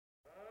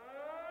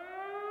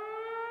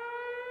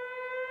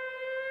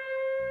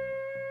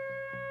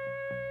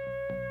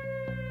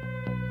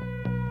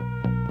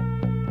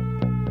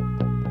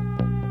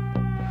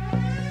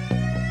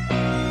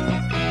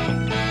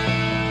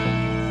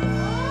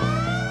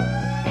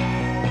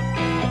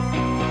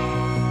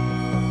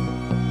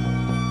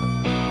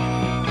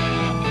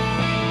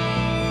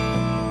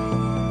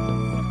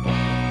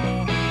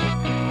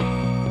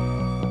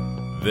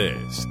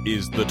This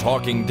is The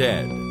Talking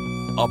Dead,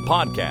 a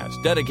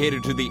podcast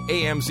dedicated to the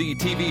AMC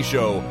TV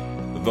show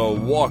The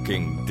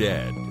Walking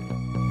Dead.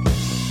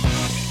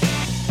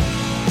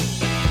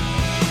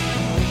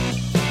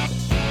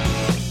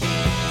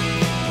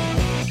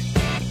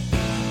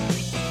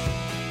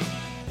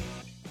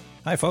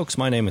 Hi, folks.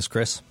 My name is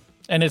Chris.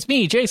 And it's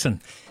me,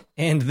 Jason.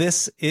 And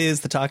this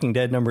is The Talking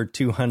Dead number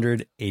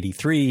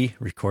 283,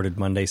 recorded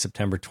Monday,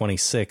 September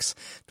 26,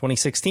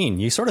 2016.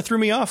 You sort of threw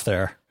me off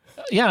there.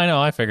 Yeah, I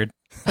know. I figured.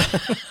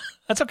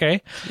 That's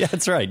okay. Yeah,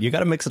 that's right. You got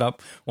to mix it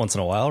up once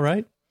in a while,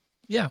 right?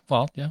 Yeah,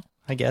 well, yeah.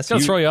 I guess. It's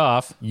going to throw you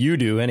off. You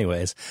do,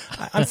 anyways.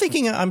 I'm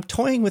thinking, I'm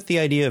toying with the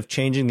idea of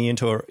changing the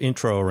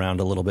intro around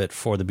a little bit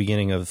for the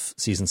beginning of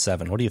Season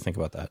 7. What do you think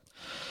about that?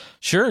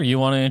 Sure. You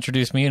want to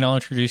introduce me and I'll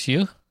introduce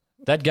you?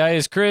 That guy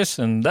is Chris,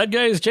 and that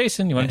guy is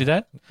Jason. You want to do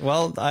that?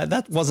 Well,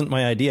 that wasn't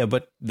my idea,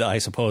 but I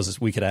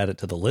suppose we could add it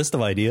to the list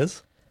of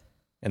ideas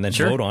and then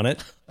vote on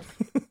it.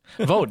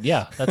 Vote,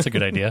 yeah. That's a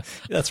good idea.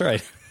 That's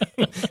right.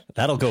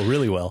 That'll go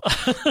really well.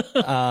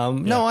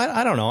 No,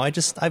 I don't know.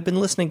 I've been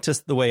listening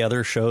to the way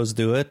other shows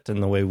do it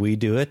and the way we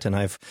do it, and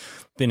I've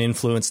been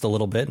influenced a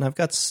little bit, and I've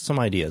got some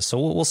ideas. So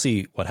we'll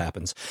see what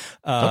happens.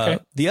 Okay.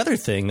 The other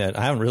thing that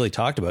I haven't really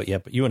talked about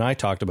yet, but you and I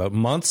talked about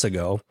months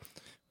ago,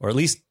 or at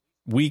least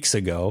weeks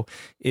ago,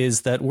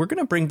 is that we're going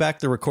to bring back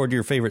the Record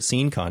Your Favorite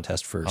Scene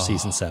contest for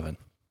Season 7.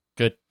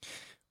 Good.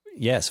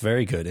 Yes,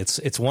 very good.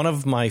 It's one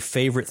of my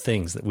favorite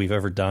things that we've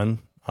ever done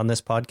on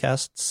this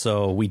podcast.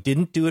 So we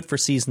didn't do it for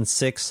Season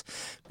 6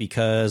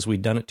 because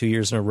we'd done it 2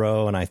 years in a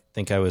row, and I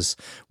think I was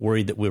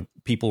worried that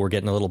people were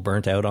getting a little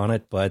burnt out on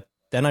it, but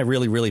then I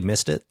really, really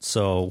missed it.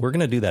 So we're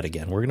going to do that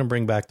again. We're going to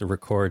bring back the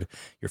Record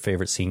Your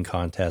Favorite Scene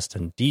contest,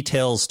 and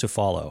details to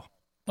follow.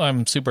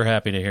 I'm super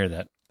happy to hear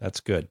that. That's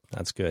good.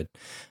 That's good.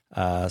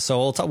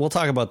 So we'll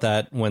talk about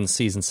that when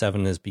Season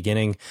 7 is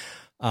beginning.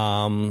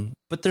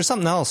 But there's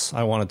something else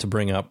I wanted to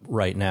bring up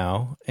right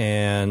now,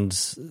 and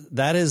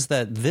that is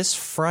that this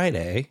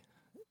Friday,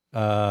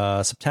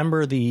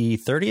 September the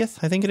 30th,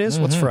 I think it is.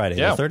 Mm-hmm. What's Friday?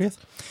 Yeah. The 30th?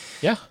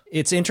 Yeah.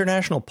 It's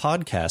International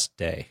Podcast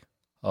Day.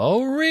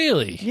 Oh,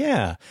 really?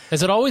 Yeah.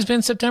 Has it always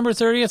been September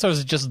 30th, or is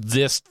it just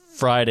this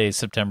Friday,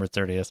 September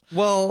 30th?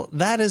 Well,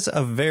 that is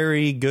a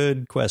very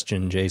good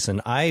question,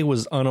 Jason. I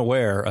was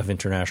unaware of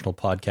International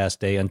Podcast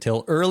Day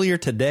until earlier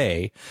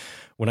today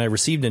when I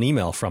received an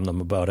email from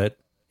them about it.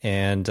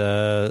 And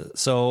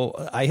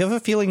so I have a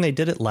feeling they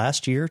did it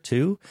last year,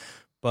 too.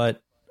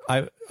 But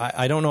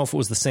I don't know if it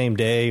was the same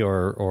day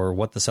or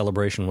what the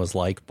celebration was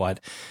like, but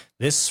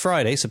this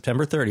Friday,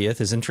 September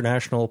 30th, is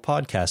International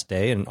Podcast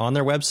Day, and on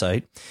their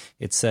website,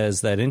 it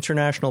says that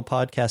International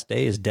Podcast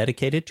Day is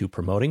dedicated to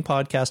promoting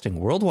podcasting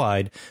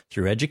worldwide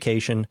through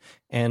education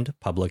and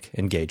public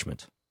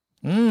engagement.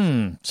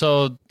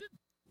 So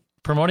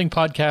promoting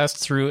podcasts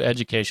through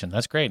education,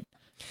 that's great.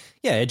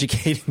 Yeah,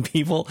 educating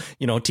people,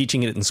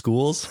 teaching it in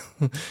schools.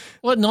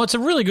 Well, no, it's a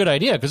really good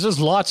idea because there's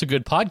lots of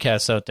good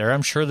podcasts out there.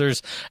 I'm sure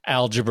there's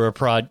algebra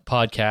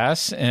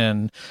podcasts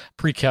and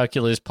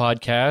pre-calculus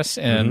podcasts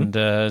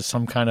and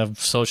some kind of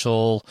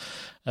social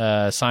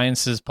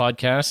sciences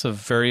podcasts of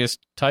various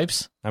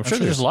types. I'm sure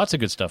there's lots of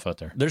good stuff out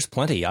there. There's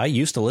plenty. I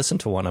used to listen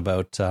to one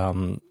about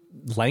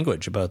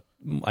language, about,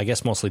 I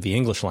guess, mostly the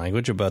English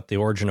language, about the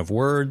origin of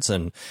words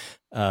and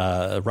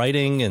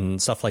writing and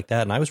stuff like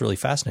that, and I was really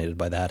fascinated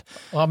by that.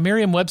 Well,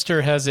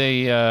 Merriam-Webster has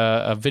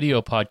a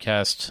video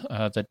podcast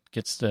that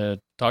gets they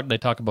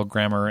talk about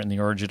grammar and the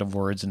origin of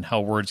words and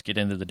how words get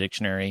into the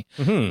dictionary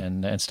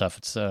and stuff.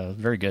 It's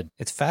very good.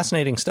 It's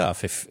fascinating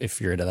stuff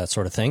if you're into that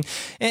sort of thing.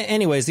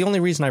 Anyways, the only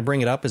reason I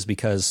bring it up is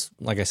because,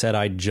 like I said,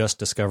 I just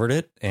discovered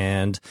it,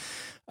 and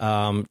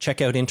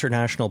check out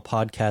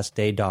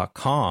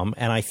internationalpodcastday.com.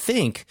 And I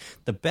think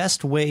the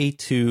best way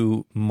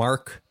to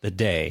mark the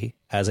day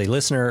as a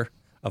listener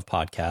of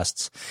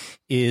podcasts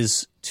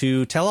is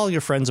to tell all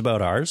your friends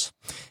about ours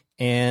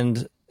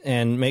and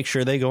make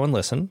sure they go and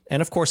listen.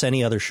 And of course,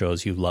 any other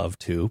shows you love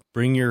too.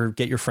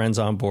 Get your friends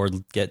on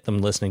board, get them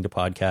listening to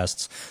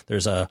podcasts.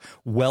 There's a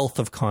wealth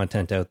of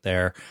content out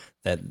there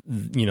that,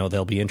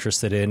 they'll be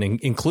interested in,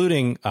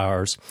 including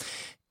ours.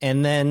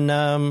 And then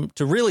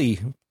to really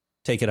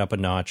take it up a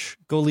notch,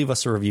 go leave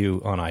us a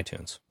review on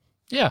iTunes.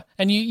 Yeah,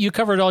 and you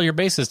covered all your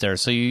bases there.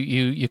 So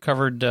you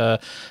covered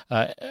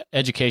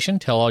education,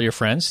 tell all your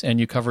friends,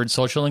 and you covered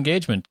social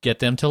engagement, get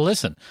them to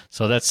listen.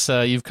 So that's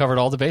you've covered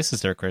all the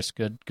bases there, Chris.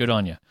 Good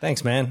on you.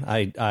 Thanks, man.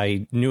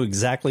 I knew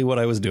exactly what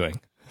I was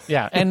doing.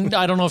 Yeah, and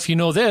I don't know if you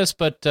know this,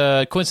 but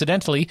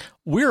coincidentally,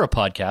 we're a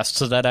podcast,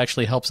 so that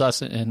actually helps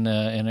us in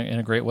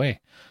a great way.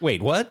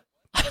 Wait, what?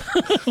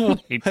 Wait,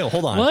 hey,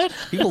 hold on. What?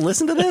 People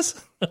listen to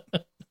this?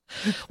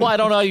 Well, I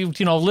don't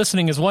know.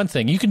 Listening is one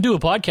thing. You can do a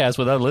podcast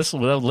without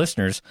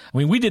listeners. I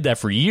mean, we did that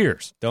for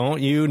years.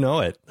 Don't you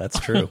know it? That's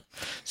true.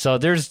 So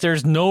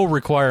there's no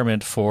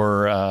requirement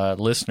for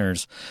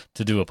listeners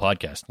to do a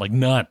podcast. Like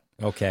none.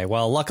 Okay,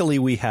 well, luckily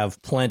we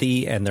have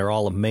plenty, and they're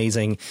all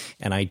amazing,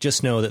 and I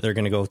just know that they're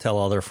going to go tell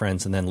all their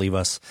friends and then leave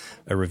us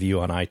a review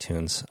on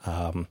iTunes.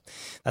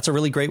 That's a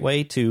really great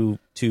way to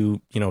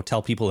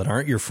tell people that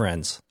aren't your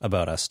friends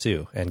about us,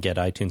 too, and get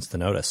iTunes to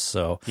notice.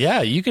 So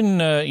yeah, you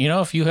can,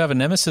 if you have a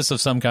nemesis of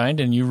some kind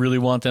and you really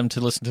want them to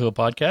listen to a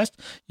podcast,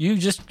 you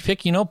just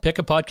pick a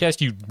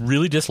podcast you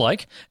really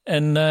dislike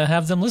and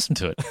have them listen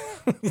to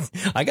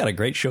it. I got a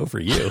great show for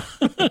you.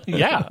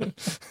 Yeah.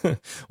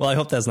 Well, I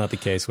hope that's not the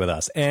case with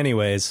us.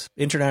 Anyways,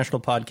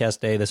 International Podcast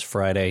Day this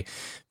Friday.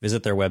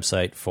 Visit their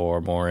website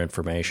for more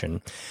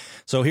information.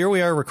 So here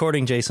we are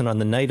recording, Jason, on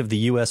the night of the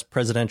U.S.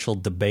 presidential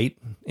debate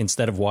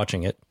instead of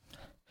watching it.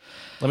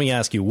 Let me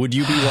ask you, would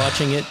you be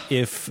watching it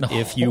if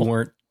you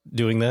weren't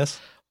doing this?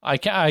 I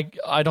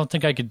don't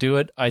think I could do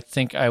it. I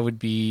think it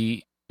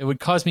would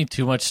cause me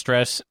too much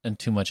stress and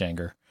too much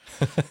anger.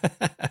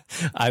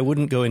 I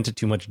wouldn't go into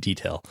too much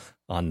detail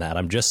on that.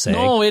 I'm just saying.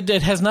 No, it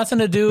has nothing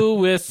to do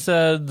with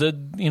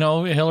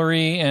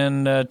Hillary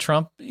and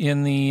Trump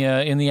in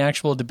the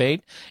actual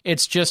debate.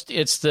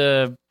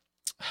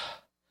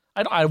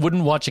 I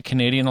wouldn't watch a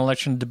Canadian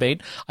election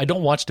debate. I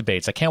don't watch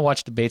debates. I can't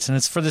watch debates, and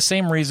it's for the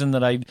same reason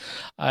that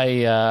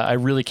I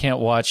really can't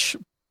watch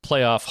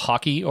playoff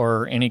hockey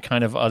or any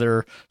kind of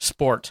other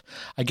sport.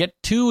 I get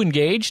too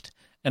engaged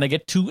and I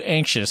get too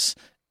anxious.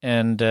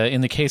 And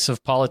in the case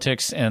of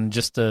politics and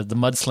just the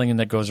mudslinging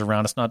that goes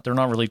around, they're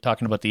not really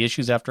talking about the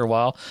issues after a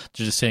while.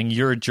 They're just saying,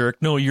 you're a jerk.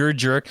 No, you're a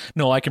jerk.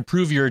 No, I can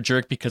prove you're a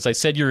jerk because I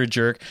said you're a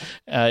jerk.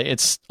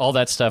 It's all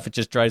that stuff. It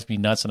just drives me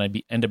nuts, and I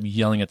end up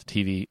yelling at the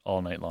TV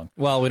all night long.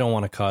 Well, we don't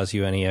want to cause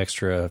you any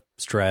extra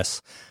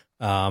stress.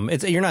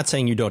 You're not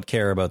saying you don't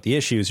care about the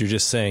issues. You're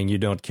just saying you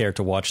don't care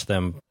to watch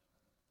them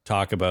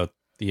talk about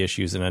the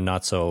issues in a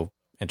not so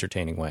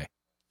entertaining way.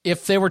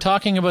 If they were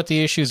talking about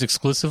the issues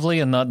exclusively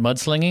and not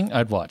mudslinging,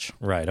 I'd watch.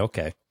 Right.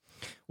 Okay.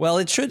 Well,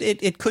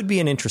 it could be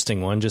an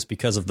interesting one just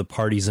because of the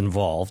parties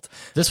involved.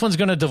 This one's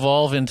going to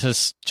devolve into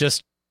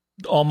just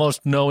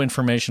almost no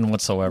information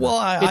whatsoever. Well,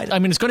 I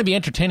mean, it's going to be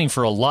entertaining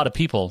for a lot of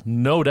people,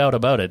 no doubt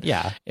about it.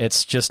 Yeah.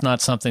 It's just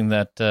not something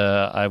that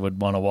I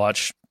would want to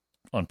watch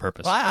on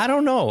purpose. I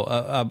don't know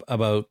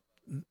about.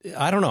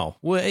 I don't know.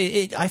 Well,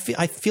 I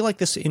feel like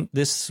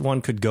this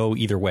one could go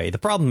either way. The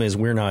problem is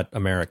we're not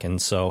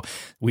Americans, so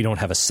we don't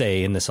have a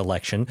say in this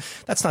election.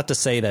 That's not to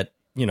say that,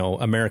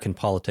 American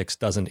politics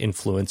doesn't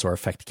influence or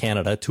affect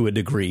Canada to a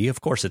degree.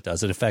 Of course it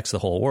does. It affects the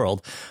whole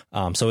world.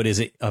 So it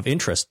is of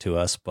interest to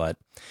us, but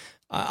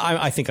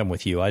I think I'm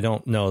with you. I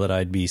don't know that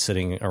I'd be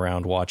sitting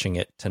around watching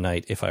it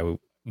tonight if I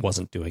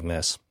wasn't doing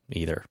this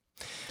either.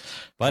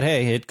 But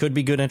hey, it could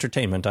be good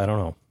entertainment. I don't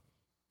know.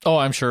 Oh,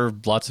 I'm sure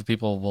lots of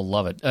people will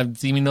love it. I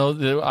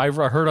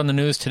heard on the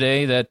news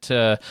today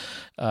that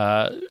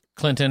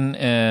Clinton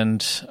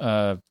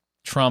and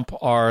Trump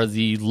are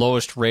the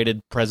lowest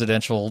rated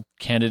presidential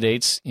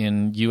candidates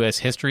in U.S.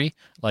 history.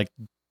 Like,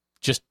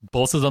 just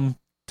both of them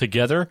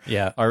together.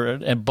 Yeah.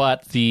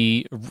 But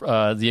the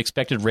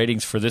expected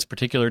ratings for this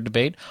particular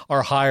debate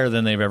are higher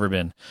than they've ever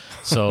been.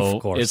 So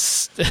of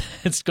course.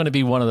 it's going to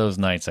be one of those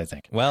nights, I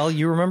think. Well,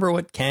 you remember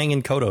what Kang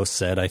and Kodos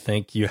said, I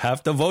think. You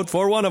have to vote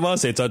for one of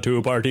us. It's a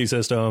two-party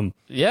system.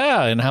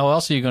 Yeah, and how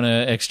else are you going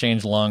to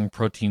exchange long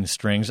protein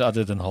strings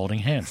other than holding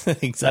hands?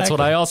 Exactly. That's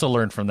what I also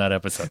learned from that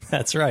episode.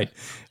 That's right.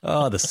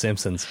 Oh, The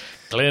Simpsons.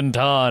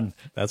 Clinton.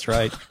 That's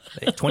right.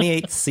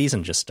 28th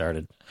season just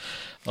started.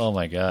 Oh,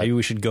 my God. Maybe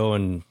we should go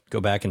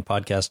back and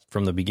podcast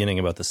from the beginning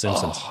about The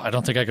Simpsons. Oh, I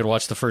don't think I could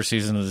watch the first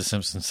season of The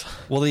Simpsons.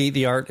 Well,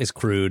 the art is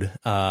crude,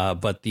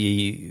 but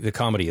the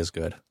comedy is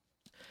good.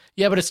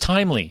 Yeah, but it's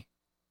timely,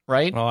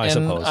 right? Oh, I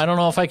suppose. I don't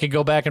know if I could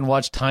go back and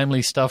watch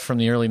timely stuff from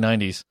the early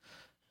 90s.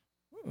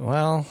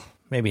 Well,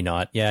 maybe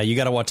not. Yeah, you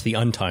got to watch the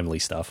untimely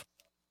stuff.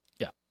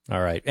 Yeah.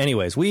 All right.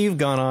 Anyways, we've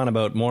gone on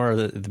about more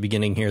at the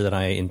beginning here than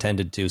I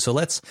intended to. So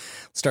let's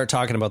start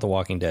talking about The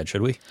Walking Dead,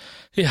 should we?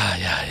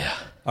 Yeah.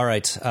 All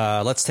right.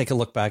 Let's take a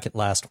look back at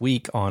last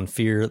week on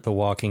Fear the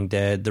Walking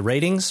Dead. The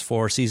ratings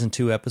for Season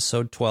 2,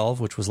 Episode 12,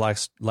 which was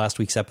last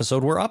week's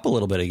episode, were up a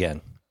little bit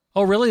again.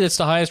 Oh, really? It's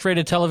the highest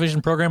rated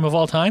television program of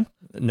all time?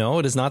 No,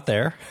 it is not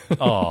there.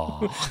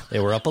 Oh.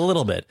 They were up a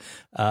little bit.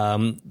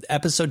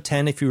 Episode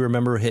 10, if you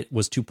remember,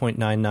 was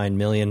 2.99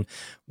 million,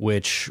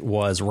 which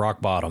was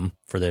rock bottom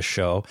for this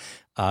show.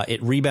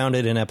 It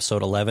rebounded in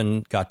episode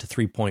 11, got to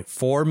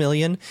 3.4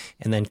 million,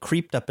 and then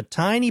creeped up a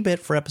tiny bit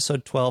for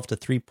episode 12 to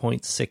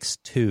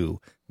 3.62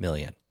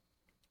 million.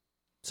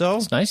 So,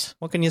 that's nice.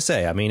 What can you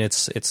say? I mean,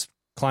 it's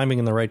climbing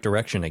in the right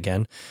direction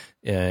again,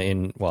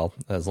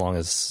 as long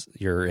as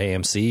you're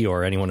AMC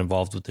or anyone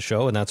involved with the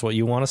show, and that's what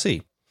you want to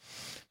see.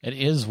 It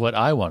is what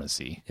I want to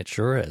see. It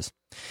sure is.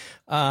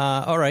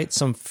 All right,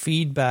 some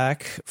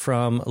feedback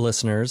from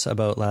listeners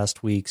about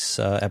last week's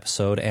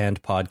episode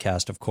and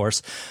podcast, of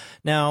course.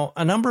 Now,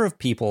 a number of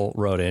people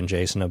wrote in,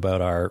 Jason,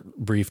 about our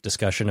brief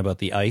discussion about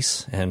the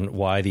ice and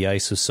why the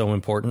ice was so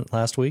important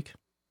last week.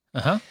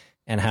 Uh-huh.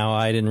 And how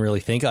I didn't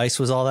really think ice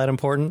was all that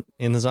important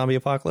in the zombie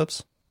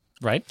apocalypse.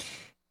 Right.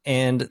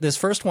 And this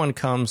first one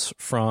comes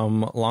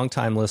from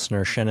longtime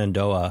listener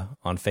Shenandoah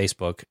on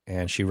Facebook,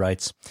 and she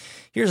writes,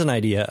 here's an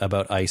idea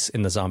about ice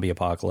in the zombie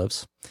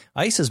apocalypse.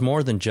 Ice is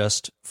more than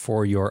just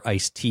for your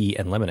iced tea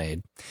and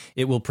lemonade.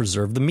 It will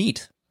preserve the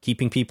meat,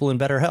 keeping people in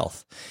better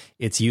health.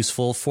 It's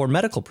useful for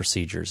medical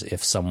procedures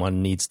if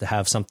someone needs to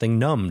have something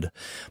numbed.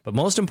 But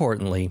most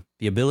importantly,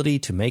 the ability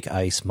to make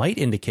ice might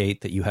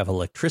indicate that you have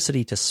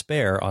electricity to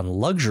spare on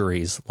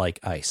luxuries like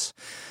ice.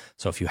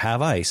 So if you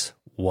have ice,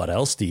 what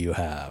else do you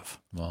have?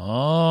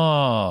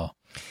 Oh.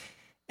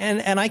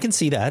 And I can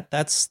see that.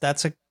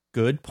 That's a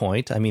good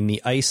point. I mean,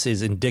 the ice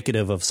is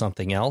indicative of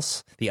something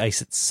else. The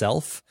ice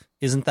itself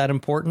isn't that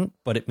important,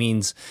 but it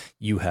means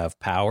you have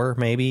power,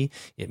 maybe.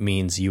 It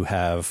means you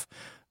have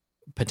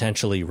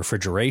potentially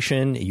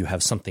refrigeration, you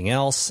have something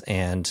else.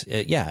 And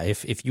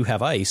if you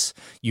have ice,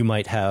 you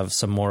might have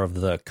some more of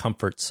the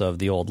comforts of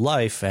the old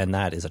life, and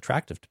that is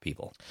attractive to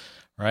people.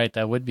 Right,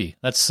 that would be.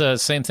 That's the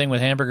same thing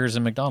with hamburgers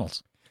and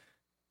McDonald's.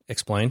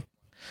 Explain.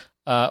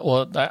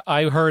 Well,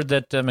 I heard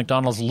that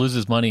McDonald's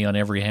loses money on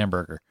every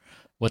hamburger.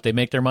 What they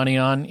make their money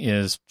on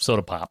is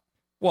soda pop.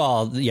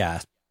 Well,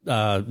 yeah.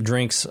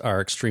 Drinks are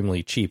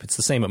extremely cheap. It's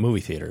the same at movie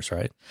theaters,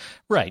 right?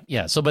 Right,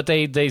 yeah. So, but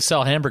they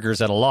sell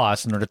hamburgers at a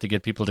loss in order to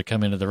get people to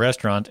come into the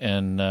restaurant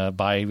and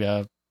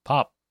buy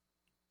pop.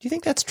 Do you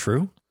think that's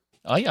true?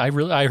 I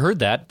heard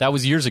that. That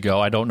was years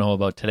ago. I don't know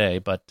about today,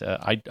 but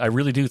I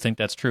really do think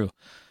that's true.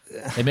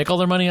 They make all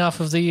their money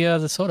off of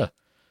the soda.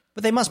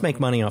 But they must make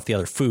money off the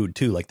other food,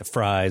 too, like the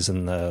fries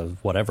and the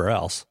whatever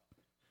else.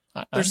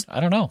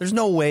 I don't know. There's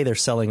no way they're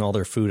selling all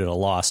their food at a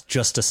loss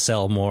just to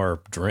sell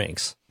more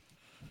drinks.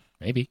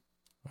 Maybe.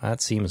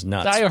 That seems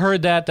nuts. I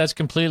heard that. That's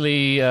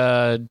completely,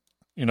 out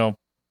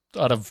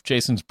of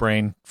Jason's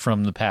brain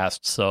from the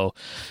past. So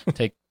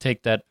take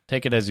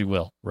it as you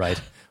will. Right.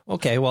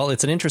 Okay, well,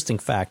 it's an interesting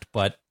fact,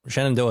 but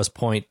Shenandoah's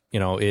point,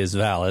 is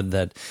valid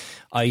that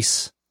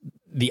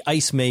the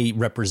ice may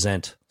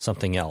represent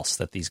something else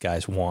that these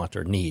guys want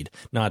or need,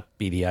 not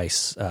be the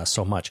ice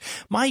so much.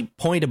 My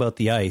point about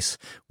the ice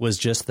was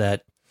just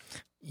that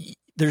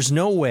there's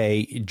no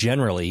way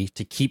generally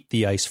to keep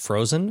the ice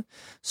frozen.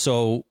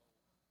 So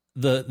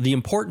the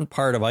important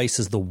part of ice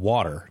is the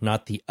water,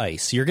 not the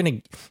ice.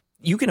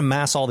 You can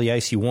amass all the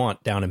ice you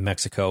want down in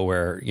Mexico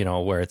where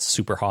it's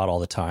super hot all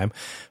the time,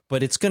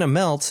 but it's going to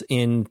melt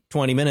in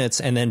 20 minutes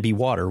and then be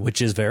water,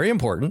 which is very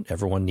important.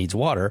 Everyone needs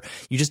water.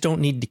 You just don't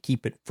need to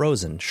keep it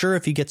frozen. Sure,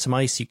 if you get some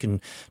ice, you can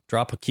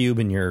drop a cube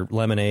in your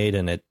lemonade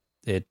and it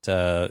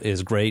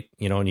is great,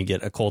 and you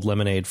get a cold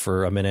lemonade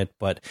for a minute,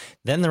 but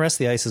then the rest of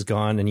the ice is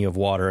gone and you have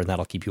water and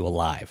that'll keep you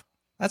alive.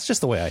 That's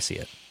just the way I see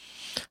it.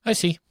 I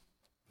see.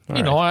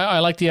 I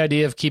like the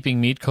idea of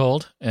keeping meat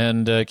cold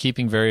and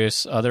keeping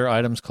various other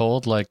items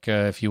cold. Like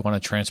if you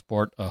want to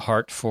transport a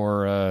heart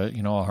for, a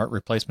heart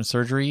replacement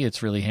surgery,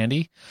 it's really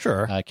handy.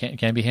 Sure.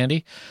 Can be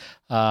handy.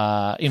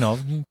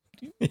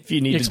 If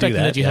you need to do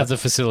that you have the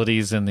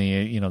facilities and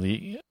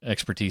the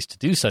expertise to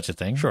do such a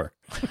thing. Sure.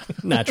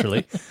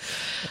 Naturally,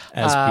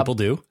 as people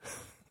do.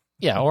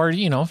 Yeah. Or,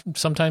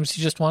 sometimes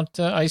you just want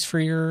ice for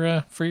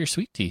your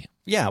sweet tea.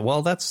 Yeah,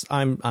 well,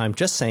 I'm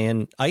just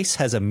saying ice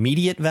has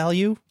immediate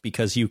value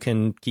because you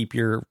can keep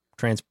your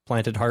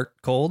transplanted heart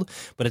cold,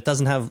 but it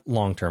doesn't have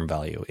long-term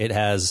value.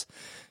 The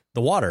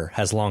water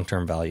has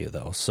long-term value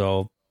though.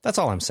 So that's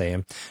all I'm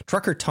saying.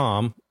 Trucker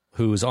Tom,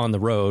 who's on the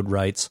road,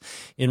 writes,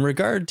 in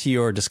regard to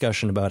your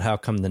discussion about how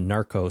come the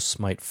narcos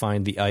might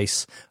find the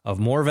ice of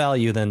more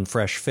value than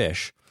fresh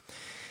fish,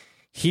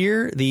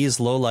 here these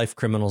low-life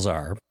criminals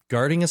are,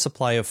 guarding a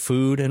supply of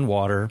food and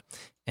water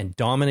and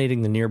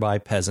dominating the nearby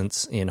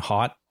peasants in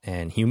hot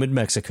and humid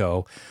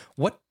Mexico.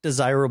 What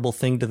desirable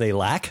thing do they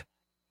lack?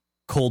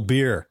 Cold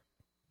beer.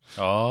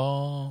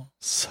 Oh.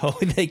 So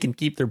they can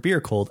keep their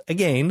beer cold,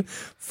 again,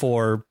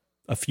 for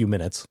a few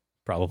minutes,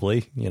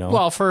 probably,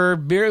 Well, for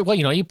beer,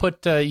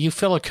 you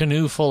fill a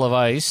canoe full of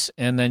ice,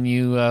 and then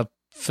you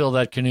fill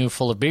that canoe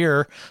full of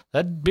beer.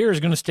 That beer is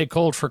going to stay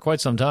cold for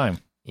quite some time.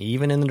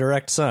 Even in the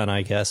direct sun,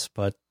 I guess,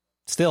 but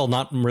still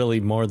not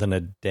really more than a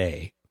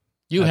day.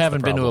 You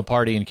haven't been to a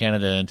party in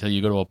Canada until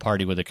you go to a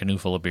party with a canoe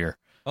full of beer.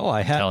 Oh,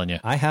 I'm telling you.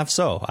 I have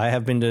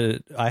been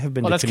to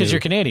Well, that's because you're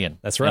Canadian.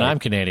 That's right. And I'm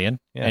Canadian.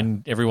 Yeah.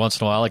 And every once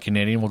in a while, a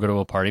Canadian will go to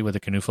a party with a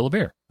canoe full of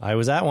beer. I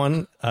was at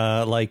one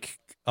like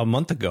a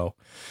month ago.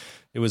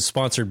 It was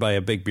sponsored by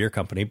a big beer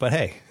company, but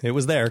hey, it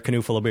was there,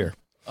 canoe full of beer.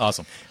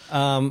 Awesome.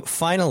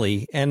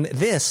 Finally, and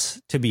this,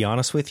 to be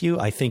honest with you,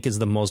 I think is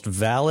the most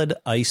valid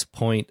ice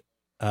point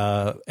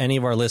any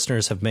of our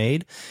listeners have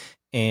made.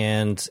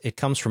 And it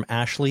comes from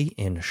Ashley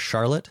in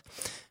Charlotte.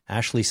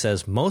 Ashley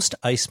says, most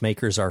ice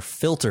makers are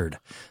filtered,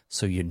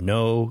 so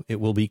it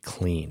will be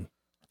clean.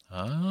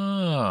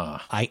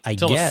 Ah. I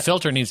Until the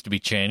filter needs to be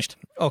changed.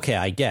 Okay,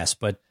 I guess.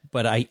 But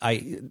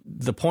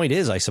the point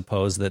is, I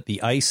suppose, that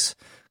the ice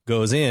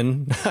goes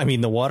in,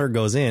 the water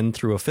goes in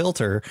through a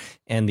filter,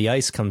 and the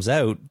ice comes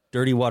out.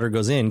 Dirty water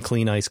goes in,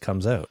 clean ice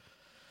comes out.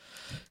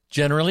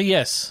 Generally,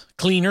 yes.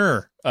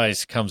 Cleaner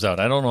ice comes out.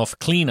 I don't know if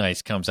clean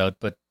ice comes out,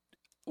 but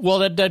Well,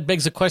 that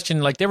begs the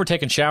question, like they were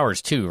taking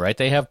showers too, right?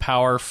 They have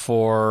power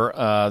for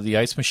the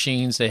ice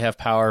machines. They have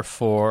power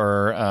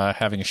for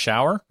having a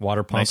shower.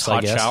 Water pumps, nice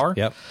hot I guess. shower.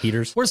 Yep,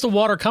 heaters. Where's the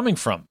water coming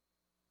from,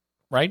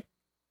 right?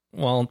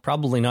 Well,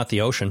 probably not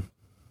the ocean.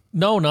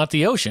 No, not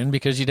the ocean,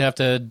 because you'd have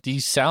to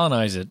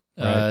desalinize it.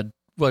 Right.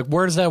 Like,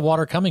 where's that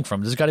water coming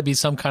from? There's got to be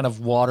some kind of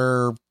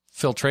water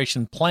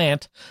filtration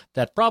plant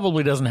that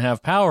probably doesn't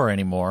have power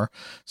anymore.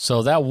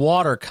 So that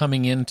water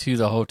coming into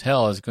the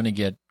hotel is going to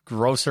get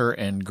grosser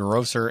and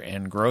grosser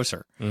and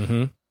grosser.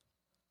 Mm-hmm.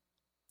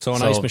 So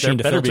an ice machine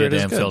to better filter be a it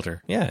is damn good.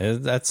 filter. Yeah,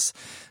 that's.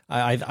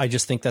 I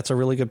just think that's a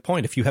really good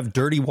point. If you have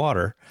dirty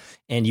water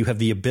and you have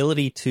the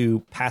ability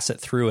to pass it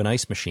through an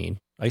ice machine,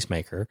 ice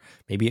maker,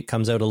 maybe it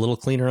comes out a little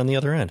cleaner on the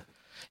other end.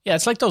 Yeah,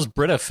 it's like those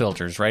Brita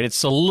filters, right?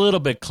 It's a little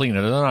bit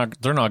cleaner.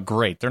 They're not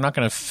great. They're not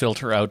going to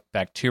filter out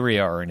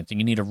bacteria or anything.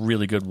 You need a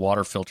really good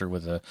water filter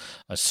with a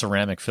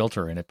ceramic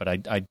filter in it. But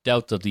I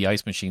doubt that the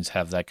ice machines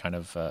have that kind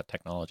of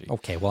technology.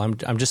 Okay, well,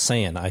 I'm just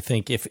saying. I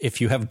think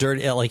if you have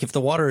dirty, like if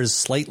the water is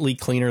slightly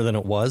cleaner than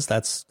it was,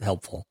 that's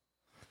helpful.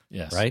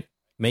 Yes. Right?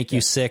 Make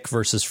you sick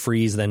versus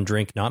freeze, then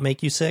drink, not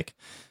make you sick.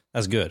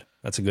 That's good.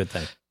 That's a good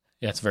thing.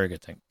 Yeah, it's a very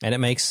good thing. And it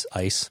makes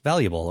ice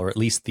valuable, or at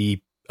least the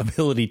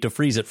ability to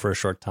freeze it for a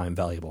short time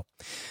valuable.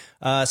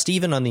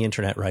 Stephen on the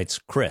internet writes,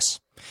 Chris,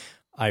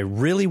 I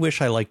really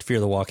wish I liked Fear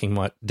the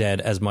Walking Dead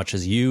as much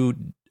as you.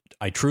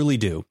 I truly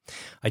do.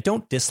 I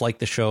don't dislike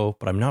the show,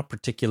 but I'm not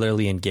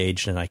particularly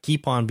engaged, and I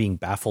keep on being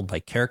baffled by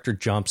character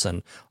jumps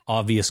and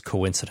obvious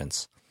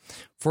coincidence.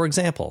 For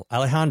example,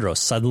 Alejandro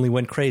suddenly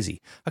went crazy.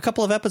 A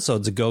couple of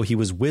episodes ago, he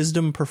was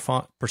wisdom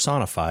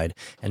personified,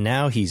 and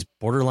now he's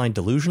borderline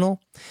delusional.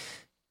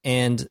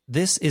 And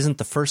this isn't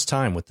the first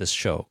time with this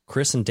show.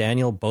 Chris and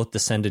Daniel both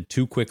descended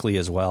too quickly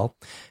as well.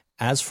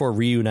 As for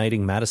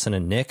reuniting Madison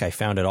and Nick, I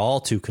found it all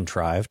too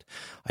contrived.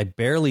 I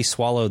barely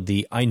swallowed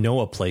the I know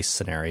a place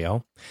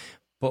scenario.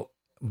 But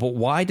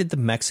why did the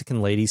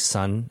Mexican lady's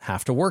son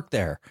have to work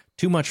there?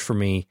 Too much for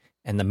me.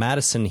 And the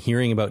Madison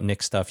hearing about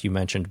Nick stuff you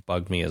mentioned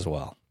bugged me as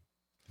well.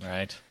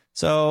 Right.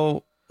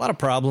 So a lot of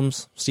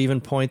problems, Stephen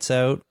points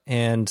out.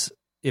 And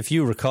if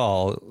you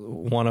recall,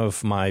 one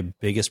of my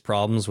biggest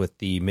problems with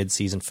the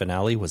mid-season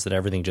finale was that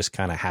everything just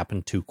kind of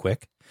happened too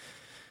quick.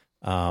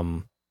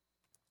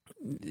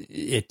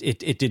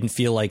 It didn't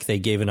feel like they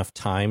gave enough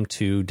time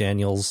to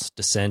Daniel's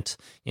descent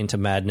into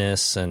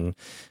madness and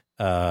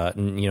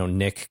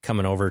Nick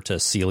coming over to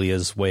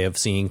Celia's way of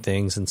seeing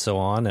things and so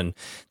on, and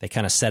they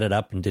kind of set it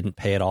up and didn't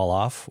pay it all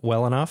off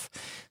well enough.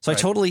 So right.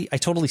 I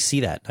totally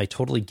see that. I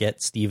totally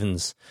get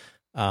Stephen's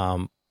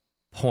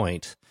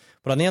point.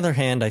 But on the other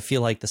hand, I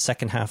feel like the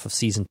second half of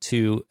season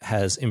 2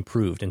 has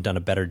improved and done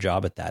a better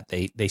job at that.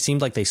 They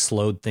seemed like they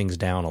slowed things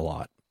down a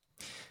lot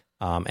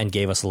and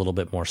gave us a little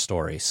bit more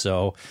story.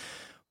 So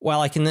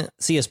while I can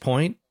see his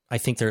point, I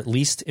think they're at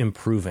least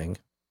improving,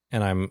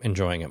 and I'm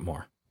enjoying it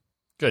more.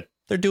 Good.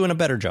 They're doing a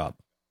better job.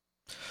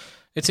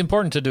 It's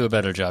important to do a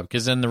better job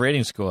because then the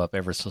ratings go up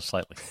ever so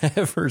slightly.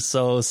 Ever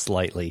so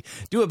slightly.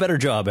 Do a better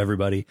job,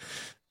 everybody,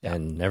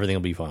 and everything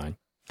will be fine.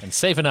 And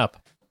safen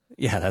up.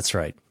 Yeah, that's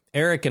right.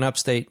 Eric in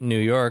upstate New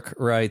York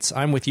writes,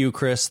 I'm with you,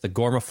 Chris. The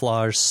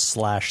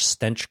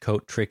gourmaflage/stench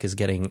coat trick is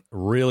getting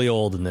really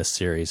old in this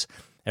series.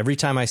 Every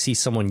time I see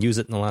someone use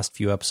it in the last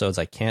few episodes,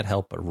 I can't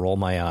help but roll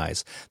my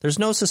eyes. There's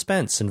no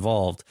suspense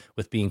involved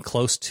with being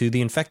close to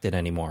the infected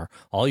anymore.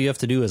 All you have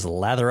to do is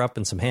lather up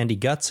in some handy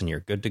guts and you're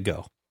good to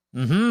go.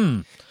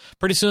 Mm-hmm.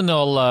 Pretty soon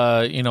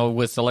they'll,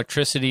 with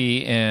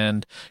electricity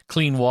and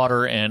clean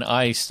water and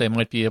ice, they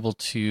might be able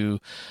to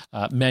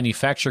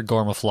manufacture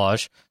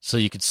gourmaflage so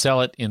you could sell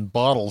it in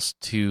bottles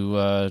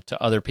to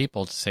other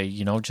people to say,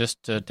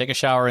 just take a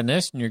shower in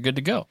this and you're good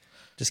to go.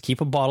 Just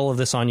keep a bottle of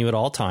this on you at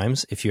all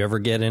times. If you ever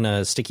get in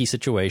a sticky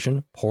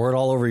situation, pour it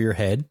all over your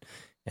head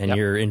and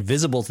you're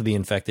invisible to the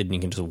infected and you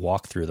can just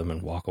walk through them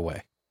and walk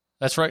away.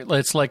 That's right.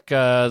 It's like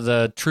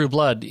the True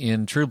Blood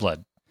in True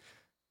Blood.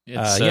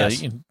 It's,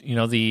 yes.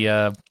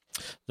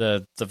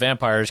 The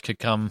vampires could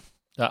come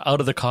out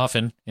of the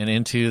coffin and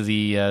into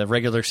the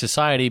regular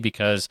society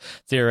because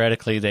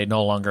theoretically they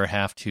no longer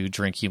have to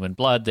drink human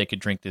blood. They could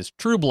drink this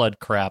True Blood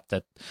crap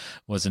that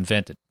was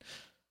invented.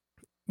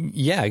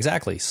 Yeah,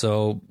 exactly.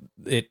 So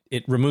it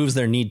removes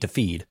their need to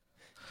feed.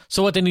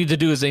 So what they need to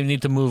do is they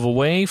need to move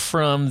away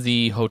from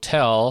the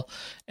hotel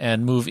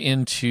and move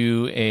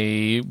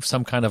into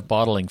some kind of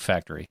bottling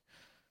factory.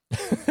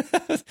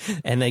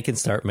 And they can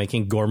start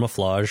making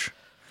gourmaflage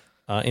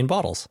in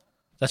bottles.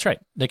 That's right.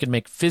 They could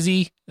make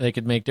fizzy. They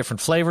could make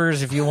different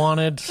flavors if you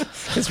wanted.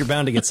 Because you're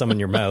bound to get some in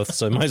your mouth,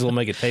 so you might as well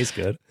make it taste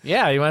good.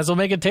 Yeah, you might as well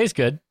make it taste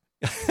good.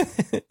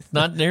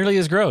 Not nearly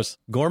as gross.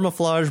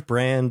 Gourmaflage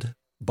brand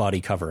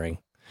body covering.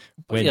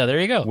 Yeah, there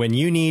you go. When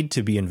you need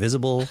to be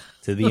invisible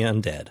to the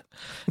undead.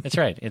 That's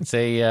right. It's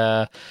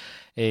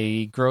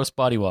a gross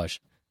body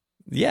wash.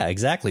 Yeah,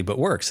 exactly, but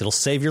works. It'll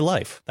save your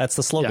life. That's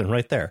the slogan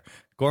right there.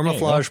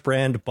 Gourmaflage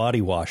brand body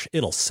wash.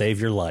 It'll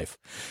save your life.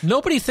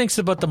 Nobody thinks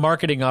about the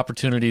marketing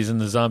opportunities in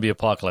the zombie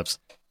apocalypse.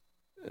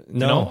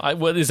 No.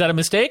 Is that a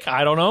mistake?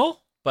 I don't know.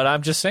 but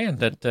I'm just saying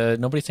that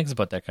nobody thinks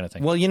about that kind of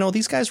thing. Well,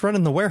 these guys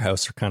running the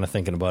warehouse are kind of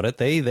thinking about it.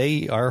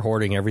 They are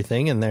hoarding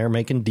everything, and they're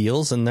making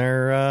deals, and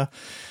they're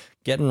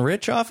getting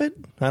rich off it.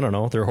 I don't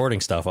know. They're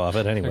hoarding stuff off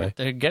it anyway.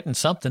 They're getting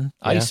something.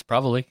 Ice,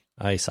 probably.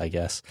 Ice, I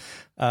guess.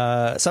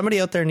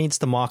 Somebody out there needs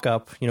to mock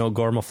up,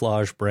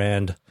 Gourmaflage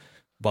brand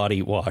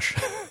body wash.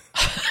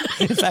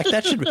 In fact,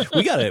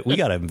 we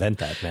gotta invent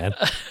that, man.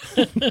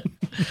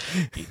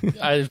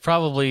 I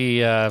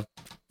probably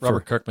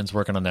Robert Kirkman's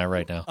working on that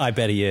right now. I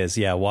bet he is.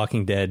 Yeah,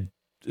 Walking Dead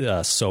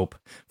soap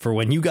for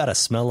when you gotta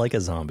smell like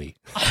a zombie.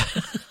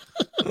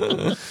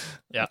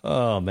 Yeah.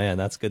 Oh man,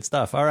 that's good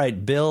stuff. All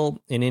right,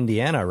 Bill in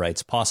Indiana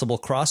writes, possible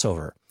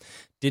crossover.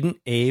 Didn't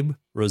Abe,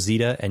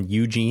 Rosita, and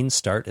Eugene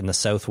start in the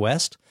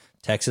Southwest,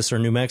 Texas or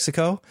New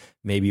Mexico?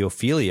 Maybe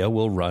Ophelia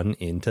will run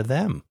into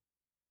them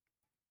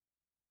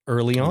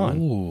early on.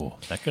 Ooh,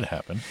 that could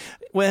happen.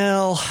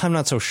 Well, I'm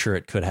not so sure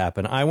it could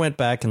happen. I went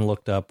back and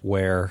looked up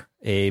where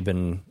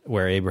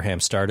Abraham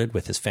started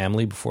with his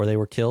family before they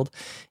were killed,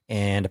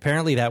 and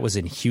apparently that was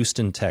in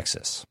Houston,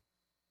 Texas.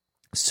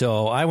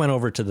 So I went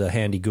over to the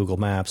handy Google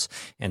Maps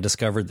and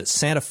discovered that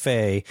Santa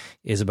Fe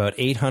is about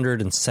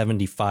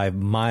 875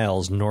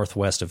 miles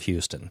northwest of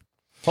Houston.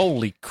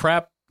 Holy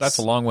crap, that's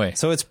a long way.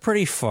 So it's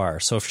pretty far.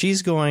 So if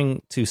she's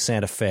going to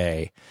Santa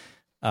Fe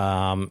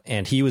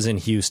and he was in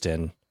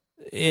Houston,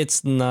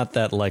 it's not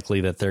that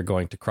likely that they're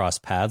going to cross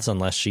paths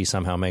unless she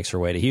somehow makes her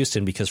way to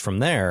Houston, because from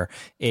there,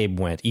 Abe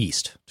went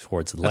east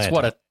towards Atlanta. That's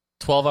what, a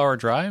 12-hour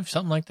drive,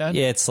 something like that?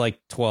 Yeah, it's like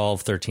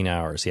 12, 13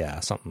 hours.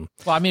 Yeah, something.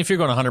 Well, I mean, if you're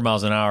going 100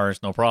 miles an hour,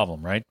 it's no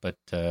problem, right? But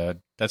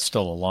that's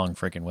still a long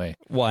freaking way.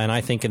 Well, and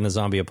I think in the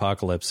zombie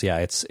apocalypse, yeah,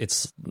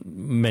 it's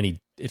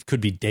many, it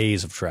could be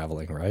days of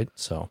traveling, right?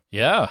 So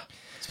yeah,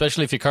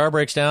 especially if your car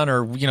breaks down,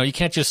 or, you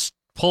can't just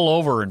pull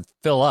over and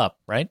fill up,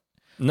 right?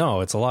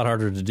 No, it's a lot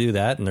harder to do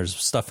that, and there's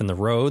stuff in the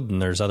road,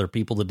 and there's other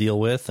people to deal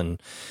with,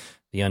 and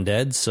the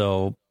undead,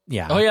 so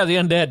yeah. Oh, yeah, the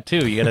undead,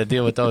 too. You got to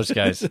deal with those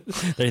guys.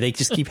 They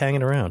just keep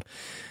hanging around.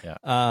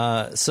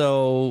 Yeah.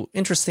 So,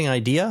 interesting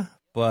idea,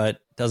 but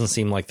doesn't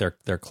seem like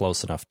they're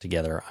close enough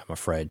together, I'm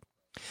afraid.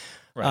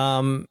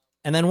 Right.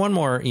 And then one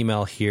more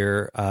email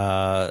here.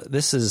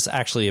 This is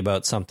actually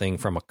about something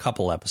from a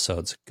couple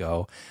episodes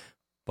ago,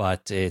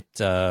 but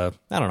I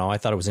don't know, I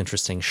thought it was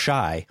interesting.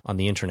 Shy on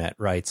the internet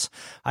writes,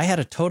 I had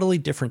a totally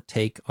different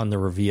take on the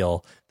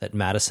reveal that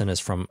Madison is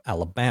from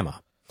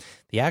Alabama.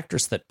 The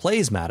actress that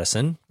plays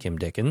Madison, Kim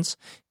Dickens,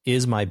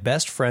 is my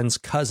best friend's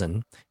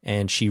cousin,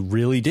 and she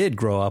really did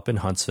grow up in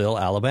Huntsville,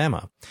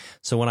 Alabama.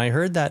 So when I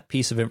heard that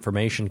piece of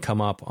information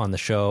come up on the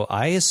show,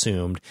 I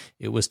assumed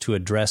it was to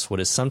address what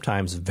is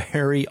sometimes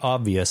very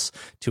obvious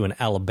to an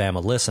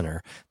Alabama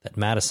listener, that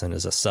Madison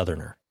is a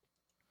Southerner.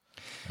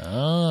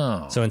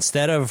 Oh. So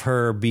instead of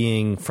her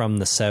being from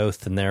the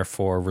South and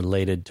therefore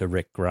related to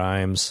Rick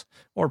Grimes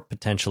or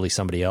potentially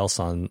somebody else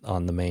on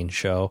the main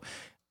show,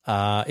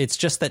 it's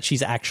just that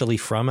she's actually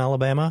from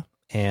Alabama.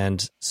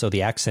 And so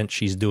the accent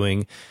she's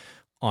doing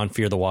on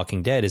Fear the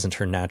Walking Dead isn't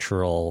her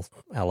natural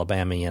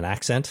Alabamian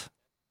accent.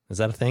 Is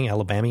that a thing?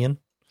 Alabamian?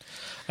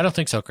 I don't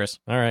think so, Chris.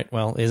 All right.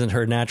 Well, isn't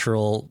her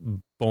natural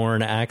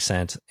born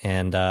accent,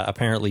 and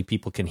apparently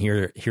people can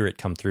hear it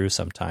come through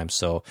sometimes,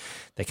 so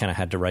they kind of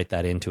had to write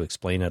that in to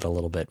explain it a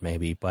little bit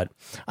maybe, but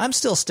I'm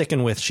still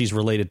sticking with she's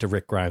related to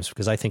Rick Grimes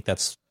because I think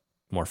that's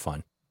more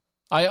fun.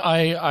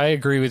 I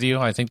agree with you.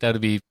 I think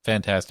that'd be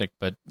fantastic,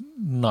 but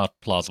not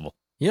plausible.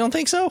 You don't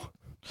think so?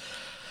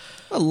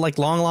 Like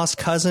long lost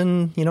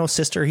cousin,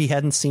 sister he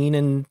hadn't seen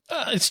in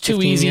it's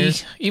too easy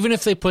years. Even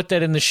if they put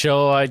that in the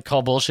show, I'd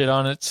call bullshit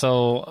on it,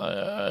 so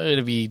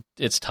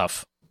it's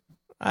tough.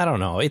 I don't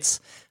know. It's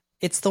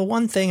the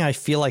one thing I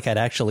feel like I'd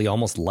actually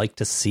almost like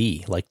to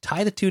see. Like,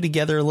 tie the two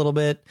together a little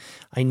bit.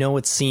 I know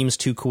it seems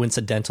too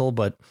coincidental,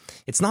 but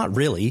it's not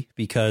really,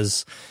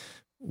 because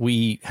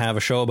we have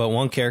a show about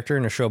one character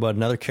and a show about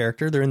another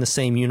character. They're in the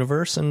same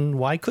universe, and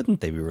why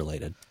couldn't they be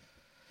related?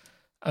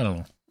 I don't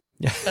know.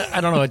 I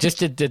don't know. It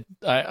just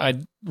I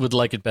would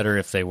like it better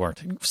if they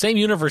weren't. Same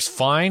universe,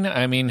 fine.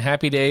 I mean,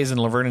 Happy Days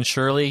and Laverne and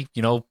Shirley,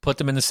 put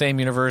them in the same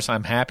universe.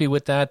 I'm happy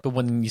with that. But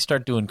when you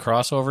start doing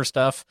crossover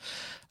stuff,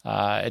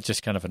 it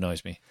just kind of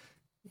annoys me.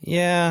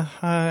 Yeah,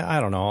 I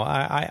don't know.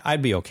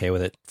 I'd be okay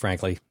with it,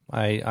 frankly.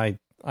 I'd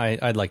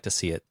like to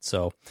see it.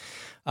 So,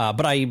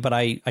 but I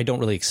don't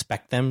really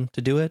expect them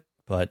to do it.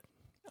 But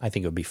I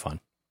think it would be fun.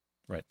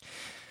 Right.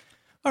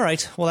 All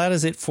right. Well, that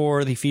is it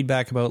for the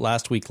feedback about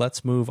last week.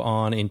 Let's move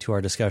on into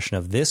our discussion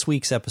of this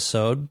week's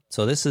episode.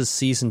 So this is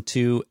Season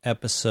 2,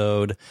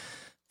 Episode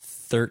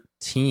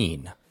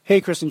 13.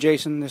 Hey, Chris and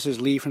Jason. This is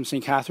Lee from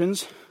St.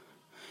 Catharines.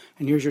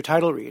 And here's your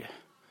title read.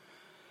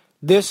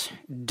 This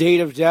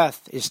date of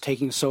death is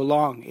taking so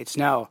long, it's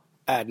now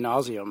ad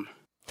nauseum.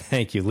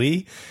 Thank you,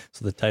 Lee.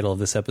 So the title of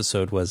this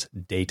episode was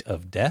Date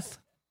of Death.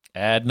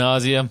 Ad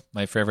nauseum,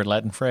 my favorite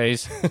Latin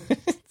phrase.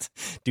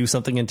 Do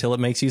something until it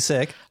makes you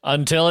sick.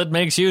 Until it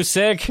makes you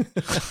sick.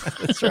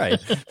 That's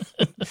right.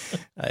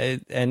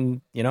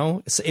 And,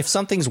 if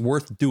something's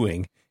worth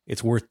doing,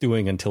 it's worth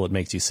doing until it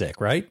makes you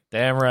sick, right?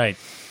 Damn right.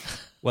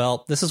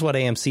 Well, this is what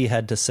AMC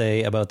had to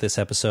say about this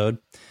episode.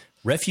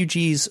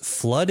 Refugees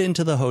flood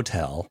into the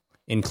hotel,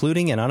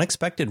 including an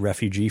unexpected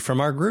refugee from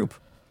our group.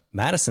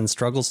 Madison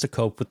struggles to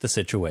cope with the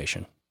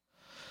situation.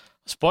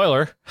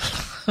 Spoiler.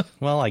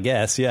 Well, I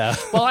guess, yeah.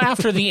 Well,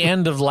 after the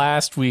end of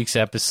last week's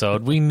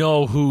episode, we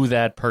know who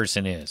that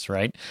person is,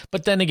 right?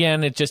 But then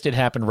again, it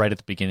happened right at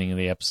the beginning of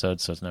the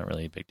episode, so it's not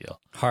really a big deal.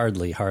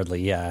 Hardly,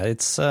 yeah.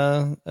 It's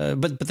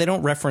but they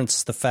don't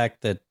reference the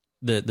fact that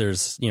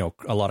there's,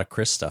 a lot of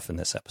Chris stuff in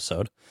this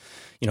episode.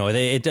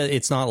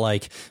 It's not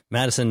like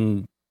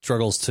Madison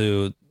struggles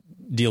to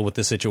deal with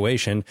the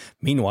situation.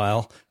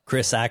 Meanwhile,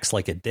 Chris acts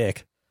like a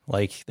dick.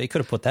 Like, they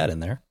could have put that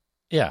in there.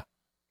 Yeah.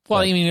 Well,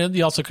 I mean,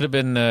 it also could have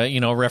been,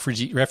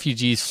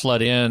 refugees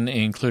flood in,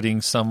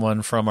 including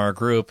someone from our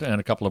group and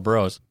a couple of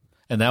bros.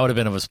 And that would have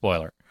been of a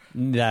spoiler.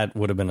 That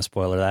would have been a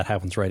spoiler. That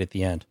happens right at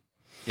the end.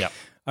 Yeah.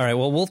 All right.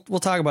 Well, we'll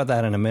talk about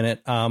that in a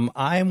minute.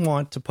 I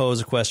want to pose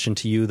a question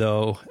to you,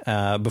 though,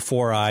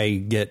 before I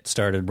get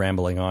started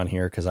rambling on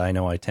here, because I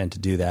know I tend to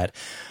do that.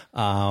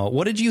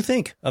 What did you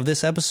think of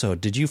this episode?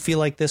 Did you feel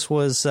like this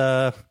was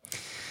a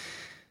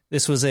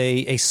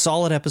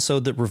solid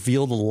episode that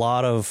revealed a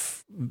lot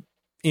of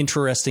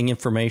interesting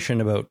information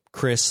about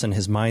Chris and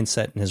his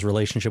mindset and his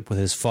relationship with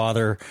his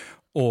father,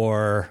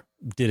 or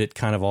did it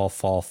kind of all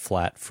fall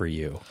flat for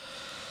you?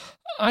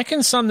 I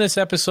can sum this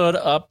episode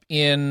up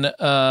in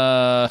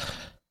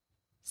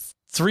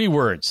 3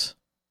 words.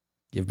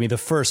 Give me the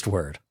first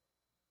word.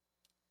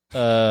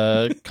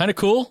 Kind of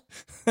cool.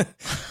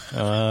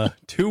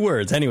 2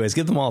 words. Anyways,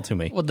 give them all to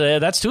me. Well,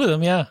 that's 2 of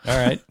them. Yeah. All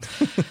right.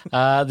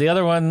 The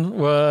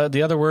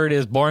other word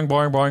is boring.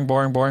 Kind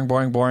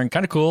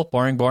of cool.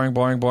 Boring.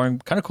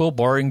 Kind of cool.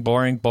 Boring.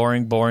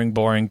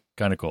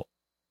 Kind of cool.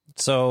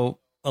 So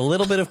a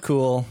little bit of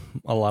cool,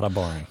 a lot of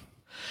boring.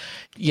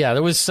 Yeah,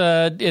 there was.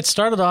 It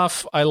started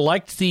off. I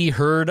liked the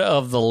herd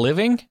of the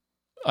living.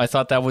 I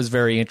thought that was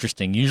very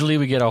interesting. Usually,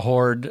 we get a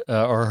horde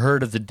or a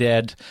herd of the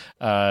dead.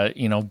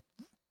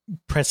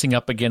 Pressing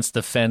up against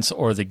the fence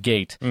or the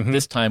gate. Mm-hmm.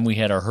 This time we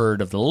had a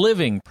herd of the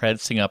living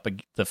pressing up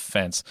the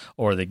fence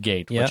or the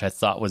gate, which I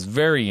thought was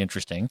very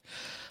interesting.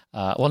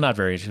 Well, not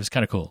very. It was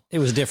kind of cool. It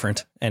was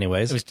different,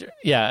 anyways.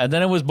 And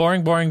then it was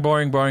boring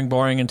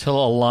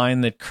until a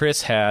line that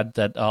Chris had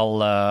that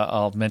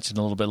I'll mention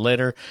a little bit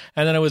later.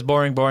 And then it was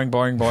boring,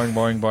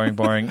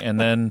 and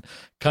then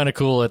kind of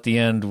cool at the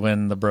end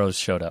when the bros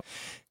showed up.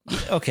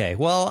 Okay,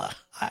 well,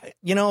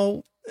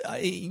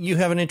 you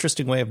have an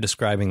interesting way of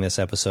describing this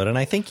episode, and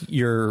I think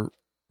you're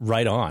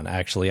right on,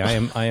 actually. I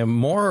am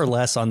more or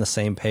less on the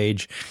same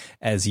page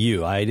as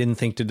you. I didn't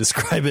think to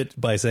describe it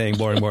by saying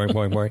boring.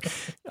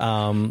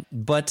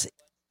 But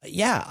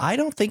yeah, I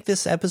don't think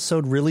this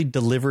episode really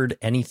delivered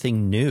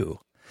anything new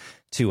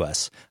to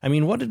us. I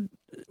mean, what did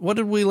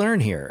we learn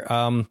here?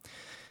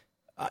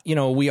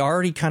 We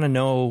already kind of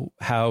know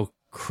how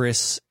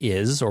Chris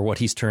is or what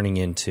he's turning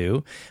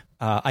into.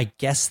 I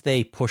guess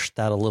they pushed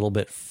that a little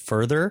bit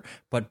further,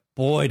 but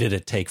boy, did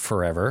it take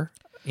forever,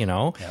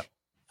 Yep.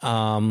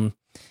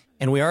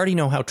 And we already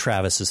know how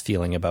Travis is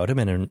feeling about him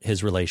and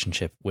his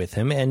relationship with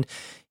him. And,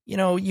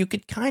 you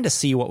could kind of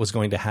see what was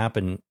going to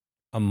happen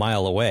a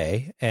mile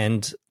away.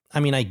 And I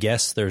mean, I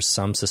guess there's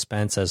some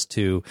suspense as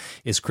to,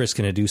 is Chris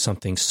going to do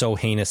something so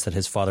heinous that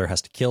his father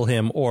has to kill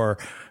him, or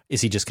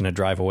is he just going to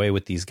drive away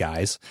with these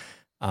guys?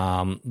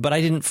 But I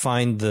didn't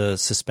find the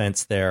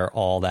suspense there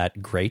all that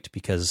great,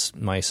 because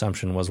my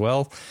assumption was,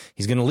 well,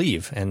 he's going to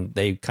leave. And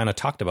they kind of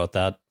talked about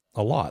that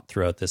a lot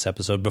throughout this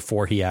episode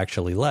before he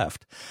actually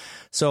left.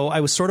 So I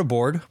was sort of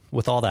bored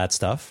with all that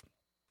stuff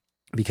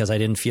because I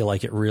didn't feel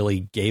like it really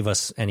gave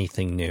us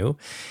anything new.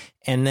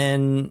 And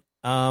then,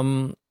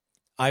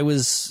 I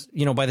was,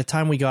 by the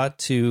time we got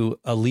to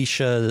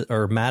Alicia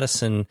or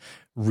Madison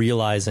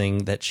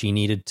realizing that she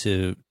needed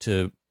to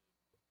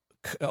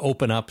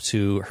open up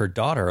to her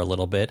daughter a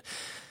little bit,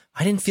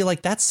 I didn't feel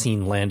like that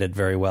scene landed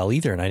very well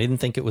either, and I didn't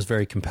think it was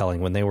very compelling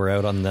when they were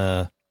out on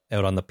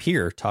the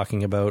pier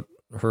talking about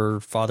her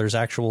father's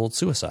actual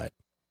suicide.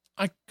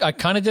 I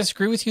kind of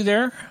disagree with you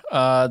there.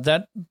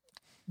 That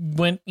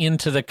went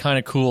into the kind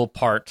of cool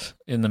part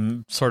in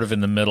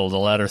the middle, the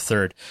latter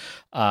third.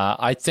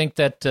 I think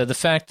that the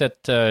fact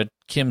that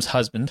Kim's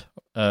husband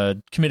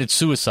committed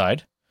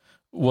suicide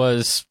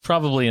was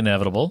probably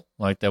inevitable,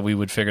 like that we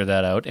would figure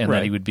that out, and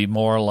that he would be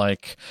more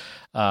like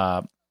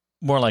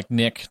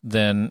Nick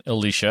than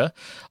Alicia.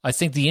 I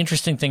think the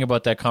interesting thing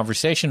about that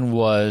conversation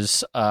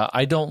was,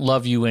 I don't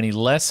love you any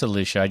less,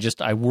 Alicia.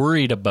 I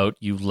worried about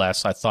you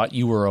less. I thought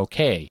you were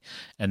okay.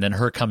 And then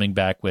her coming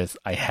back with,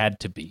 I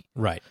had to be.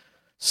 Right.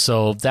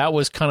 So that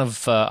was kind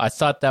of, I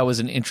thought that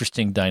was an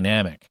interesting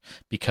dynamic,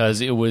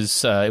 because it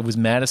was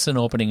Madison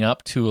opening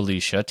up to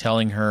Alicia,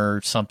 telling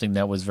her something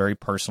that was very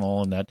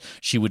personal and that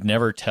she would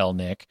never tell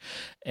Nick,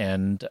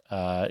 and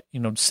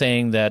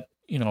saying that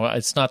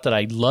it's not that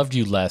I loved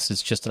you less.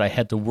 It's just that I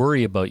had to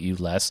worry about you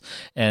less.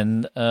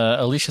 And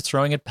Alicia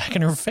throwing it back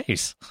in her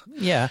face.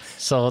 Yeah.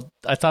 So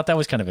I thought that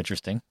was kind of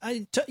interesting.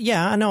 I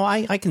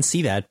can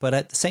see that. But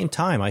at the same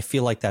time, I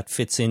feel like that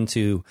fits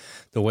into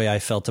the way I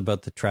felt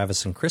about the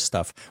Travis and Chris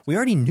stuff. We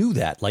already knew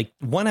that. Like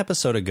one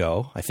episode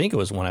ago, I think it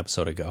was one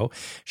episode ago,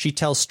 she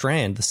tells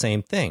Strand the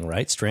same thing,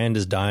 right? Strand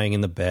is dying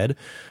in the bed.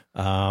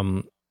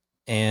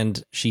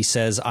 And she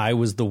says, I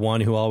was the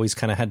one who always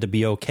kind of had to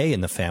be okay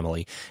in the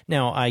family.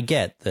 Now, I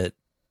get that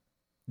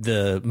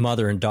the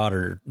mother and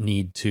daughter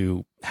need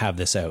to have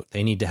this out.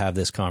 They need to have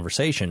this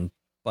conversation.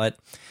 But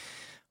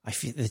I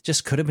feel it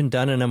just could have been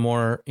done in a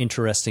more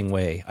interesting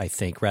way, I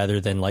think,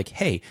 rather than like,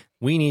 hey,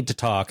 we need to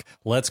talk.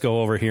 Let's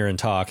go over here and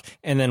talk.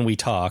 And then we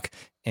talk.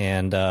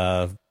 And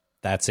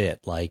that's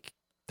it. Like,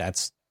 I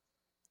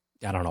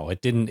don't know.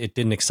 It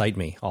didn't excite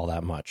me all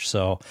that much.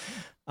 So...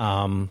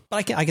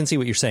 but I can see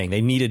what you're saying. They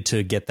needed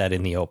to get that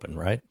in the open,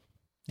 right?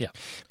 Yeah.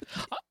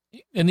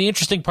 And the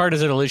interesting part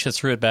is that Alicia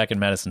threw it back in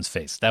Madison's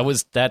face.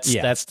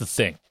 That's the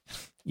thing.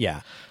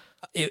 Yeah.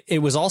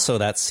 It was also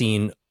that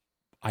scene,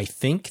 I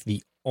think,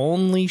 the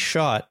only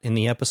shot in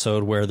the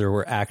episode where there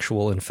were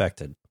actual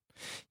infected.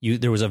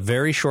 There was a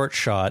very short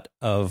shot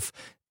of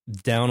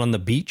down on the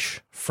beach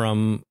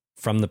from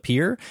the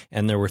pier,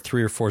 and there were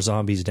 3 or 4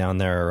 zombies down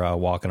there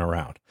walking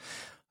around.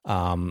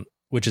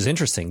 Which is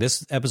interesting.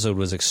 This episode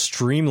was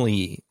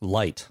extremely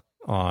light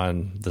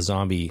on the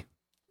zombie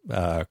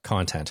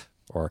content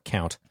or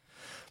count.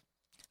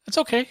 It's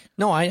okay.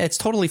 No, it's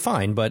totally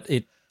fine, but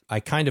I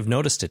kind of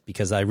noticed it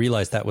because I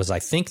realized that was, I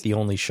think, the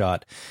only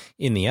shot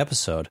in the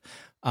episode.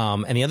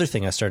 And the other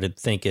thing I started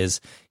to think is,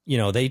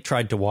 they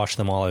tried to wash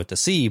them all out to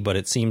sea, but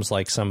it seems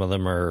like some of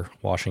them are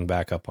washing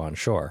back up on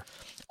shore.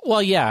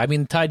 Well, yeah. I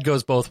mean, tide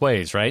goes both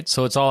ways, right?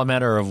 So it's all a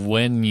matter of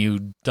when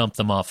you dump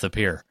them off the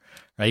pier.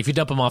 Right? If you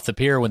dump them off the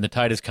pier when the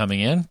tide is coming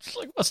in, it's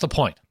like, what's the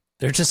point?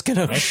 They're just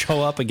going to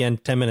show up again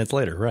 10 minutes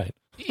later, right?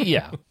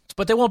 Yeah.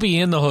 But they won't be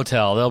in the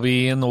hotel. They'll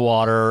be in the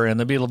water, and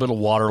there'll be a little bit of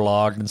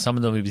waterlogged, and some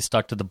of them will be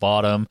stuck to the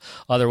bottom.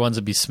 Other ones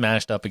will be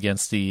smashed up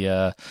against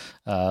the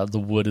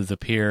wood of the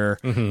pier.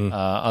 Mm-hmm.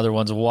 Other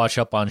ones will wash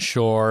up on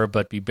shore,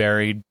 but be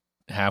buried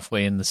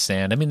halfway in the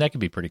sand. I mean, that could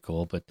be pretty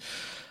cool. But,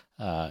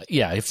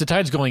 if the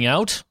tide's going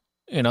out,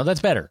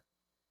 that's better.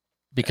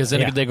 Because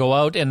then they go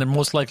out, and then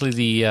most likely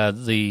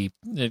if they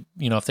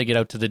get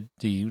out to the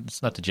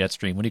it's not the jet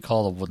stream. What do you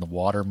call it when the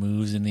water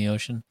moves in the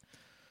ocean?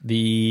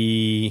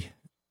 The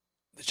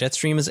jet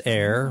stream is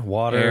air,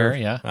 water. Air,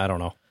 yeah. I don't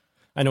know.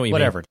 I know what you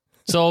Whatever. mean.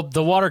 So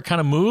the water kind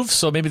of moves.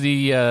 So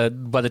maybe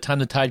by the time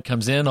the tide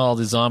comes in, all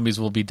the zombies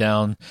will be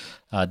down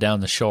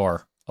the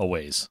shore a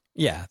ways.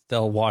 Yeah,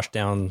 they'll wash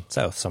down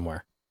south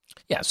somewhere.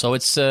 Yeah, so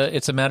it's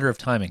a matter of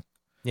timing.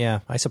 Yeah,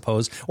 I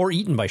suppose, or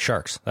eaten by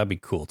sharks. That'd be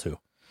cool too.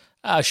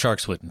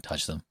 Sharks wouldn't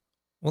touch them.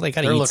 Well, they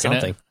got to eat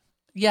something.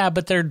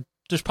 But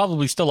there's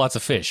probably still lots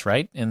of fish,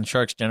 right? And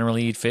sharks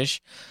generally eat fish.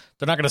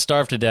 They're not going to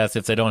starve to death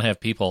if they don't have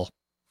people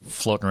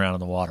floating around in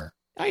the water.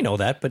 I know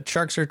that, but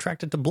sharks are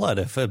attracted to blood.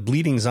 If a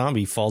bleeding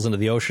zombie falls into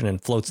the ocean and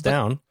floats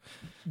down...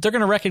 They're going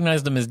to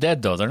recognize them as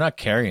dead, though. They're not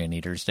carrion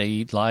eaters. They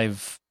eat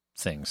live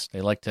things. They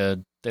like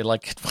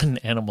when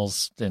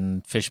animals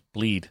and fish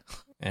bleed.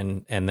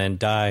 And then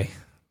die.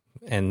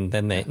 And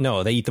then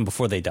they eat them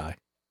before they die.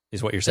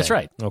 Is what you're saying. That's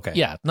right. Okay.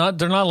 Yeah,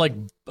 they're not like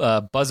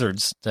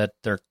buzzards that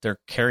they're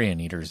carrion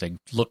eaters. They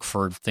look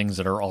for things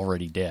that are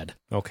already dead.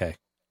 Okay.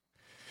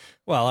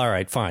 Well, all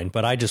right, fine.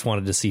 But I just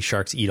wanted to see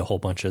sharks eat a whole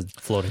bunch of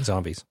floating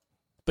zombies.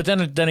 But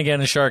then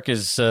again, a shark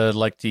is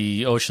like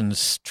the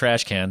ocean's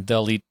trash can.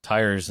 They'll eat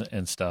tires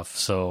and stuff.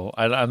 So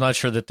I'm not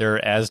sure that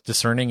they're as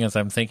discerning as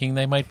I'm thinking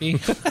they might be.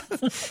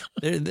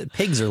 The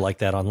pigs are like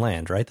that on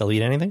land, right? They'll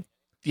eat anything?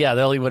 Yeah,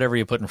 they'll eat whatever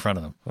you put in front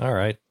of them. All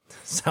right.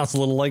 Sounds a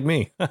little like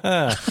me.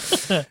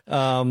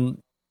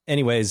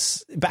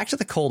 Anyways, back to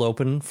the cold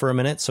open for a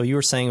minute. So you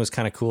were saying it was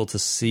kind of cool to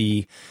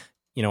see,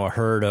 a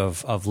herd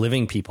of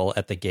living people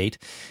at the gate.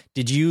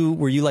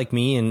 Were you like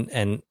me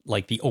and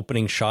like the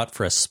opening shot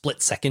for a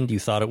split second, you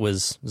thought it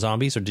was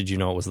zombies, or did you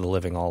know it was the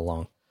living all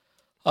along?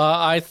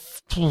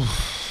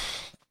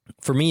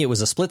 For me, it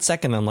was a split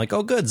second. I'm like,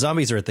 oh, good,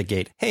 zombies are at the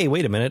gate. Hey,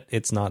 wait a minute,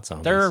 it's not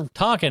zombies. They're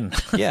talking.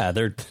 Yeah,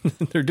 they're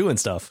doing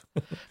stuff.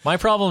 My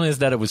problem is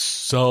that it was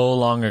so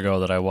long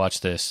ago that I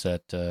watched this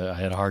that I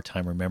had a hard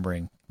time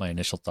remembering my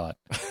initial thought.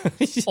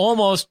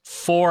 Almost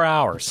 4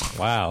 hours.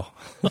 Wow.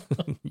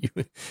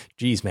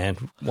 Geez,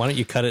 man, why don't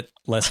you cut it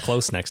less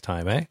close next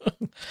time, eh?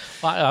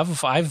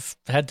 I've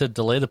had to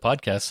delay the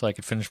podcast so I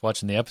could finish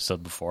watching the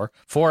episode before.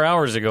 4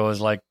 hours ago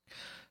is like,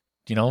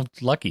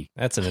 lucky.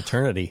 That's an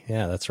eternity.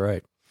 Yeah, that's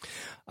right.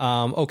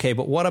 Okay,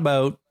 but what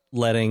about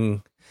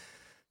letting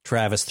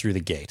Travis through the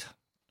gate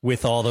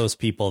with all those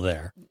people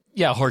there?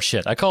 Yeah,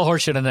 horseshit. I call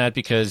horseshit on that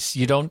because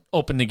you don't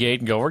open the gate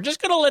and go, we're just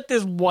going to let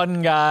this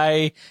one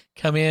guy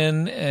come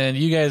in and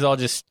you guys all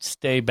just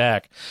stay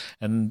back.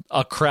 And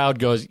a crowd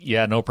goes,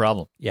 yeah, no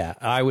problem. Yeah,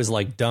 I was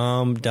like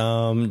dumb,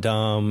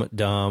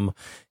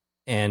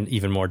 and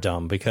even more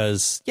dumb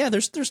because, yeah,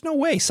 there's no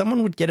way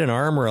someone would get an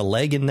arm or a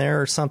leg in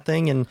there or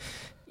something. And,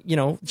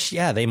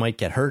 yeah, they might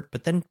get hurt,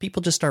 but then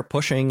people just start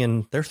pushing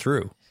and they're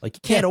through. Like,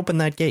 you can't open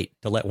that gate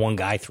to let one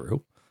guy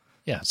through.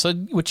 Yeah. So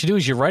what you do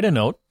is you write a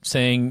note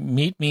saying,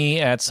 meet me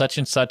at such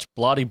and such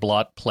blotty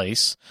blot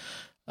place.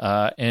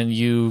 And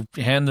you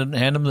hand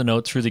him the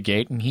note through the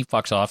gate, and he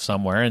fucks off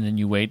somewhere, and then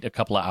you wait a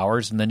couple of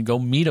hours, and then go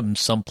meet him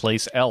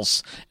someplace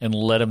else and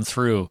let him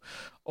through.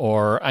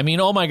 Or, I mean,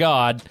 oh my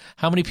God,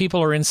 how many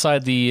people are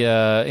inside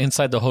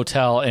the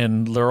hotel,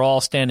 and they're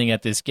all standing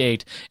at this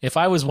gate? If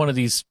I was one of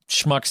these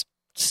schmucks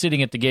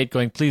sitting at the gate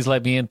going, please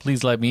let me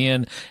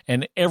in,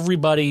 and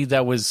everybody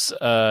that was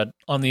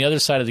on the other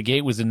side of the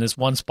gate was in this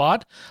one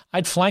spot,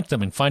 I'd flank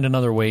them and find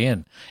another way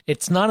in.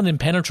 It's not an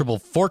impenetrable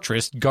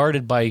fortress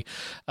guarded by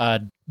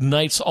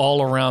knights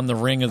all around the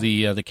ring of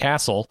the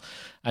castle.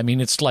 I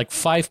mean, it's like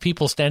 5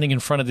 people standing in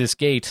front of this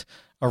gate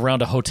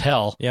around a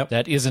hotel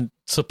that isn't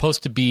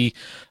supposed to be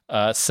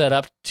set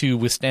up to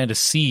withstand a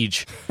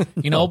siege.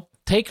 No.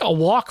 Take a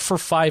walk for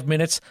 5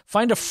 minutes,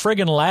 find a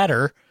friggin'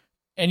 ladder,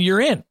 and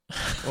you're in.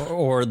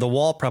 Or the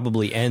wall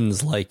probably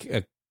ends like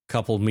a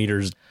couple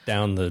meters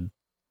down the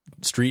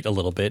street a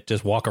little bit.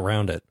 Just walk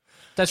around it.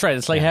 That's right.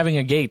 It's like having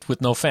a gate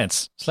with no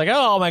fence. It's like,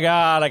 oh my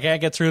God, I can't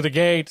get through the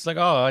gate. It's like,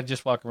 oh, I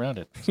just walk around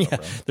it.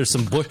 There's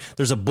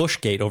there's a bush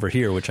gate over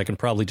here, which I can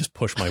probably just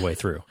push my way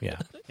through.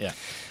 Yeah.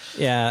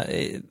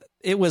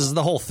 It was,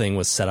 the whole thing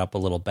was set up a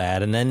little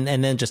bad, and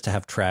then just to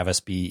have Travis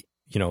be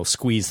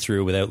squeezed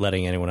through without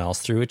letting anyone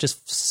else through, it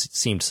just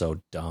seemed so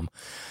dumb.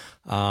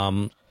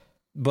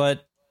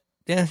 But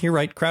yeah, you're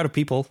right. Crowd of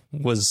people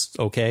was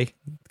okay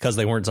because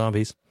they weren't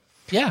zombies.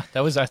 Yeah,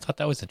 I thought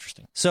that was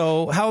interesting.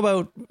 So how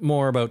about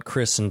more about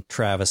Chris and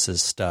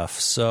Travis's stuff?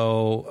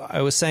 So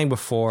I was saying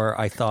before,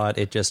 I thought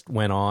it just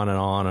went on and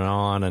on and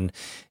on and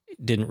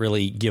didn't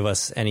really give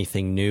us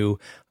anything new.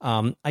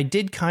 I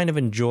did kind of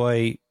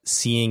enjoy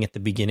seeing at the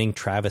beginning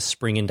Travis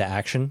spring into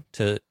action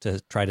to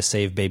try to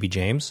save baby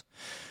James.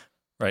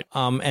 Right.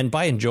 And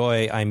by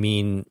enjoy, I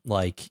mean,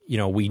 like,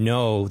 we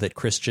know that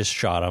Chris just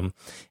shot him,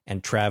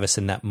 and Travis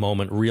in that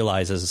moment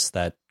realizes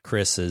that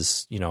Chris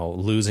is,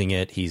 losing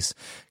it. He's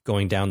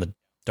going down the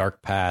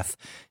dark path,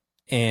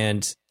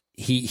 and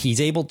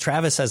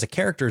Travis as a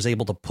character is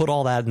able to put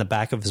all that in the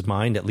back of his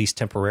mind, at least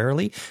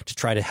temporarily, to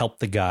try to help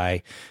the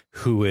guy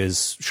who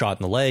is shot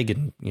in the leg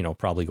and,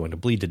 probably going to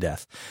bleed to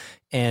death.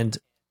 And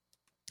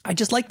I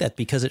just like that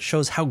because it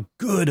shows how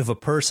good of a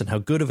person, how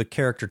good of a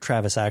character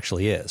Travis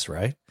actually is,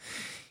 right?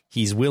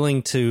 He's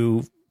willing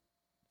to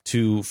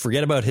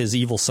forget about his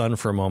evil son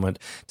for a moment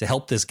to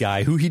help this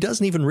guy who he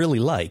doesn't even really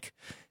like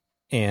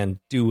and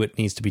do what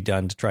needs to be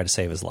done to try to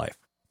save his life.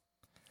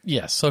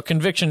 Yes. So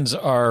convictions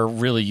are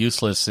really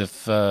useless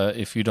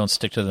if you don't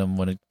stick to them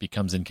when it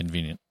becomes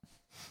inconvenient.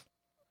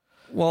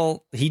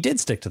 Well, he did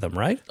stick to them,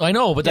 right? I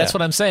know, but that's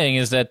what I'm saying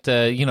is that,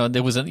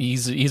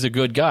 he's a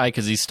good guy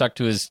because he stuck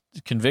to his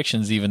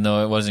convictions even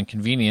though it wasn't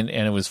convenient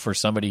and it was for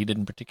somebody he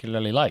didn't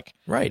particularly like.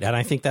 Right. And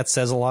I think that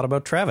says a lot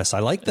about Travis. I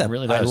like that. It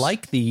really does. I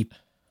like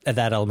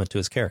that element to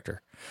his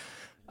character.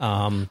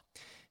 And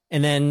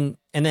then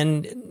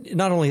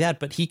not only that,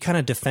 but he kind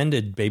of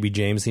defended baby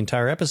James the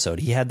entire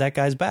episode. He had that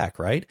guy's back,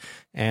 right?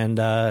 And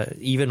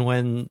even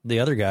when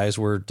the other guys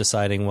were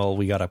deciding, well,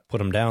 we got to put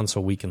him down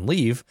so we can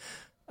leave,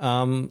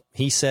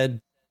 he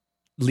said,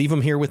 leave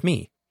him here with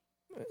me.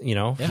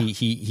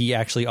 He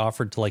actually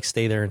offered to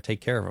stay there and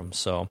take care of him.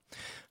 So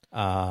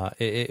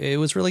it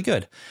was really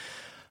good.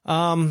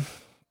 But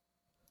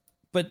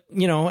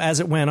as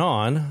it went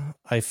on,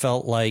 I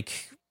felt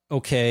like,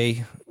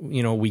 okay,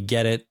 we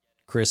get it.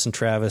 Chris and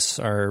Travis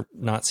are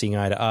not seeing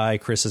eye to eye.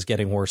 Chris is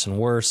getting worse and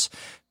worse.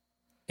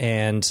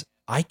 And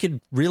I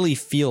could really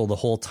feel the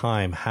whole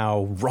time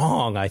how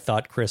wrong I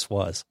thought Chris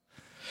was.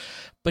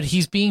 But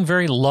he's being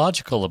very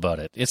logical about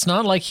it. It's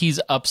not like he's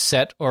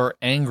upset or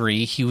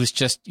angry. He was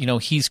just,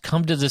 he's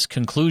come to this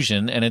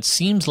conclusion, and it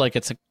seems like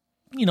it's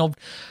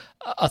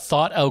a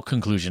thought-out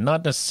conclusion.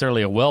 Not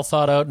necessarily a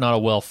well-thought-out, not a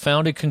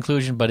well-founded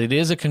conclusion, but it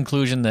is a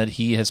conclusion that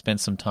he has spent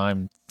some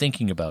time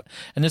thinking about.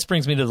 And this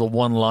brings me to the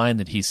one line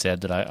that he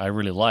said that I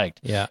really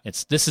liked. Yeah.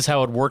 This is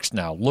how it works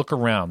now. Look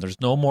around.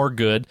 There's no more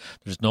good.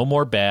 There's no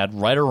more bad,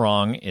 right or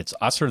wrong. It's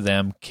us or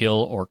them, kill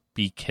or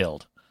be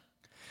killed.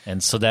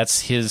 And so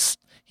that's his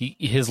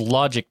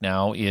logic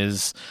now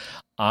is,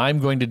 I'm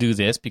going to do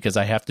this because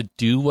I have to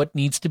do what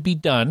needs to be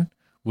done,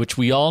 which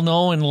we all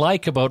know and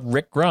like about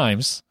Rick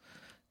Grimes,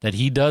 that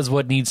he does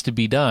what needs to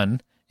be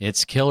done.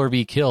 It's kill or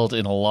be killed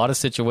in a lot of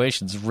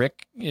situations.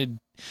 Rick,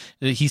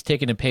 he's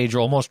taken a page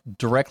almost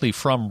directly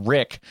from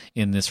Rick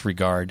in this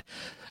regard,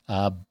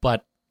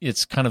 but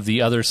it's kind of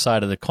the other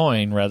side of the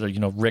coin, rather,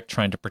 Rick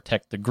trying to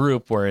protect the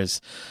group,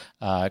 whereas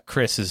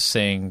Chris is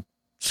saying,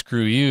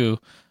 screw you,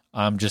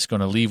 I'm just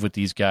going to leave with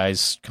these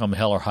guys come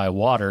hell or high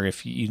water.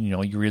 If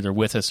you're either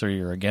with us or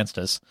you're against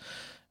us.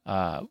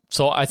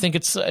 So I think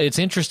it's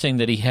interesting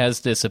that he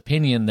has this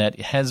opinion that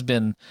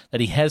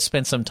he has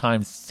spent some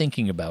time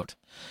thinking about,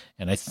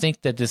 and I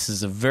think that this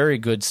is a very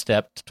good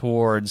step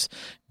towards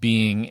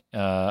being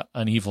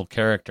an evil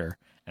character,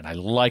 and I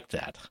like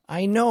that.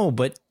 I know,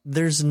 but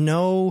there's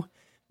no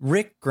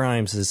Rick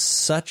Grimes is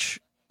such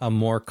a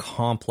more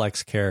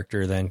complex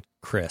character than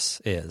Chris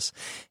is.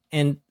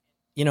 And,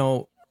 you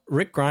know,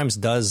 Rick Grimes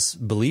does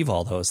believe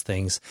all those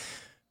things,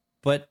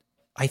 but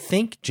I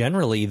think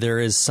generally there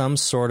is some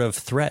sort of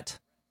threat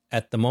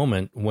at the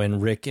moment when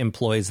Rick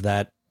employs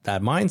that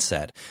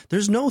mindset.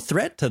 There's no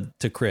threat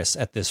to Chris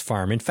at this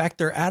farm. In fact,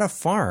 they're at a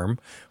farm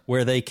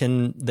where they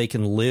can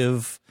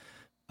live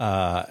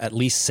at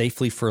least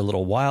safely for a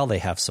little while. They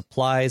have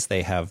supplies.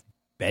 They have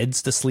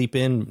beds to sleep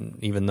in,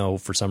 even though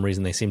for some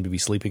reason they seem to be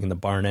sleeping in the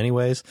barn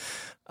anyways.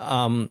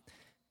 And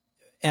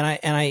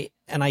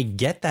I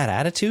get that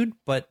attitude,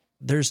 but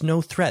there's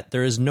no threat.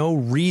 There is no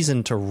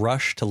reason to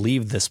rush to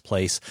leave this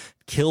place,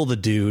 kill the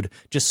dude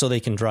just so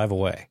they can drive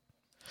away.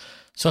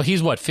 So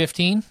he's what,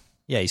 15?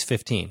 Yeah, he's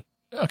 15.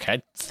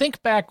 Okay.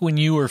 Think back when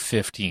you were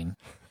 15.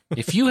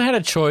 If you had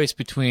a choice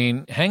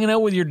between hanging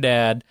out with your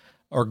dad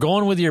or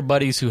going with your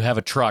buddies who have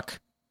a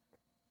truck,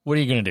 what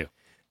are you going to do?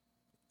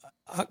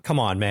 Come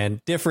on, man.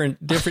 Different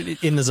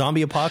in the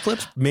zombie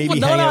apocalypse.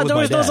 Maybe well, hang out with there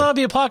my was dad. no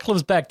zombie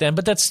apocalypse back then,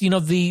 but that's, you know,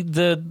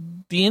 the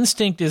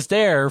instinct is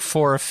there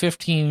for a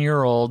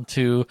 15-year-old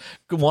to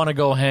want to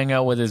go hang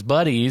out with his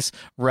buddies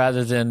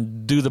rather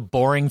than do the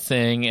boring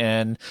thing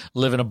and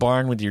live in a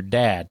barn with your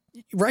dad.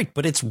 Right,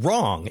 but it's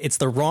wrong. It's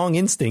the wrong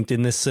instinct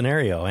in this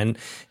scenario,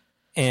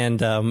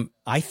 and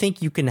I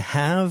think you can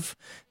have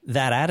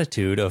that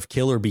attitude of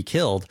kill or be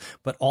killed,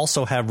 but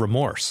also have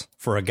remorse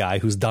for a guy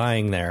who's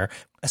dying there,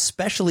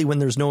 especially when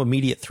there's no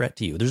immediate threat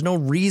to you. There's no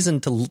reason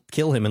to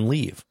kill him and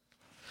leave.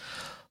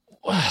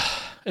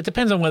 It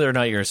depends on whether or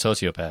not you're a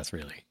sociopath,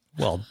 really.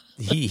 Well,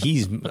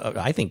 he's.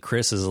 I think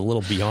Chris is a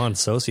little beyond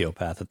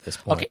sociopath at this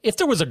point. Okay, if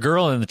there was a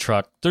girl in the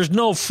truck, there's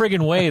no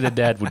friggin' way that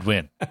Dad would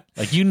win.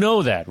 Like, you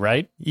know that,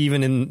 right?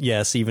 Even in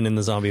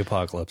the zombie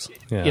apocalypse.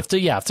 Yeah. If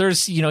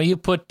there's, you know, you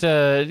put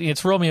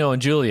it's Romeo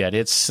and Juliet.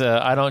 It's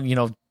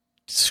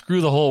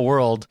screw the whole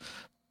world.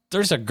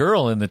 There's a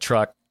girl in the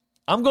truck.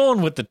 I'm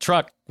going with the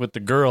truck with the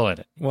girl in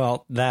it.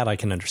 Well, that I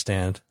can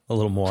understand a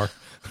little more.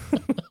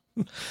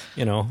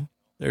 You know.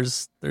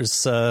 There's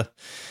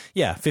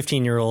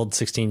 15-year-old,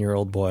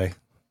 16-year-old boy.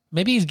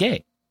 Maybe he's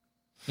gay.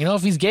 You know,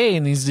 if he's gay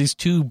and these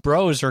two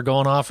bros are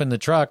going off in the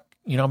truck,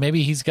 you know,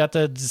 maybe he's got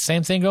the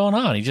same thing going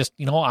on. He just,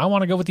 you know, I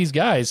want to go with these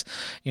guys.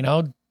 You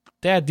know,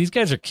 Dad, these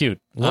guys are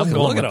cute. I'm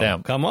going with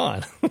them. Come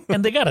on.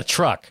 And they got a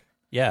truck.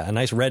 Yeah, a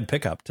nice red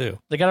pickup, too.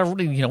 They got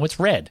it's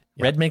red.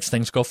 Yep. Red makes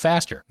things go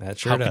faster. That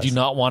sure does. How could you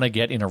not want to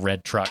get in a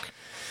red truck?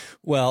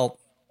 Well,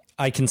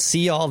 I can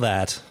see all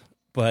that,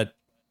 but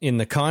in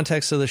the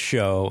context of the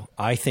show,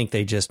 I think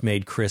they just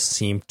made Chris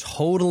seem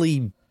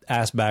totally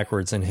ass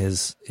backwards in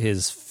his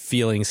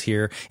feelings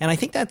here. And I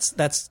think that's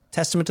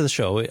testament to the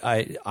show.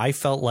 I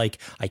felt like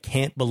I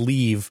can't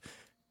believe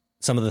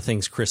some of the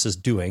things Chris is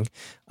doing.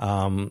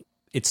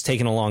 It's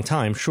taken a long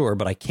time, sure,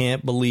 but I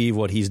can't believe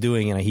what he's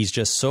doing, and he's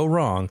just so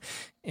wrong.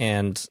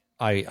 And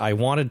I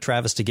wanted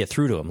Travis to get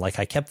through to him. Like,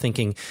 I kept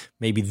thinking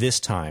maybe this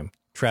time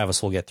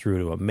Travis will get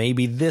through to him.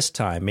 Maybe this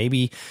time,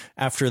 maybe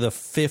after the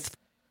fifth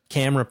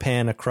camera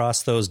pan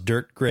across those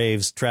dirt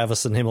graves,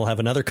 Travis and him will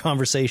have another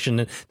conversation,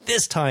 and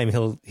this time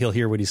he'll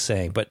hear what he's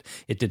saying. But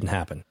it didn't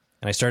happen,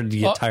 and I started to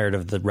get tired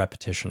of the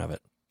repetition of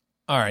it.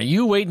 All right,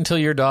 you wait until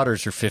your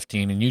daughters are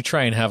 15 and you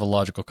try and have a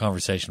logical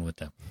conversation with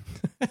them.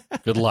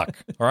 Good luck.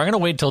 Or I'm going to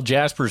wait until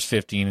Jasper's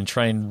 15 and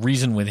try and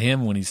reason with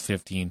him when he's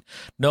 15.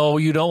 No,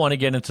 you don't want to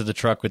get into the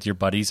truck with your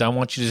buddies. I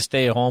want you to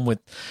stay at home with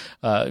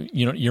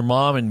your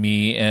mom and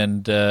me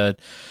and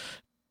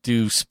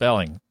do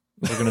spelling.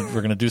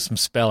 We're gonna do some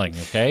spelling,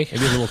 okay?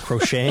 Maybe a little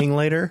crocheting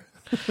later.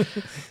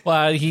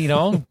 Well,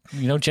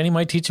 Jenny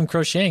might teach him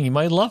crocheting. He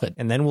might love it.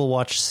 And then we'll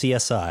watch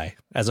CSI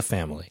as a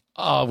family.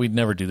 Oh, we'd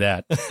never do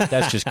that.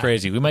 That's just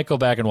crazy. We might go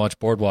back and watch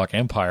Boardwalk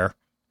Empire.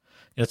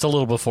 It's a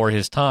little before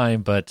his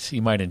time, but he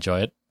might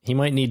enjoy it. He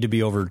might need to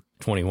be over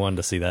 21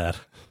 to see that.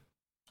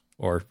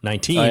 Or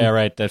 19. Oh, yeah,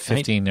 right. That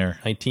 15 there.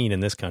 19 in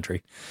this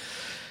country.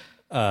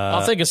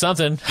 I'll think of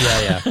something.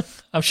 Yeah.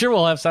 I'm sure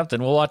we'll have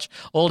something. We'll watch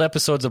old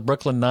episodes of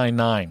Brooklyn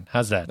Nine-Nine.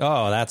 How's that?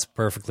 Oh, that's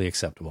perfectly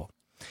acceptable.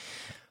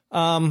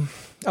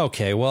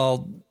 Okay,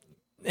 well,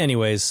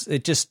 anyways,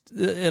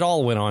 it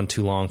all went on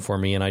too long for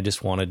me, and I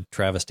just wanted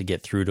Travis to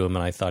get through to him,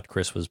 and I thought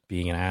Chris was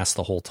being an ass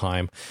the whole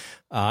time.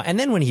 And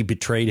then when he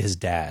betrayed his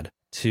dad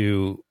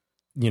to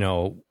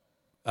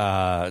let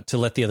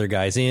the other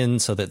guys in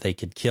so that they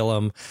could kill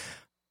him,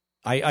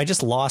 I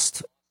just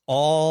lost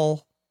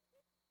all,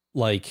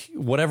 like,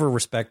 whatever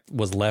respect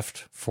was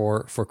left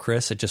for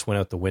Chris. It just went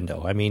out the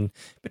window. I mean,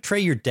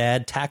 betray your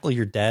dad, tackle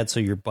your dad so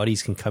your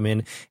buddies can come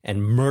in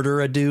and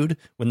murder a dude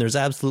when there's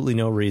absolutely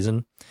no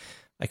reason.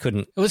 I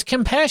couldn't. It was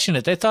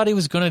compassionate. They thought he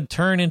was going to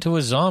turn into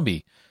a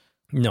zombie.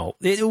 No,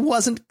 it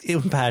wasn't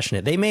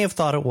compassionate. They may have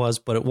thought it was,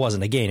 but it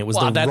wasn't. Again, it was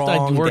wrong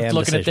we're damn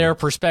looking decision. at their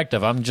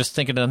perspective. I'm just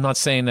thinking, I'm not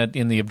saying that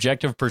in the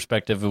objective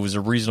perspective it was a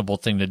reasonable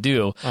thing to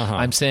do. Uh-huh.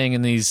 I'm saying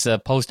in these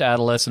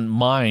post-adolescent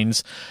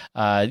minds,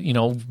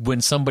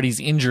 when somebody's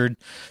injured,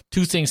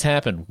 two things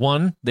happen.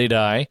 One, they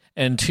die,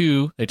 and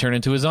two, they turn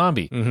into a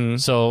zombie. Mm-hmm.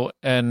 So,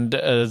 and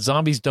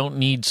zombies don't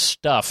need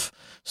stuff.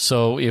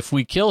 So if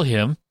we kill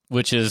him,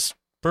 which is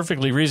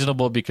perfectly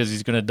reasonable because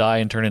he's going to die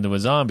and turn into a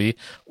zombie.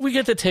 We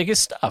get to take his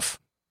stuff.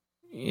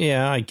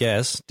 Yeah, I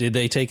guess. Did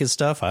they take his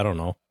stuff? I don't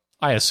know.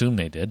 I assume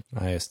they did.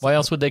 Why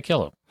else would they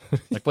kill him?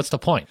 Like, what's the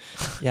point?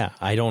 Yeah,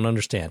 I don't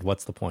understand.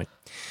 What's the point?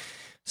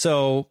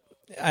 So,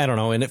 I don't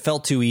know. And it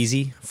felt too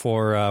easy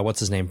for, what's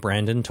his name,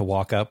 Brandon, to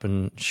walk up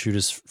and shoot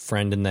his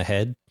friend in the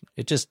head.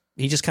 He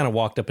just kind of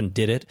walked up and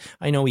did it.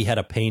 I know he had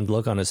a pained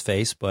look on his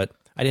face, but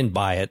I didn't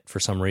buy it for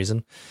some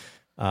reason.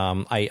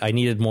 I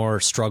needed more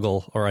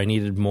struggle, or I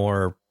needed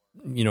more,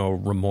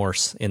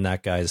 remorse in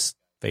that guy's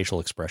facial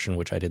expression,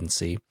 which I didn't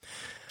see.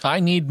 I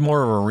need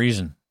more of a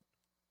reason.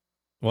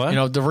 What?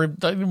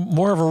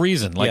 More of a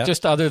reason, like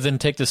just other than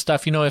take the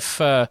stuff. If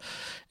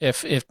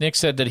Nick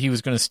said that he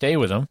was going to stay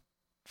with him,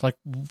 like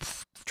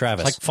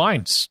Travis, like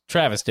fine,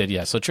 Travis did,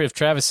 yeah. So if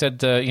Travis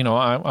said,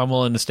 I'm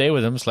willing to stay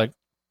with him, it's like,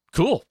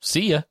 cool,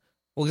 see ya.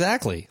 Well,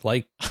 exactly.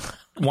 Like,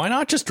 why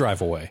not just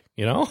drive away?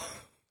 And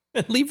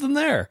leave them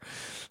there.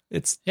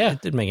 It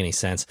didn't make any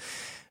sense.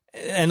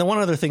 And the one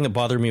other thing that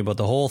bothered me about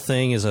the whole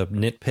thing is a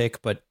nitpick,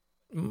 but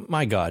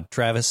my God,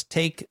 Travis,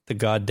 take the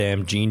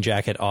goddamn jean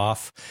jacket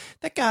off.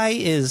 That guy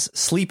is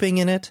sleeping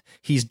in it.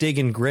 He's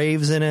digging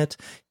graves in it.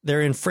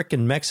 They're in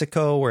frickin'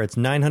 Mexico where it's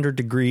 900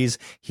 degrees.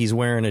 He's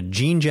wearing a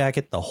jean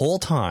jacket the whole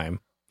time.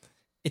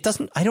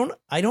 I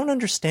don't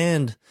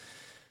understand.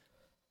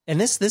 And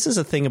this is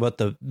a thing about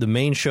the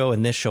main show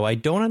and this show. I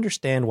don't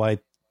understand why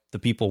the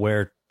people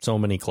wear so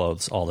many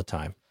clothes all the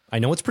time. I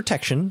know it's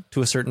protection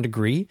to a certain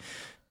degree,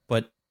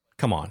 but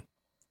come on.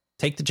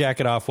 Take the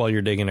jacket off while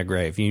you're digging a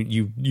grave.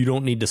 You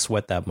don't need to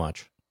sweat that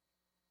much.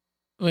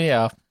 Well,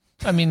 yeah.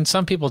 I mean,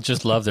 some people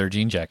just love their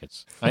jean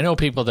jackets. I know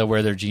people that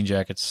wear their jean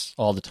jackets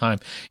all the time.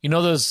 You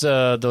know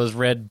those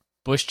red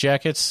bush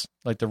jackets,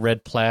 like the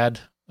red plaid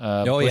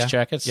bush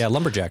jackets? Yeah,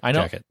 lumberjack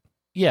jacket.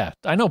 Yeah,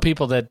 I know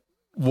people that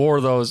wore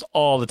those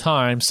all the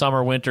time.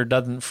 Summer, winter,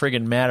 doesn't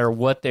friggin' matter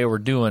what they were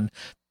doing.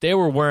 They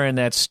were wearing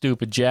that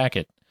stupid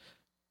jacket.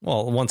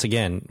 Well, once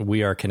again,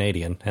 we are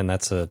Canadian, and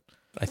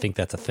I think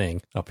that's a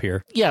thing up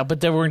here. Yeah,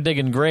 but they weren't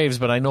digging graves,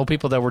 but I know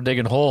people that were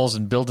digging holes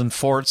and building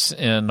forts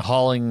and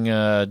hauling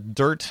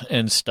dirt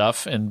and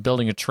stuff and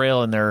building a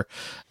trail in their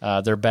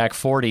back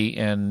 40,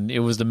 and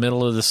it was the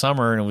middle of the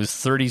summer, and it was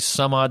 30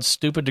 some odd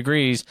stupid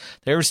degrees.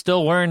 They were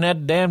still wearing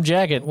that damn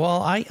jacket.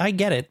 Well, I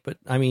get it, but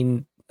I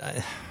mean,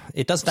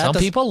 it does. Some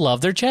people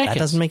love their jackets. That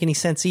doesn't make any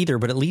sense either,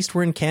 but at least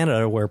we're in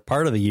Canada where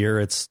part of the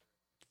year it's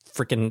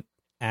freaking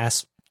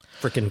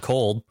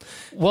cold.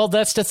 Well,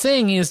 that's the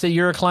thing, is that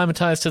you're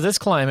acclimatized to this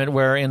climate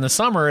where in the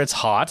summer it's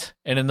hot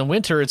and in the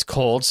winter it's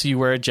cold, so you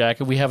wear a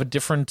jacket. We have a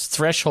different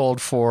threshold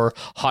for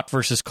hot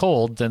versus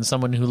cold than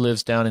someone who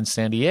lives down in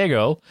San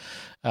Diego.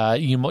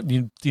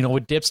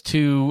 It dips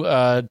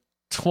to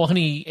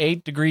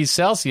 28 degrees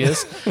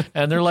Celsius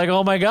and they're like,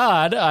 oh my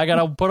God, I got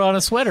to put on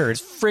a sweater.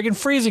 It's friggin'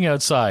 freezing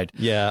outside.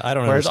 Yeah, I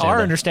don't Whereas understand. Whereas our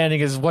that.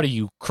 understanding is, what are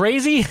you,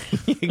 crazy?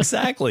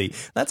 Exactly.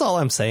 That's all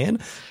I'm saying.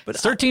 But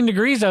it's 13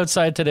 degrees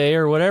outside today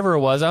or whatever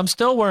it was. I'm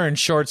still wearing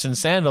shorts and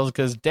sandals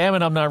because, damn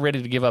it, I'm not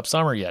ready to give up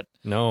summer yet.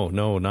 No,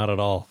 not at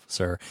all,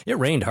 sir. It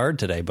rained hard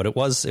today, but it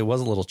was a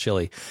little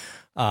chilly.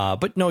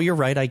 But no, you're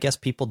right. I guess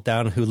people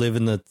down who live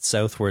in the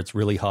south where it's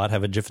really hot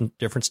have a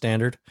different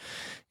standard.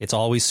 It's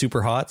always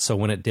super hot, so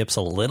when it dips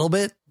a little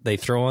bit, they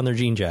throw on their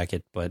jean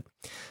jacket. But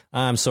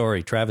I'm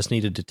sorry, Travis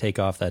needed to take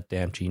off that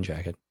damn jean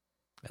jacket,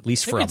 at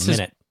least for a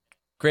minute.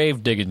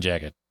 Grave digging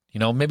jacket.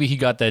 Maybe he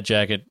got that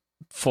jacket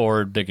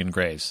for digging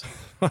graves.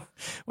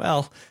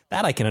 Well,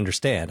 that I can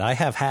understand. I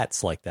have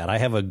hats like that. I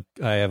have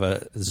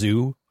a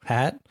zoo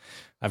hat.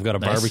 I've got a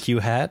barbecue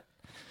hat.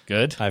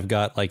 Good. I've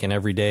got like an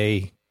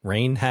everyday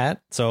rain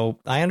hat. So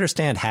I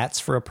understand hats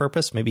for a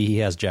purpose. Maybe he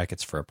has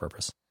jackets for a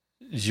purpose.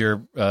 Does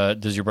your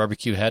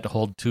barbecue hat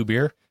hold 2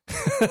 beer?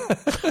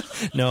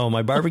 No,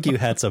 my barbecue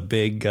hat's a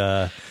big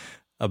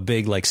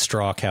like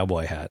straw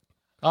cowboy hat.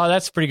 Oh,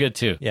 that's pretty good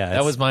too. Yeah,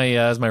 that was my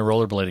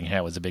rollerblading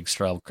hat. Was a big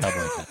straw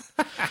cowboy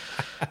hat.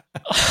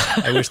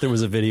 I wish there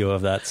was a video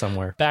of that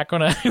somewhere. Back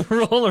when I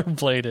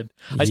rollerbladed,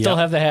 I still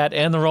have the hat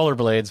and the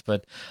rollerblades,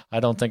 but I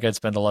don't think I'd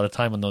spend a lot of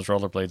time on those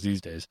rollerblades these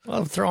days.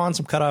 Well, throw on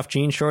some cutoff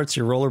jean shorts,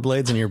 your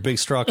rollerblades, and your big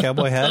straw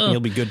cowboy hat, and you'll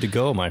be good to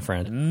go, my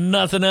friend.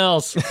 Nothing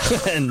else.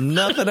 And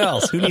nothing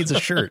else. Who needs a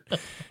shirt?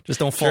 Just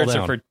don't fall down. Shirts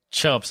are for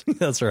chumps.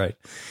 That's right.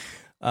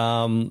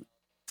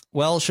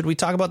 Well, should we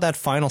talk about that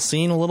final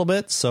scene a little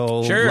bit?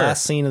 So, sure.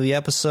 Last scene of the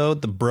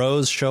episode, the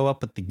bros show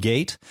up at the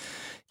gate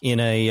in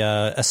a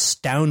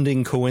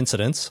astounding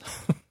coincidence.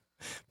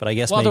 But I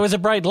guess there was a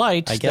bright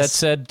light that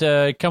said,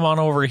 "Come on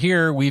over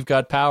here. We've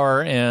got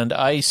power and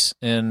ice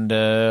and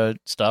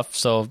stuff.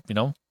 So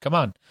come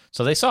on."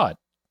 So they saw it,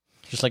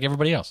 just like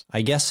everybody else.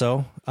 I guess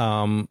so.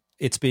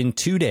 It's been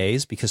 2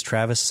 days because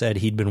Travis said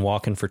he'd been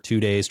walking for 2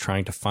 days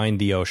trying to find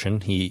the ocean.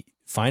 He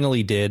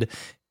finally did,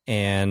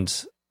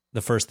 and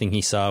the first thing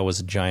he saw was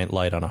a giant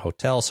light on a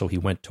hotel, so he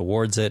went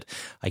towards it.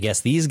 I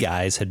guess these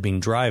guys had been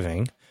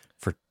driving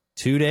for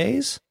 2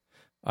 days.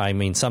 I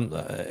mean,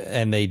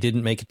 and they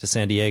didn't make it to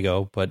San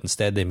Diego, but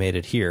instead they made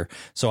it here.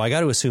 So I got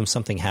to assume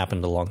something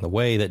happened along the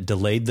way that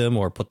delayed them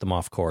or put them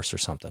off course or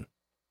something.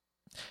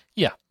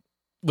 Yeah.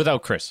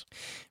 without Chris.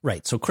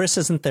 Right. So Chris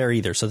isn't there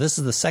either. So this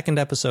is the second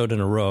episode in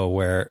a row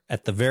where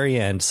at the very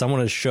end, someone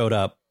has showed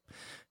up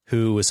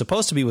who is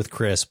supposed to be with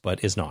Chris,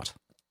 but is not.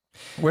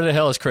 Where the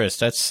hell is Chris?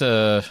 That's,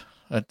 I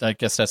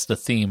guess that's the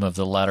theme of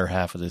the latter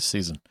half of this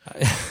season.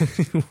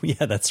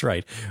 Yeah, that's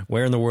right.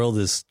 Where in the world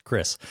is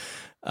Chris?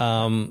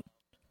 Well,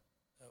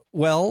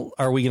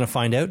 are we going to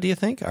find out, do you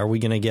think? Are we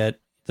going to get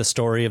the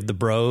story of the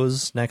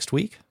bros next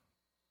week?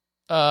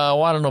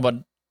 Well, I don't know about...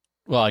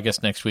 Well, I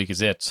guess next week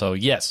is it, so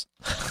yes.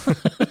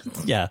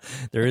 Yeah,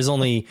 there is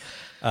only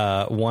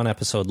one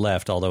episode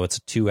left, although it's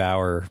a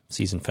 2-hour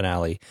season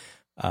finale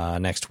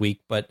next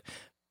week. But,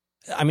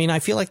 I mean, I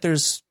feel like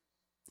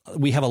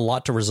we have a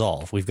lot to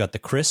resolve. We've got the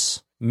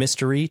Chris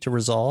mystery to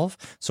resolve,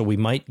 so we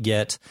might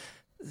get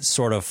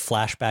sort of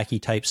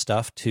flashbacky type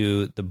stuff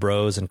to the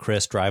bros and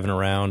Chris driving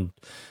around,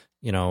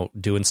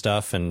 doing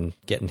stuff and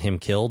getting him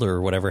killed or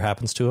whatever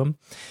happens to him.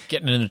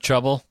 Getting into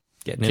trouble.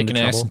 Kicking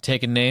ass and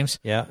taking names.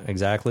 Yeah,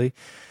 exactly.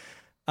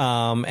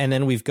 And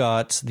then we've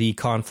got the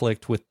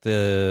conflict with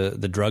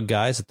the drug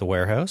guys at the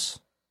warehouse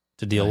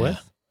to deal with.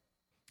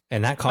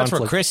 And that conflict... That's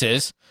where Chris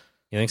is.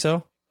 You think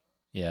so?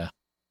 Yeah.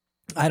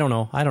 I don't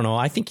know.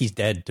 I think he's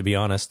dead, to be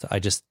honest. I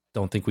just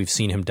don't think we've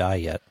seen him die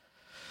yet.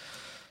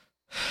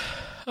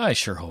 I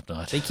sure hope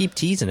not. They keep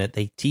teasing it.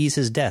 They tease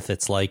his death.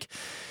 It's like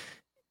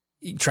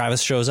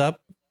Travis shows up.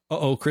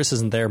 Uh-oh, Chris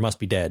isn't there, must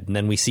be dead. And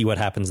then we see what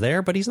happens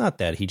there, but he's not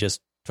dead. He just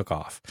took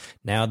off.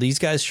 Now these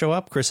guys show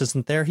up. Chris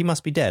isn't there. He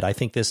must be dead. I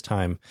think this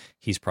time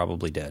he's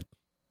probably dead.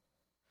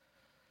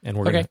 And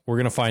we're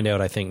gonna find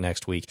out, I think,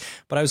 next week.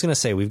 But I was gonna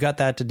say, we've got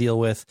that to deal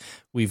with.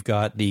 We've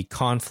got the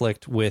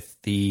conflict with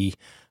the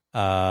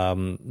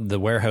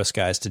warehouse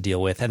guys to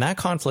deal with, and that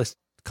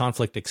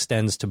conflict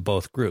extends to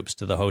both groups,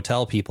 to the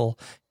hotel people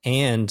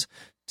and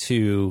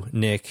to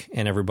Nick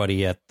and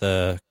everybody at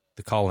the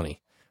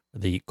colony,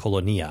 the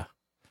Colonia.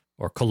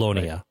 Or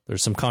Colonia. Right.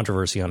 There's some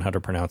controversy on how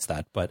to pronounce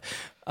that, but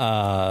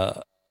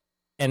and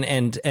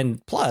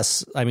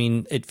plus, I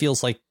mean, it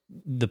feels like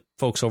the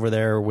folks over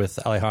there with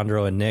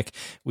Alejandro and Nick,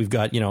 we've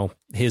got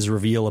his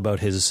reveal about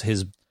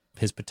his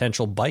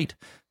potential bite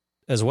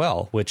as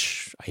well,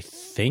 which I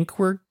think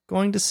we're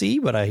going to see,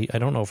 but I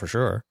don't know for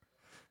sure.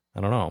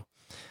 I don't know.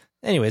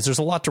 Anyways, there's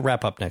a lot to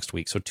wrap up next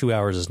week, so 2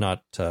 hours is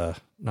not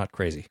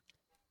crazy.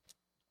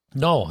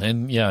 No,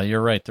 and yeah,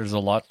 you're right. There's a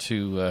lot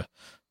to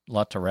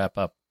wrap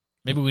up.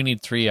 Maybe we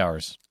need 3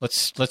 hours.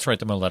 Let's write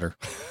them a letter.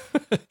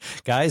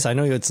 Guys, I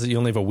know you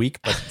only have a week,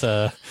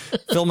 but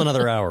film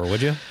another hour,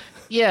 would you?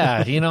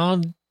 Yeah,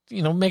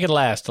 make it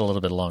last a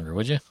little bit longer,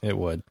 would you? It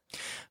would.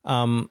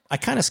 I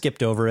kind of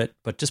skipped over it,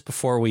 but just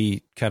before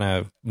we kind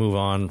of move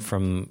on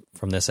from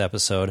this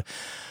episode,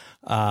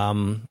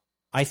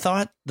 I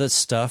thought the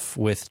stuff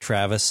with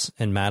Travis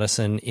and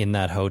Madison in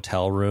that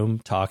hotel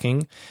room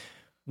talking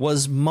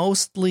was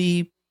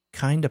mostly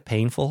kind of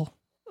painful.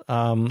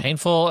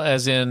 Painful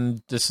as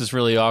in this is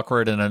really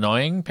awkward and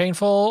annoying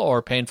painful,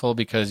 or painful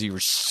because you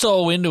were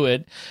so into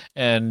it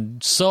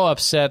and so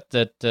upset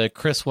that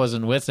Chris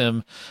wasn't with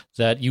him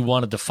that you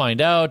wanted to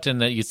find out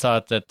and that you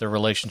thought that the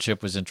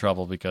relationship was in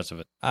trouble because of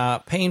it?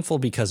 Painful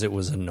because it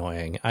was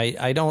annoying.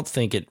 I don't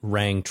think it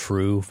rang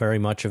true, very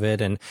much of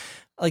it. And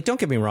don't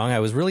get me wrong,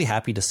 I was really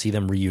happy to see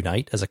them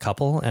reunite as a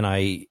couple, and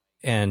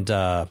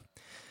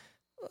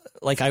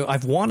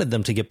I've wanted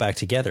them to get back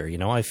together.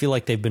 I feel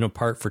like they've been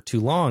apart for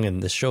too long,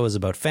 and this show is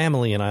about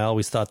family, and I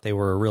always thought they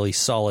were a really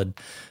solid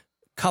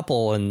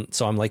couple. And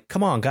so I'm like,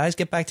 come on, guys,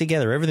 get back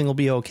together. Everything will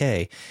be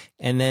okay.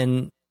 And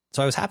then,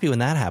 so I was happy when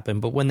that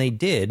happened. But when they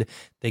did,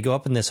 they go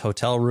up in this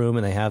hotel room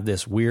and they have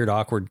this weird,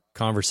 awkward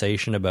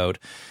conversation about,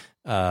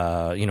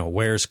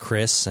 where's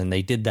Chris? And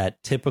they did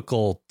that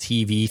typical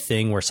TV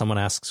thing where someone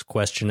asks a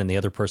question and the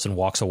other person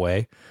walks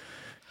away.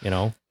 They're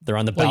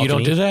on the balcony. Well, you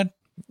don't do that?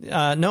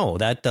 No,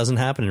 that doesn't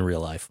happen in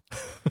real life.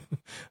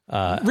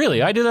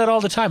 Really? I do that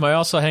all the time. I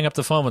also hang up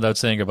the phone without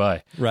saying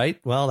goodbye. Right?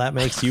 Well, that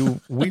makes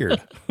you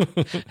weird.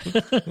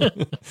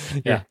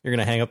 Yeah. You're going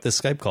to hang up this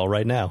Skype call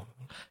right now.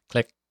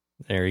 Click.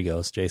 There he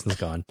goes. Jason's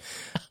gone.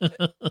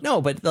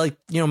 No, but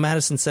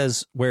Madison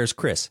says, "Where's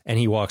Chris?" And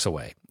he walks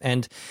away.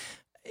 And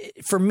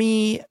for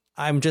me,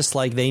 I'm just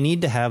like, they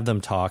need to have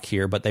them talk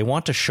here, but they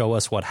want to show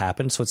us what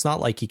happened. So it's not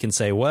like he can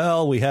say,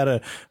 well, we had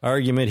an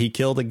argument, he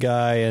killed a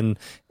guy and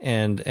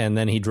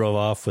then he drove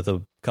off with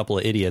a couple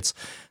of idiots.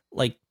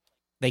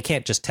 They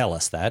can't just tell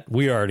us that.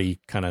 We already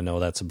kind of know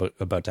that's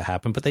about to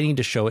happen, but they need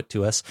to show it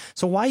to us.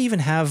 So why even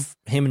have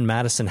him and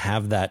Madison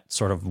have that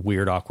sort of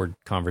weird, awkward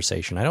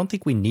conversation? I don't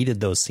think we needed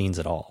those scenes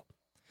at all.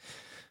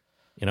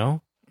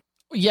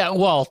 Yeah,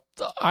 well,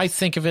 I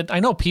think of it, I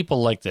know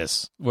people like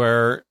this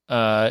where,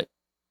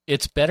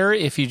 it's better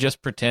if you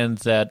just pretend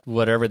that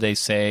whatever they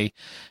say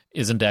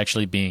isn't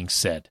actually being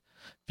said.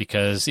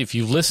 Because if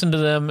you listen to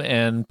them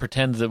and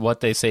pretend that what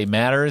they say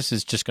matters,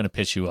 it's just going to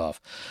piss you off.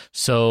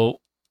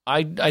 So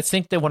I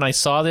think that when I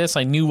saw this,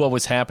 I knew what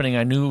was happening.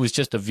 I knew it was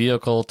just a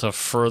vehicle to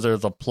further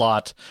the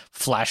plot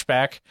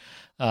flashback.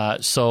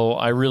 So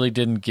I really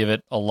didn't give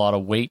it a lot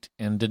of weight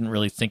and didn't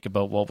really think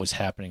about what was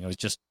happening. I was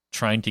just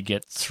trying to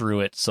get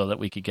through it so that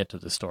we could get to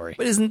the story.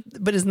 But isn't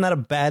that a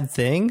bad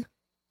thing,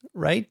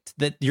 right?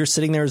 That you're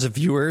sitting there as a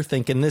viewer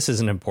thinking this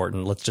isn't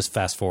important. Let's just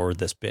fast forward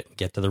this bit and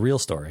get to the real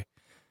story.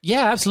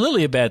 Yeah,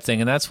 absolutely a bad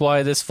thing. And that's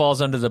why this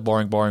falls under the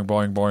boring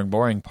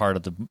part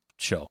of the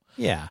show.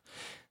 Yeah.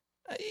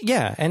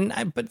 Yeah.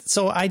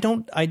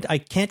 I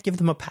can't give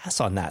them a pass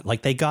on that.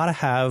 Like, they got to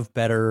have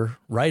better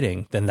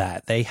writing than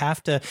that. They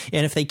have to.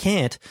 And if they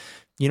can't,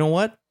 you know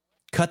what?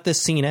 Cut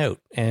this scene out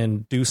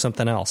and do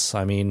something else.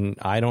 I mean,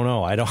 I don't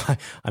know.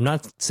 I'm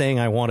not saying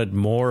I wanted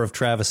more of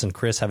Travis and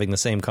Chris having the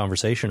same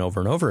conversation over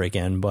and over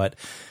again, but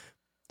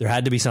there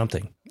had to be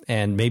something,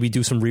 and maybe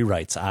do some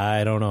rewrites.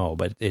 I don't know,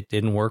 but it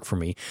didn't work for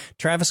me.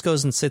 Travis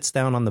goes and sits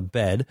down on the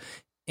bed,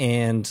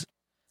 and,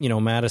 you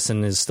know,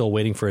 Madison is still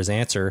waiting for his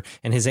answer.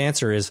 And his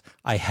answer is,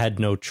 I had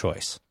no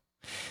choice.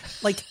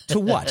 Like, to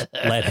what?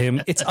 Let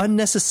him. It's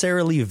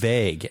unnecessarily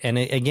vague. And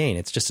again,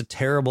 it's just a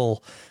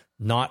terrible,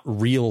 not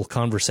real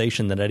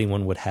conversation that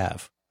anyone would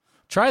have.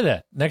 Try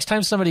that. Next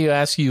time somebody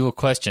asks you a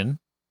question,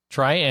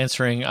 try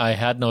answering, I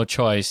had no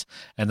choice,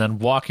 and then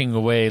walking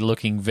away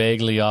looking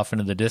vaguely off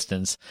into the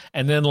distance,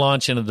 and then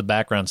launch into the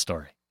background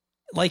story.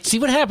 Like, see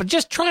what happens.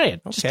 Just try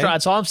it. Just try.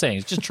 That's all I'm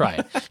saying. Just try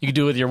it. You could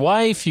do it with your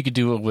wife. You could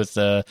do it with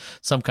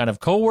some kind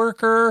of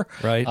coworker.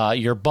 Right.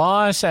 Your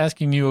boss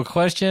asking you a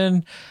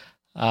question.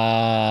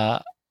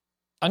 I'm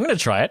going to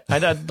try it.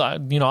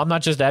 I'm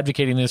not just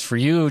advocating this for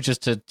you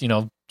just to,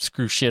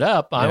 screw shit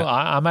up. Yeah.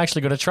 I'm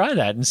actually going to try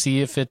that and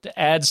see if it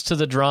adds to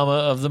the drama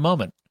of the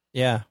moment.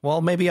 Yeah,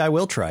 well, maybe I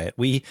will try it.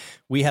 We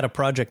had a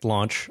project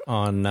launch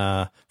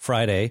on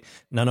Friday.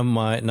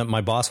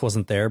 My boss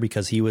wasn't there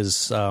because he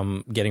was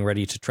getting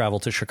ready to travel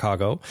to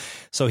Chicago.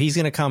 So he's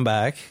going to come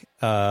back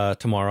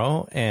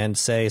tomorrow and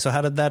say, so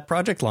how did that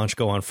project launch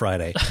go on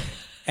Friday?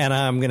 And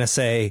I'm going to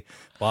say,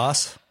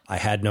 boss, I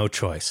had no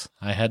choice.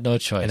 I had no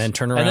choice. And then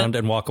turn around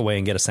and walk away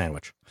and get a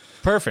sandwich.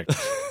 Perfect.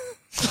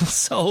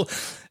 So,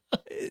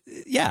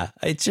 yeah,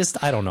 it's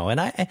just, I don't know.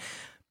 And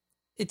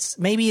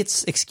maybe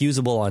it's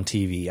excusable on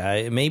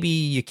TV. Maybe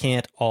you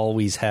can't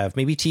always have,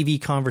 maybe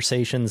TV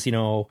conversations,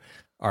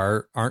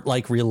 aren't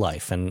like real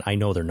life. And I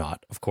know they're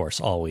not, of course,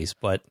 always,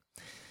 but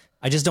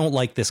I just don't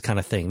like this kind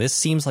of thing. This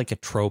seems like a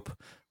trope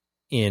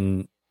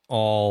in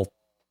all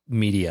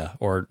media,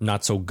 or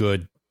not so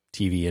good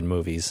TV and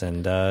movies.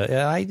 And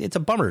it's a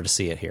bummer to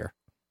see it here,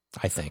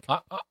 I think.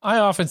 I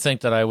often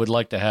think that I would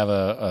like to have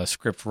a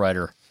script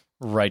writer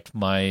write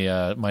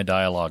my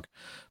dialogue.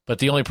 But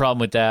the only problem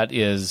with that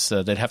is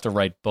they'd have to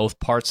write both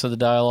parts of the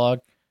dialogue,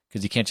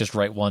 because you can't just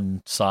write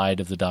one side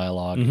of the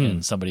dialogue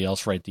and somebody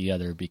else write the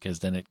other, because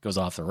then it goes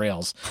off the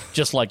rails,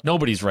 just like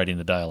nobody's writing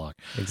the dialogue.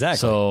 Exactly.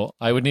 So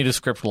I would need a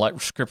script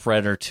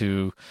writer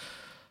to...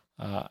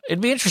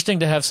 it'd be interesting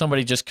to have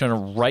somebody just kind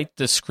of write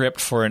the script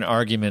for an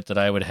argument that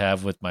I would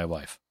have with my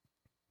wife,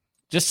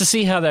 just to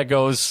see how that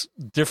goes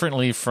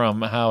differently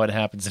from how it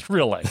happens in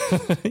real life.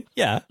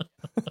 Yeah.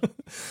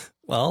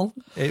 Well,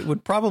 it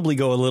would probably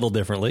go a little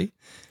differently,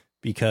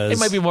 because it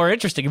might be more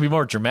interesting. It'd be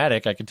more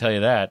dramatic. I can tell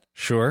you that.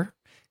 Sure.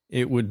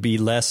 It would be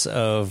less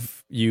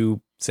of you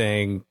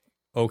saying,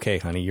 okay,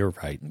 honey, you're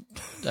right.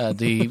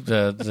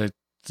 The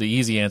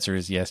easy answer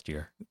is yes,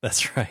 dear.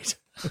 That's right.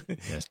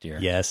 Yes, dear.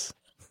 Yes.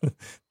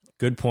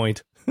 Good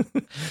point.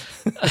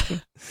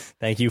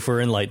 Thank you for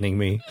enlightening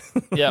me.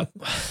 Yep.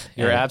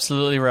 You're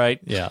absolutely right.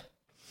 Yeah.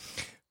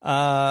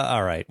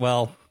 All right.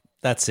 Well,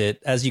 that's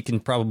it. As you can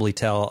probably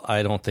tell,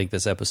 I don't think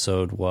this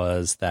episode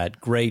was that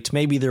great.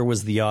 Maybe there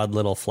was the odd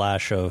little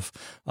flash of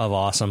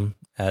awesome,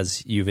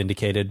 as you've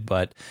indicated,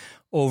 but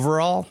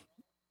overall,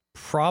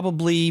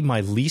 probably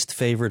my least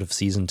favorite of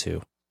season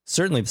 2.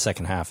 Certainly the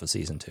second half of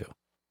season 2.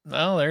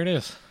 Oh, there it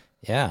is.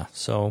 Yeah,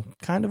 so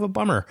kind of a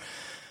bummer.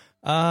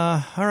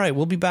 All right,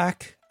 we'll be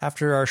back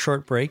after our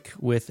short break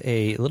with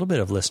a little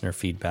bit of listener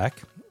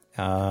feedback,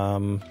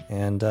 and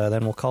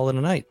then we'll call it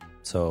a night.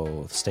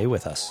 So stay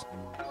with us.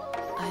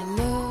 I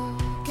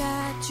look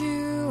at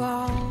you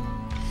all,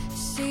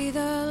 see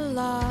the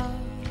love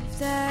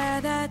there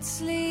that's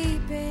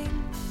sleeping,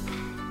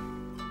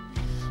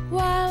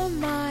 while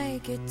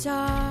my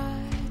guitar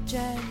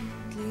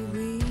gently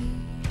weeps.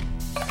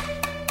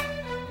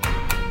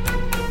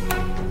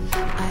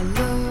 I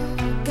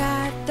look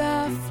at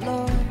the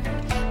floor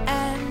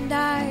and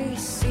I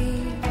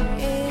see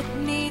it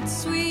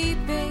needs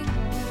sweeping,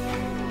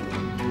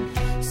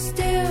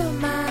 still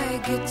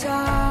my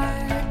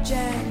guitar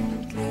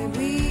gently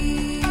weeps.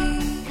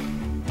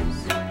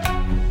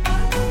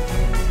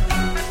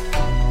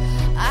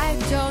 I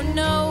don't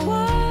know why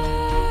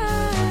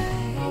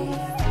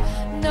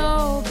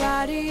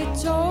nobody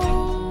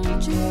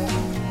told you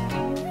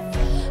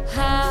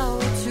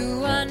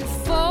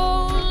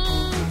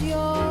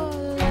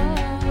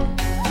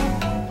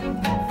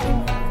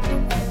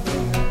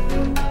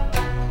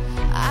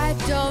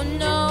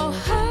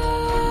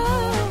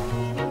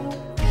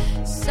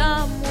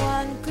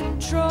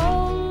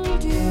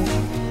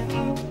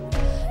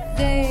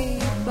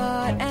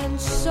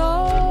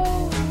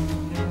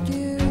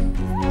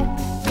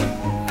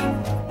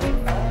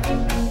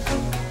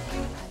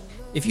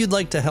If you'd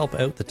like to help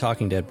out the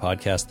Talking Dead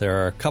podcast,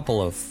 there are a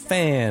couple of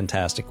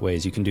fantastic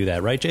ways you can do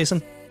that, right,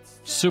 Jason?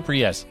 Super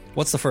yes.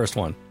 What's the first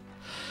one?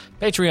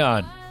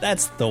 Patreon.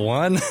 That's the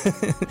one.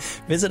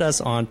 Visit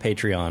us on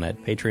Patreon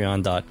at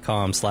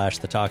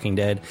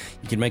patreon.com/thetalkingdead.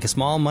 You can make a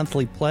small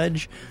monthly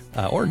pledge,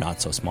 or not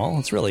so small.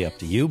 It's really up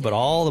to you, but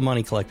all the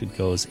money collected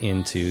goes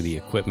into the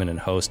equipment and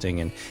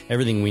hosting and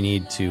everything we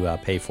need to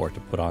pay for it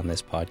to put on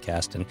this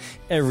podcast, and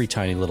every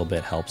tiny little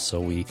bit helps, so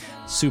we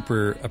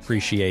super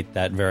appreciate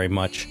that very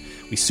much.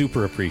 We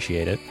super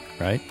appreciate it,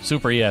 right?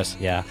 Super yes.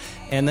 Yeah.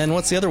 And then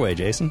what's the other way,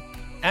 Jason?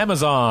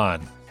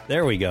 Amazon.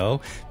 There we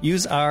go.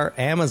 Use our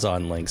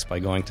Amazon links by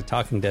going to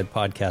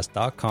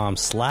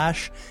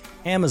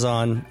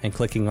talkingdeadpodcast.com/Amazon and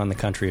clicking on the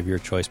country of your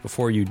choice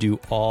before you do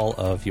all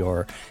of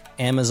your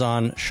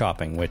Amazon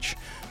shopping, which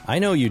I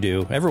know you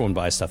do. Everyone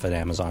buys stuff at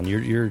Amazon.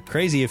 You're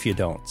crazy if you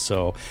don't.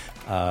 So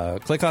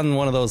click on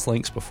one of those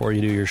links before you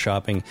do your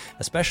shopping,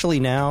 especially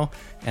now.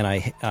 And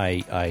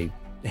I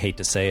hate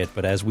to say it,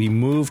 but as we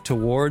move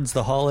towards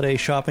the holiday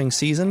shopping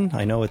season,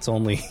 I know it's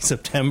only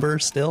September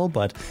still,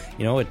 but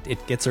you know,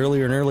 it gets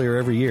earlier and earlier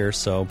every year.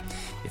 So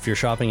if you're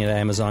shopping at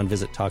Amazon,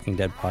 visit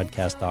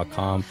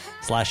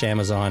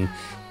talkingdeadpodcast.com/Amazon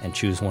and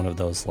choose one of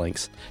those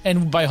links.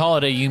 And by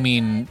holiday, you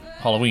mean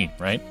Halloween,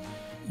 right?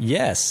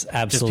 Yes,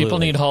 absolutely. Because people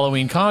need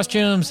Halloween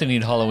costumes, they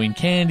need Halloween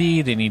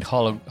candy, they need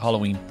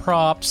Halloween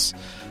props.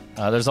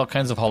 There's all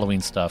kinds of Halloween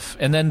stuff.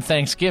 And then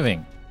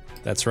Thanksgiving.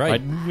 That's right.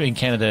 In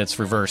Canada, it's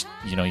reversed.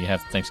 You know, you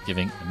have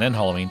Thanksgiving and then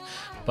Halloween.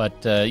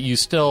 But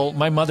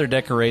my mother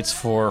decorates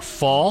for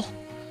fall,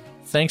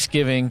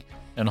 Thanksgiving,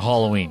 and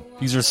Halloween.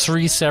 These are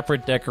three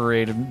separate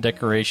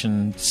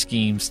decoration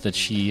schemes that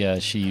she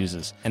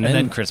uses. And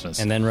then Christmas.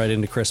 And then right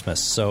into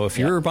Christmas. So if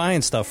you're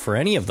buying stuff for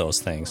any of those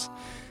things,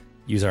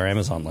 use our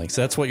Amazon links.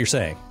 That's what you're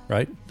saying,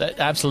 right?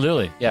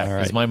 Absolutely. Yeah,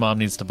 because right. my mom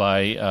needs to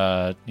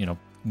buy,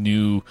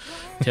 new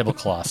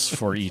tablecloths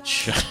for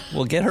each.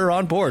 Well, get her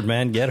on board,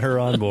 man. Get her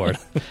on board.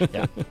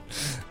 Yeah.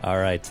 All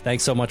right.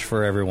 Thanks so much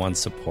for everyone's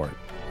support.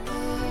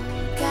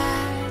 Look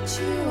at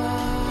you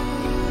all.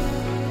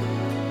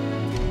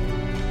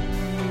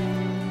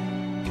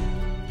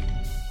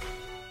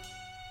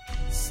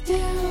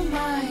 Still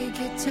my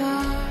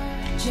guitar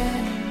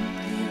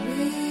gently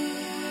weep.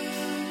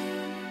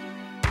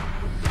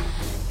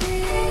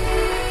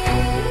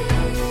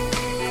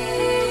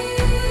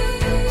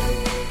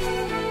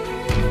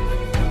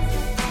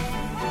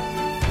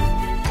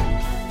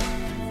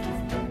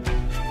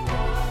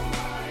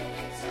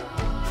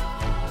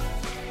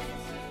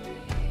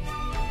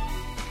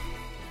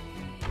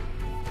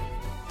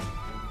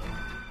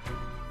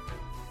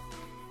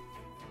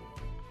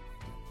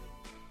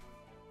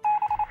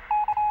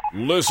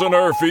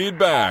 Listener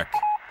feedback.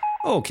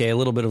 Okay, a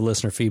little bit of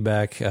listener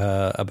feedback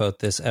about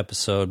this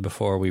episode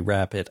before we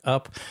wrap it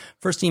up.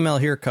 First email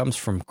here comes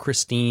from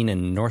Christine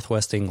in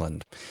Northwest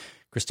England.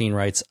 Christine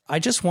writes, I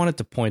just wanted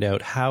to point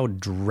out how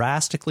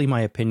drastically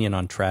my opinion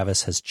on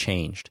Travis has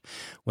changed.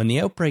 When the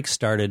outbreak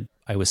started,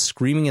 I was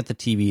screaming at the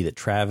TV that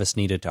Travis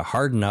needed to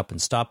harden up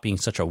and stop being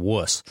such a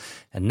wuss.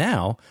 And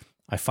now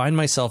I find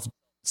myself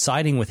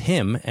siding with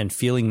him and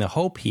feeling the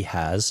hope he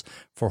has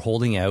for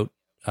holding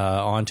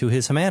on to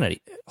his humanity.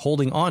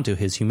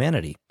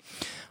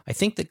 I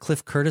think that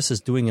Cliff Curtis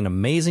is doing an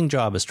amazing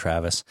job as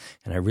Travis,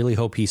 and I really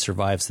hope he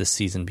survives this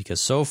season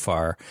because so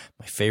far,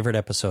 my favorite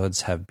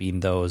episodes have been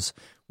those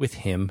with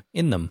him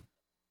in them.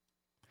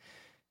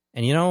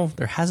 And you know,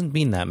 there hasn't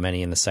been that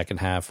many in the second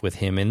half with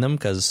him in them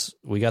because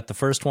we got the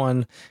first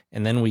one,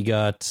 and then we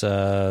got,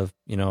 the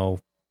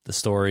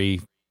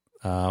story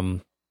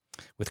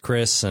with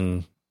Chris,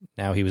 and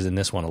now he was in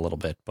this one a little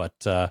bit.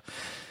 But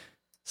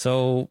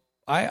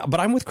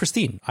I'm with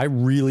Christine. I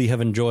really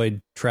have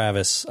enjoyed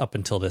Travis up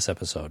until this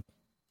episode.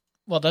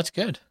 Well, that's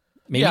good.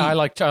 Maybe, yeah, I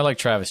like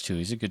Travis too.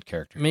 He's a good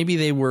character. Maybe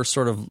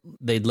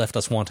they'd left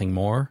us wanting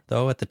more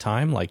though at the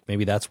time. Like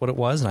maybe that's what it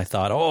was. And I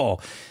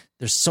thought,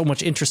 there's so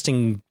much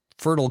interesting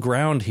fertile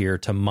ground here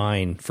to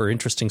mine for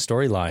interesting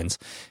storylines.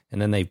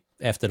 And then they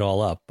effed it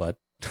all up. But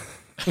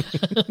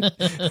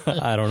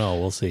I don't know.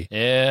 We'll see.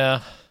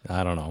 Yeah.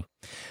 I don't know.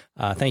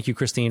 Thank you,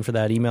 Christine, for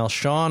that email.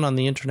 Sean on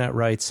the internet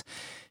writes,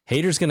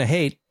 haters gonna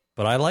hate,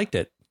 but I liked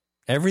it.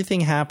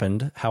 Everything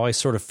happened how I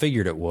sort of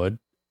figured it would,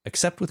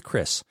 except with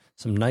Chris.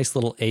 Some nice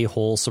little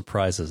a-hole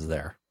surprises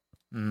there.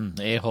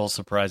 A-hole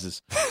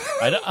surprises.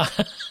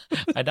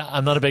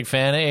 I'm not a big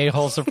fan of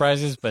a-hole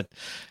surprises, but,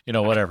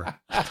 whatever.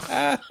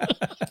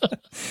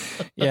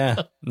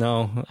 Yeah,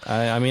 no.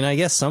 I mean, I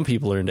guess some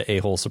people are into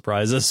a-hole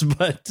surprises,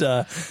 but...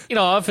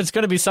 if it's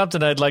going to be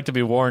something, I'd like to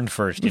be warned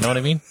first. You know what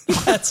I mean?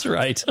 That's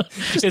right.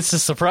 It's the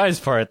surprise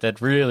part that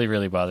really,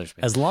 really bothers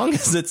me. As long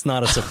as it's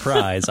not a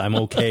surprise, I'm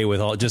okay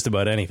with just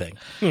about anything.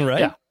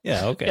 Right? Yeah.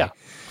 Yeah, okay. Yeah.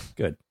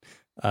 Good.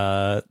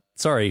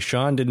 Sorry,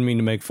 Sean, didn't mean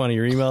to make fun of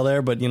your email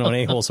there, but, an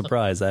a-hole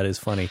surprise, that is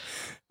funny.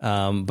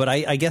 But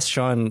I guess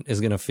Sean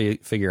is going to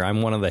figure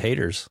I'm one of the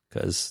haters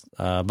because,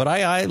 but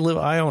I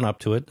own up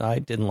to it. I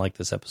didn't like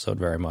this episode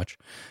very much.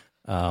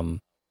 And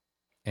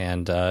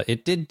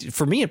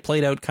it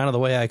played out kind of the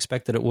way I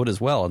expected it would as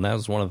well. And that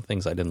was one of the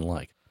things I didn't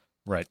like.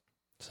 Right.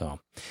 So,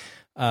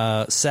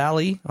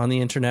 Sally on the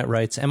internet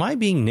writes, am I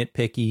being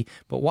nitpicky,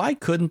 but why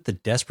couldn't the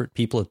desperate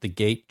people at the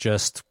gate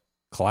just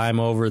climb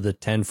over the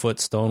 10-foot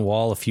stone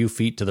wall a few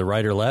feet to the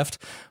right or left,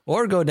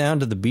 or go down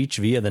to the beach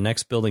via the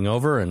next building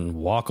over and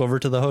walk over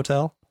to the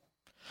hotel?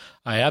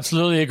 I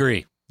absolutely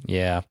agree.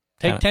 Yeah.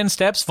 Take 10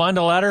 steps, find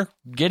a ladder,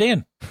 get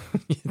in.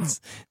 It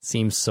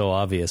seems so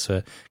obvious.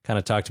 Kind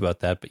of talked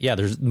about that, but yeah,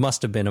 there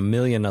must have been a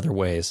million other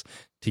ways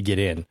to get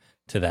in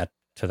to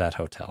that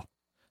hotel.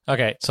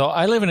 Okay, so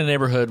I live in a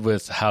neighborhood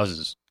with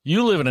houses.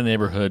 You live in a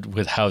neighborhood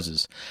with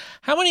houses.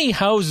 How many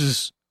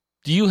houses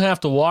do you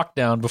have to walk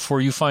down before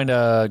you find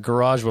a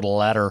garage with a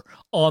ladder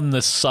on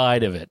the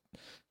side of it?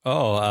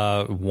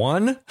 Oh,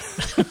 one?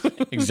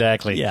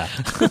 Exactly. Yeah.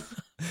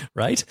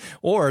 Right?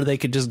 Or they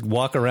could just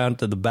walk around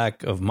to the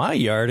back of my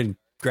yard and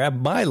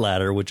grab my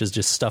ladder, which is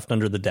just stuffed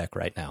under the deck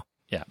right now.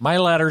 Yeah, my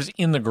ladder's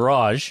in the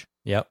garage.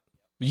 Yep.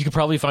 You could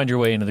probably find your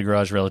way into the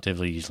garage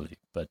relatively easily.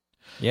 But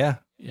yeah,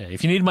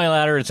 if you need my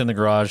ladder, it's in the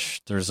garage.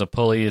 There's a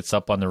pulley. It's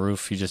up on the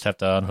roof. You just have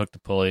to unhook the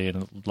pulley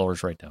and it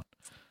lowers right down.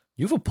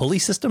 You have a pulley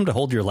system to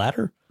hold your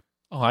ladder?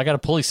 Oh, I got a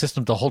pulley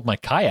system to hold my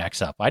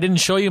kayaks up. I didn't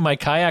show you my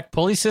kayak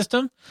pulley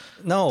system?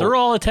 No. They're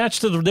all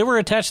attached to they were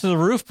attached to the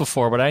roof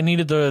before, but I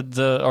needed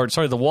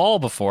the wall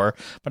before,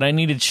 but I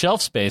needed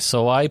shelf space,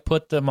 so I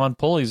put them on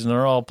pulleys and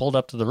they're all pulled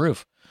up to the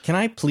roof. Can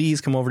I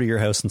please come over to your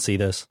house and see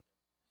this?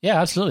 Yeah,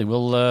 absolutely.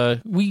 Well,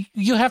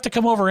 you have to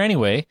come over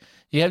anyway.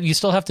 You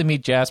still have to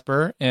meet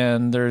Jasper,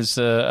 and there's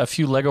a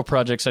few Lego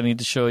projects I need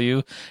to show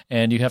you,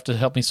 and you have to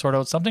help me sort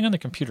out something on the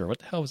computer. What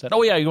the hell was that?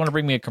 Oh yeah, you want to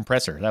bring me a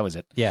compressor? That was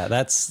it. Yeah,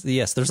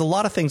 yes. There's a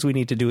lot of things we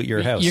need to do at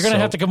your house. You're going to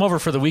have to come over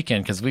for the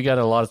weekend because we got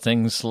a lot of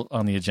things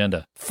on the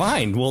agenda.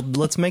 Fine. Well,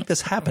 let's make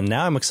this happen.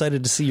 Now I'm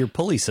excited to see your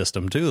pulley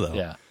system too, though.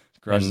 Yeah,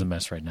 garage is a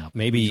mess right now.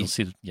 Maybe you'll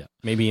see.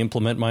 Maybe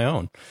implement my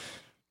own.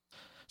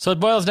 So it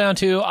boils down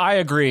to, I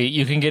agree,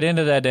 you can get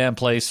into that damn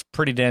place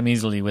pretty damn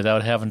easily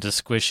without having to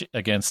squish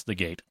against the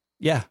gate.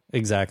 Yeah,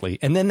 exactly.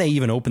 And then they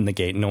even opened the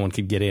gate and no one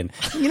could get in.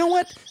 You know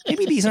what?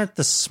 Maybe these aren't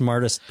the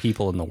smartest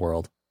people in the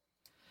world.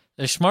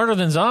 They're smarter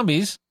than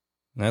zombies.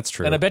 That's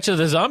true. And I bet you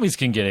the zombies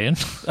can get in.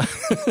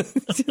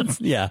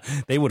 Yeah,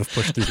 they would have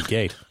pushed through the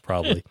gate,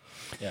 probably.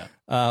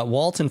 Yeah.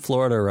 Walt in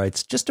Florida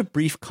writes, just a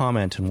brief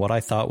comment on what I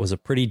thought was a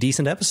pretty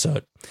decent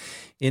episode.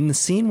 In the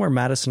scene where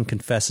Madison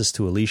confesses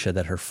to Alicia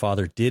that her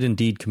father did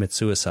indeed commit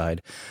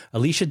suicide,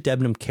 Alicia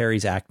Debnam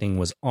Carey's acting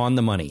was on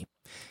the money.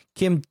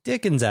 Kim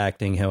Dickens'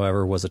 acting,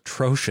 however, was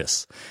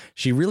atrocious.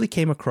 She really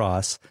came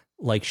across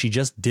like she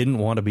just didn't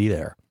want to be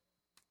there.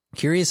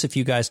 Curious if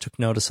you guys took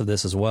notice of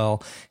this as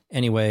well.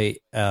 Anyway,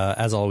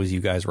 as always, you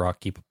guys rock.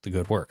 Keep up the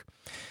good work.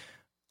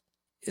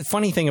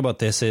 Funny thing about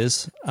this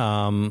is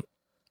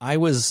I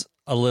was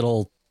a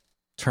little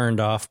turned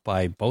off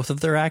by both of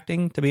their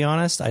acting, to be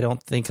honest. I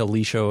don't think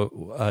Alicia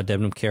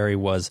Debnam Carey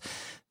was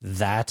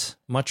that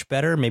much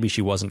better. Maybe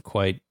she wasn't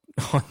quite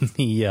on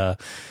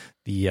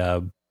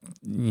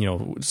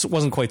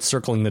wasn't quite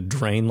circling the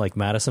drain like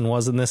Madison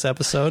was in this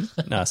episode.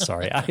 No,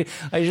 sorry. I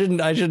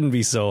shouldn't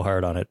be so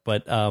hard on it.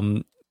 But,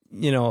 the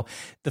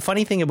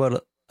funny thing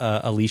about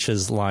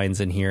Alicia's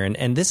lines in here,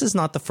 and this is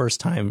not the first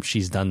time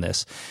she's done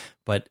this,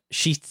 but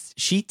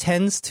she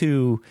tends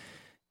to,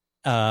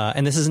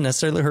 and this isn't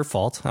necessarily her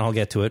fault, and I'll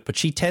get to it, but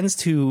she tends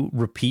to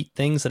repeat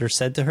things that are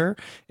said to her.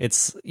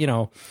 It's,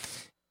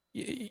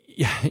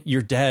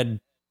 your dad,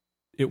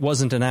 it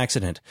wasn't an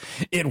accident.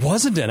 It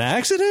wasn't an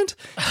accident?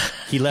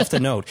 He left a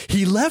note.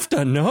 He left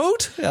a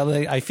note?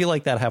 I feel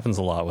like that happens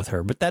a lot with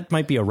her, but that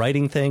might be a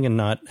writing thing and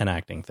not an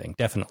acting thing.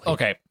 Definitely.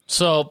 Okay,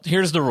 so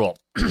here's the rule.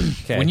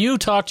 Okay. When you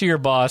talk to your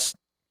boss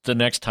the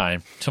next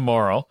time,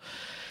 tomorrow,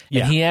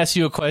 and he asks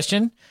you a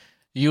question,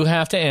 you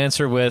have to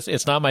answer with,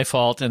 it's not my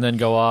fault, and then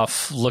go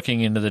off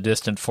looking into the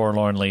distant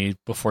forlornly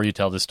before you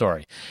tell the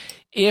story.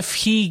 If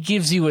he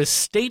gives you a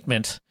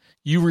statement,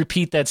 you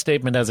repeat that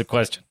statement as a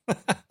question.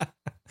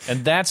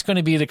 And that's going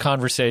to be the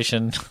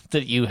conversation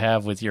that you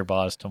have with your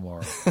boss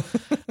tomorrow.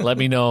 Let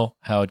me know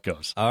how it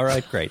goes. All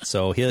right, great.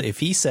 So if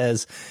he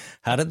says,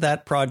 how did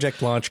that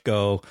project launch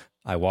go?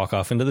 I walk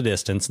off into the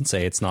distance and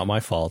say, it's not my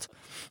fault.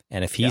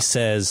 And if he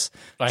says,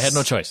 I had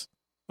no choice.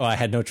 Oh, I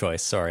had no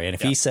choice. Sorry. And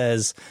if he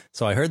says,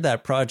 so I heard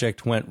that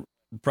project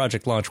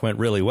launch went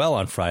really well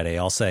on Friday,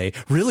 I'll say,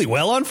 really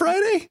well on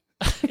Friday?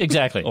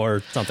 Exactly.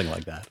 Or something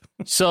like that.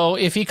 So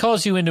if he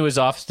calls you into his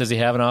office, does he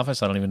have an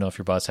office? I don't even know if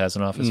your boss has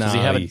an office. Does he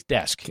have a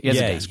desk? He has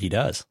a desk. He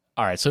does.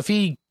 All right. So if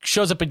he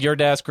shows up at your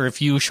desk or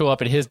if you show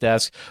up at his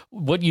desk,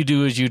 what you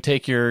do is you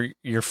take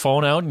your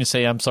phone out and you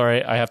say, I'm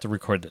sorry, I have to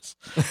record this.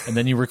 And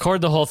then you record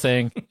the whole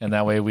thing. And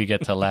that way we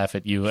get to laugh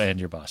at you and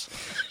your boss.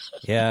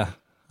 Yeah.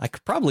 I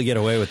could probably get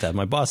away with that.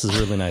 My boss is a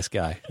really nice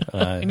guy.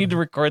 I need to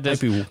record this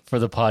for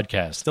the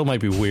podcast. Still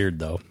might be weird,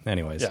 though.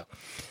 Anyways. Yeah.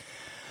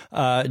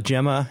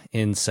 Gemma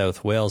in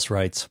South Wales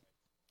writes,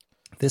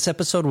 this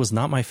episode was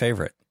not my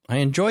favorite. I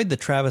enjoyed the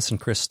Travis and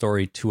Chris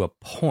story to a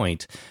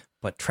point,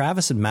 but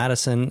Travis and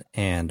Madison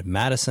and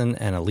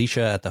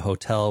Alicia at the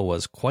hotel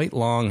was a quite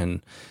long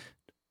and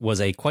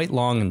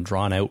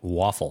drawn out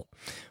waffle.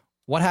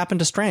 What happened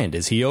to Strand?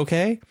 Is he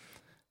okay?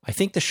 I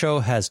think the show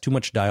has too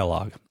much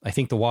dialogue. I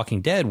think The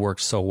Walking Dead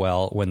works so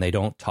well when they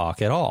don't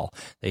talk at all.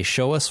 They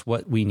show us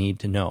what we need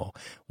to know.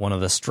 One of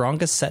the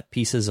strongest set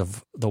pieces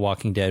of The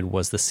Walking Dead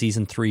was the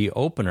season 3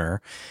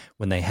 opener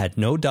when they had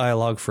no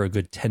dialogue for a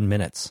good 10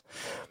 minutes.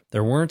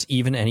 There weren't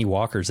even any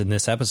walkers in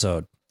this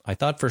episode. I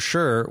thought for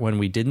sure when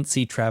we didn't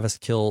see Travis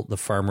kill the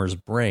farmer's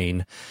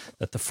brain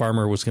that the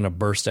farmer was going to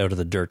burst out of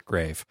the dirt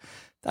grave.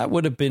 That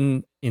would have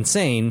been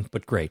insane,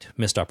 but great.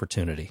 Missed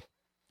opportunity.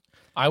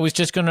 I was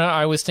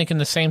thinking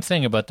the same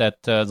thing about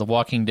that, The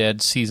Walking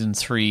Dead season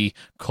 3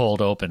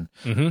 cold open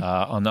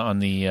on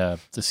the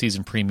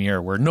season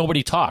premiere where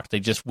nobody talked. They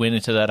just went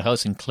into that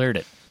house and cleared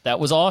it. That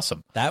was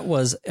awesome. That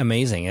was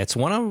amazing. It's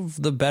one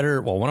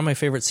of my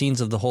favorite scenes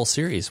of the whole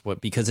series,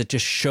 because it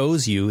just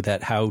shows you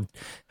that how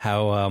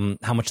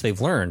much they've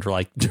learned,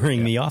 like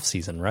during the off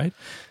season, right?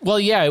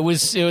 Well, yeah,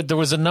 there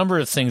was a number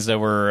of things that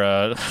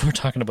were we're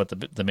talking about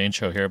the main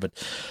show here, but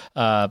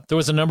there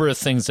was a number of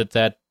things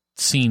that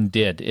scene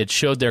did. It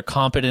showed their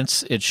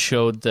competence. It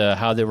showed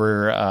how they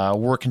were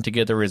working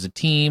together as a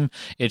team.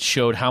 It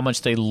showed how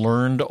much they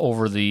learned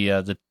over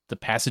the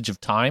passage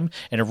of time,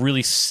 and it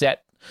really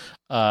set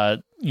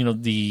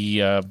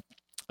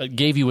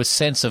gave you a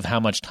sense of how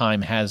much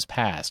time has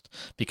passed,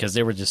 because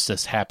they were just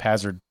this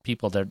haphazard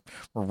people that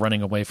were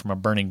running away from a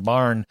burning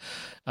barn.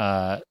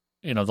 The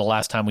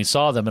last time we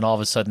saw them, and all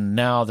of a sudden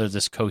now they're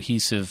this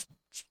cohesive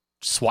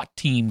SWAT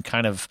team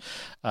kind of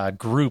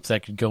group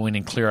that could go in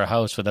and clear a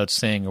house without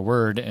saying a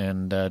word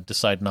and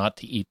decide not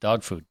to eat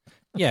dog food.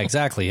 Yeah,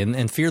 exactly.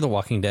 And Fear the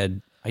Walking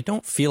Dead, I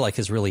don't feel like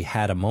has really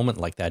had a moment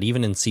like that.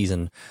 Even in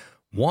season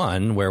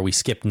 1, where we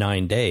skipped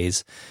 9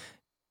 days,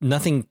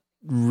 nothing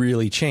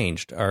really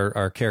changed.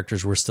 Our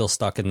characters were still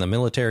stuck in the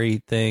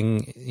military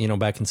thing,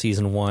 back in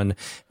season 1,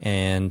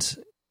 and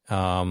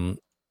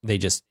they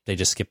just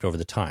skipped over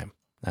the time.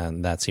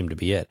 And that seemed to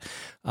be it.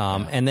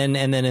 And then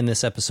in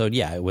this episode,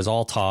 it was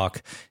all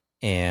talk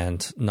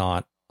and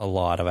not a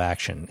lot of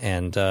action.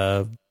 And,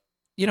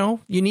 you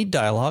need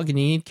dialogue and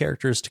you need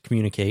characters to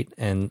communicate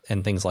and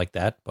things like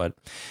that. But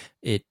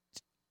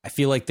I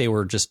feel like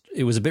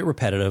it was a bit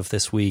repetitive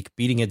this week,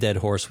 beating a dead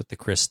horse with the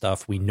Chris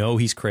stuff. We know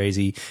he's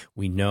crazy.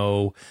 We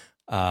know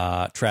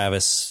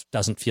Travis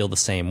doesn't feel the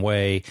same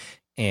way.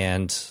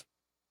 And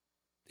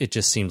it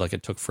just seemed like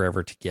it took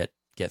forever to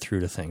get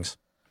through to things.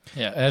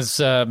 Yeah, as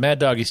Mad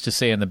Dog used to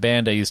say in the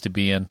band I used to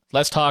be in,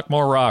 let's talk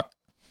more rock.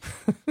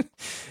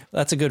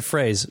 That's a good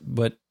phrase,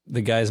 but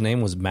the guy's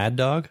name was Mad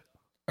Dog?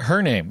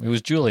 Her name, it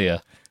was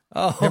Julia.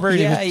 Oh, remember,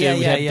 yeah.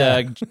 We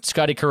had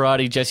Scotty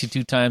Karate, Jesse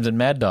 2 Times, and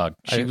Mad Dog.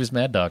 She was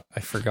Mad Dog. I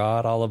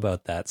forgot all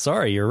about that.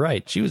 Sorry, you're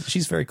right.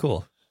 She's very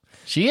cool.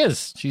 She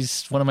is.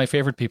 She's one of my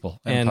favorite people.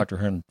 I haven't talked to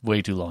her in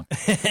way too long.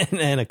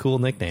 and a cool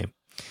nickname.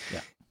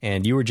 Yeah.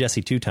 And you were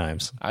Jesse 2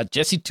 Times.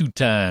 Jesse 2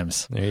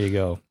 Times. There you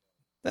go.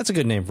 That's a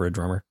good name for a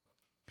drummer.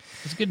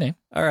 It's a good name.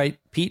 All right.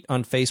 Pete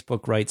on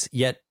Facebook writes,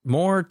 yet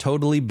more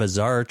totally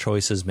bizarre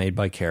choices made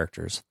by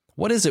characters.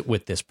 What is it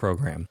with this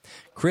program?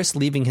 Chris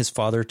leaving his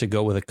father to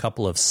go with a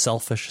couple of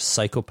selfish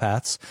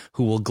psychopaths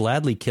who will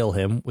gladly kill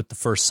him with the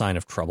first sign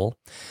of trouble.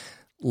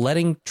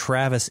 Letting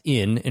Travis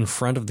in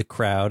front of the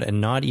crowd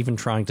and not even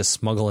trying to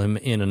smuggle him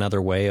in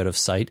another way out of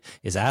sight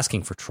is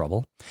asking for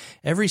trouble.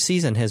 Every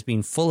season has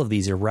been full of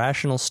these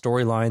irrational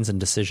storylines and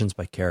decisions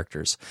by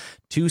characters.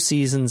 2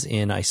 seasons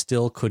in, I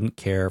still couldn't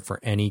care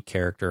for any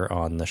character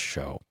on the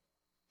show.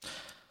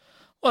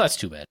 Well, that's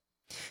too bad.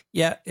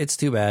 Yeah, it's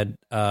too bad.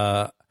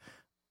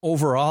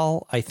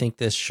 Overall, I think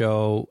this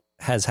show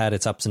has had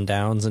its ups and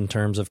downs in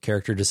terms of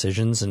character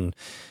decisions and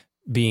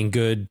being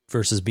good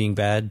versus being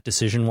bad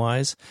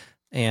decision-wise.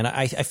 And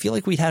I feel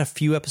like we had a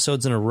few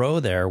episodes in a row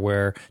there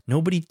where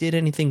nobody did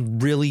anything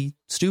really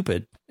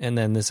stupid. And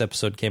then this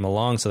episode came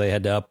along, so they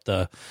had to up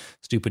the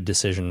stupid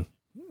decision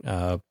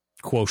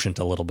quotient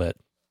a little bit.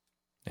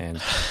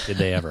 And did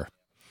they ever?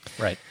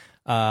 Right.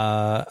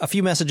 A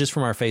few messages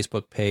from our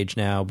Facebook page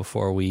now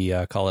before we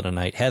call it a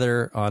night.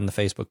 Heather on the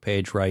Facebook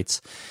page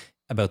writes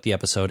about the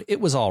episode, it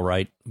was all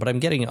right, but I'm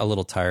getting a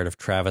little tired of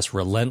Travis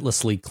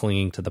relentlessly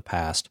clinging to the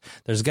past.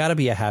 There's got to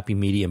be a happy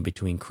medium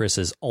between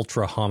Chris's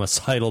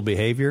ultra-homicidal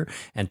behavior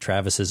and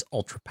Travis's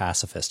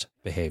ultra-pacifist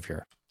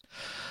behavior.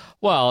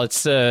 Well,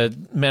 it's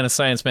man of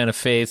science, man of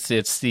faith.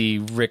 It's the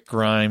Rick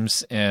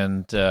Grimes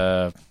and,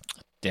 damn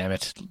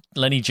it,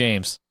 Lenny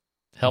James.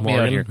 Help me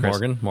out here,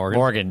 Chris.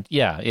 Morgan.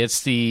 Yeah,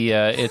 it's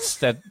it's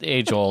that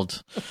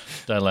age-old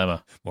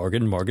dilemma.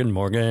 Morgan.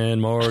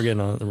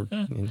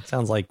 It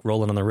sounds like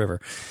rolling on the river.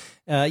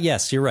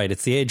 Yes, you're right.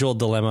 It's the age-old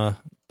dilemma,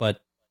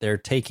 but they're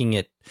taking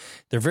it.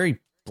 They're very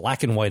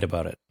black and white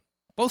about it.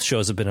 Both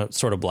shows have been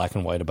sort of black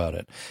and white about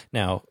it.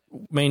 Now,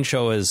 main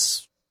show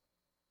has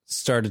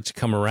started to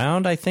come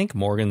around. I think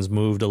Morgan's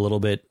moved a little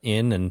bit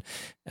in,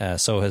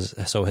 and so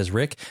has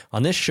Rick.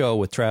 On this show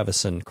with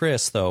Travis and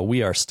Chris, though,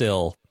 we are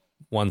still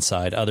one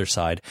side, other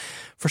side.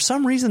 For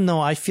some reason, though,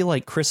 I feel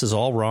like Chris is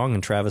all wrong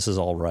and Travis is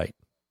all right.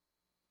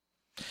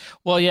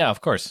 Well, yeah, of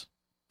course.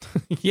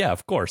 Yeah,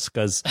 of course,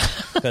 because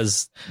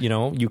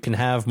you can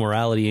have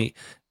morality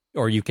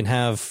or you can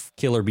have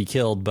kill or be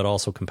killed, but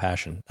also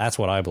compassion. That's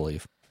what I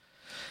believe.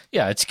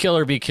 Yeah, it's kill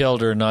or be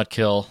killed or not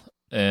kill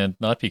and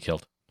not be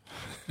killed.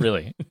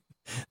 Really.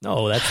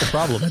 No, that's the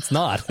problem. It's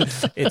not.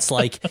 It's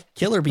like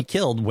kill or be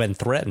killed when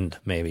threatened,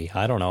 maybe.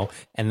 I don't know.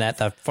 And at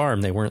that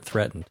farm, they weren't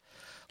threatened.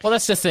 Well,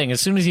 that's the thing.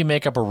 As soon as you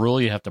make up a rule,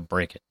 you have to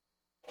break it.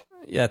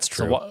 Yeah, that's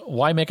true. So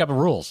why make up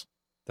rules?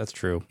 That's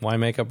true. Why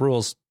make up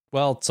rules?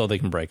 Well, so they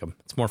can break them.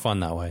 It's more fun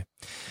that way.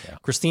 Yeah.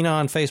 Christina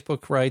on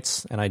Facebook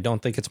writes, and I don't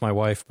think it's my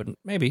wife, but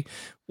maybe,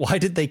 why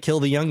did they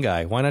kill the young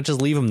guy? Why not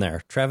just leave him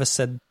there? Travis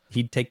said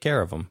he'd take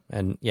care of him.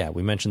 And yeah,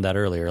 we mentioned that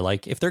earlier.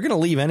 Like, if they're going to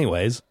leave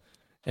anyways,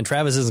 and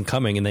Travis isn't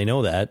coming and they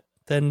know that,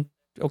 then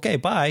okay,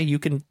 bye. You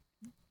can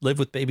live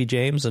with baby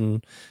James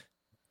and,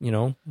 you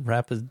know,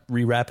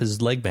 rewrap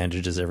his leg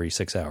bandages every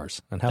 6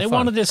 hours and have They fun.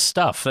 wanted this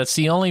stuff. That's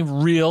the only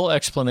real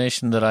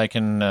explanation that I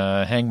can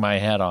hang my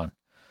hat on.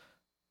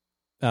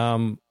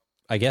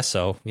 I guess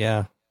so.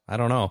 Yeah. I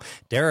don't know.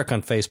 Derek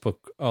on Facebook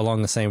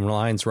along the same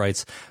lines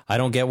writes, I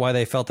don't get why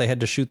they felt they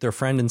had to shoot their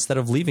friend instead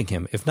of leaving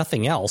him. If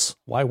nothing else,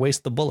 why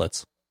waste the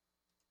bullets?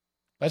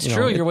 That's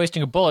true. You're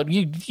wasting a bullet.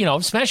 You know,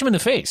 smash him in the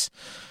face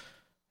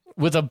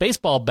with a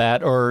baseball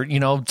bat, or, you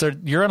know,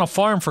 you're on a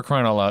farm for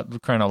crying out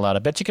loud. I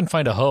bet you can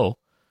find a hoe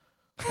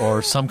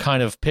or some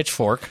kind of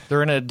pitchfork.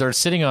 They're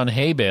sitting on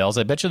hay bales.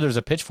 I bet you there's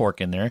a pitchfork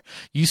in there.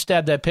 You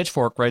stab that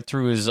pitchfork right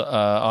through his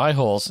eye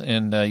holes,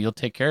 and you'll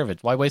take care of it.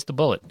 Why waste the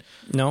bullet?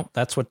 No,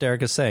 that's what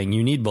Derek is saying.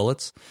 You need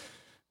bullets.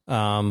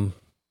 I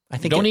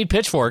think you don't need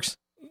pitchforks.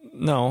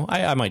 No,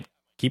 I might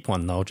keep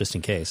one though, just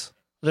in case.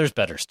 There's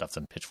better stuff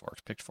than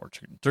pitchforks.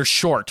 They're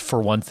short,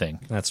 for one thing.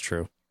 That's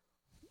true.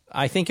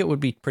 I think it would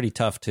be pretty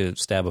tough to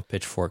stab a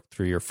pitchfork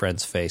through your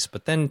friend's face,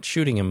 but then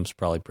shooting him is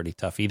probably pretty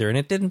tough either. And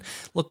it didn't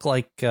look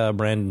like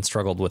Brandon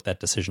struggled with that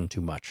decision too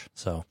much.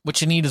 So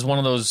what you need is one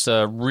of those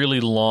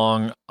really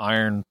long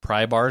iron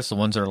pry bars, the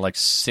ones that are like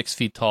 6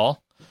 feet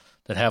tall,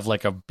 that have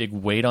like a big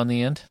weight on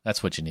the end.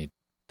 That's what you need.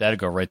 That'd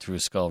go right through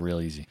his skull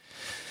real easy.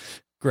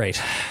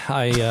 Great.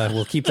 I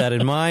will keep that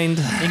in mind.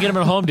 You can get them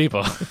at Home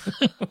Depot.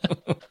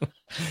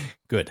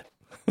 Good.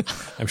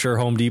 I'm sure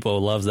Home Depot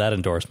loves that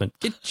endorsement.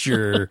 Get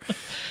your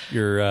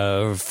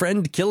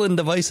friend killing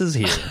devices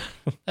here.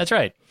 That's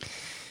right.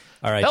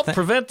 All right. Help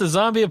prevent the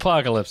zombie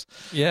apocalypse.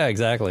 Yeah,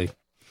 exactly.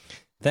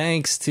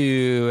 Thanks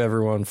to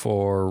everyone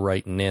for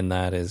writing in.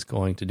 That is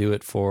going to do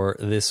it for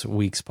this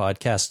week's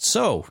podcast.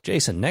 So,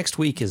 Jason, next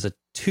week is a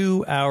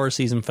 2-hour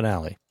season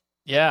finale.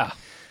 Yeah.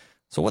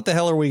 So what the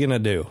hell are we going to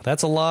do?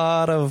 That's a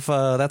lot of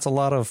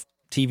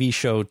TV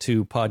show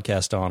to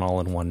podcast on all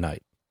in one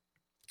night.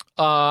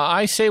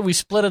 I say we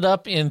split it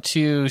up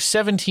into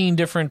 17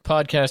 different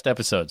podcast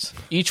episodes,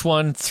 each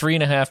one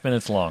 3.5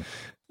 minutes long.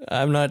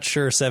 I'm not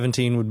sure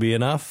 17 would be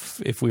enough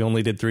if we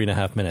only did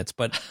 3.5 minutes.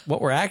 But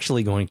what we're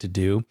actually going to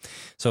do,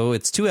 so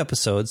it's 2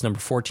 episodes, number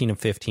 14 and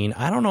 15.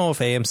 I don't know if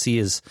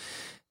AMC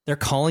they're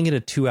calling it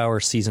a 2-hour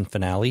season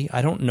finale.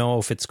 I don't know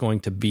if it's going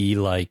to be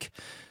like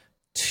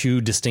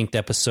 2 distinct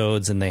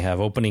episodes and they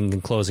have opening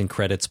and closing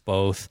credits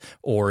both,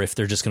 or if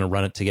they're just going to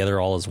run it together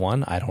all as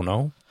one. I don't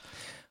know.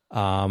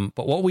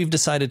 But what we've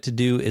decided to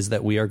do is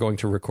that we are going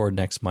to record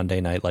next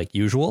Monday night like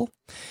usual.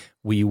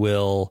 We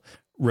will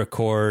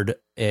record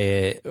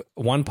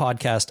one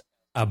podcast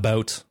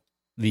about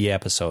the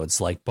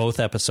episodes, like both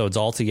episodes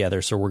all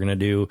together. So we're going to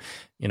do,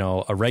 you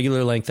know, a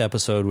regular length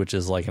episode, which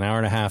is like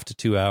 1.5 hours to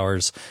 2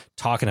 hours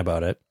talking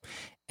about it.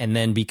 And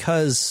then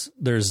because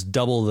there's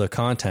double the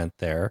content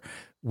there,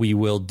 we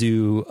will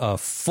do a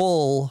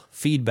full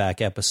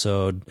feedback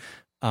episode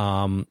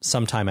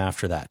sometime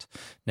after that.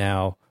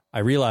 Now, I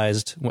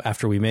realized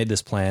after we made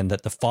this plan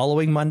that the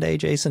following Monday,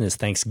 Jason, is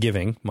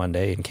Thanksgiving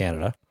Monday in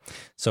Canada.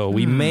 So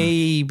we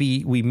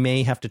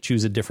may have to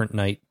choose a different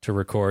night to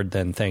record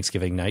than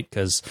Thanksgiving night,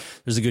 because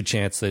there's a good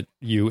chance that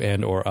you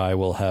and or I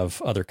will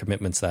have other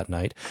commitments that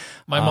night.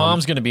 My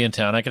mom's going to be in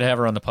town. I could have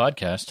her on the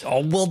podcast.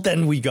 Oh, well,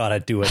 then we got to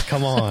do it.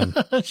 Come on.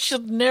 She'll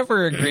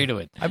never agree to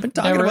it. I've been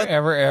talking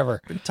ever.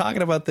 Been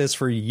talking about this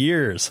for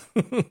years.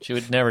 She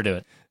would never do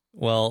it.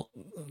 Well,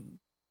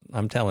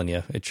 I'm telling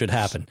you, it should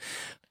happen.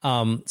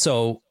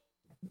 So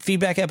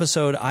feedback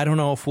episode, I don't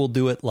know if we'll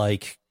do it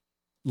like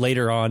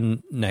later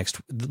on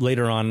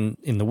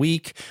in the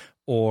week,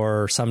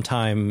 or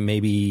sometime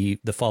maybe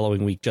the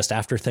following week just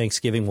after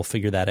Thanksgiving. We'll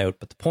figure that out.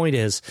 But the point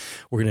is,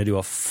 we're going to do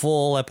a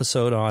full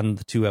episode on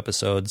the 2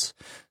 episodes.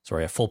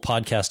 Sorry, a full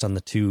podcast on the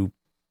 2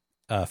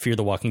 Fear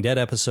the Walking Dead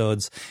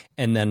episodes,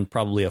 and then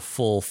probably a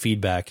full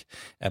feedback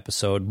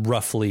episode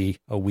roughly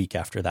a week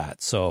after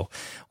that. So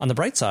on the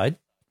bright side,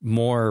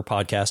 more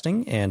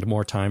podcasting and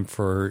more time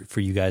for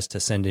you guys to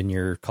send in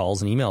your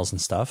calls and emails and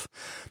stuff.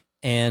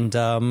 And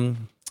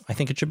I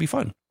think it should be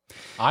fun.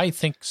 I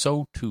think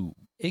so too.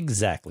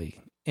 Exactly.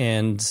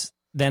 And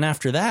then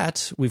after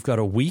that, we've got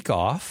a week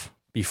off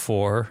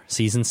before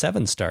season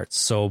 7 starts.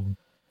 So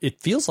it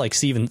feels like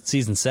season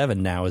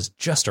 7 now is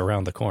just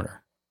around the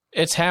corner.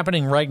 It's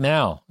happening right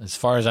now, as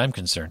far as I'm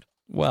concerned.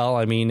 Well,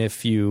 I mean,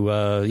 if you,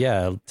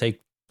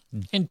 take...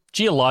 In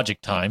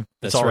geologic time,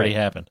 it's already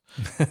happened.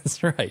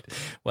 That's right.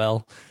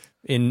 Well,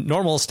 in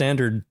normal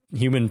standard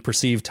human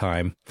perceived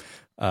time,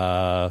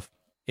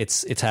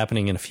 it's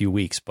happening in a few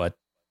weeks, but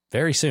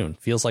very soon.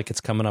 Feels like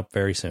it's coming up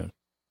very soon.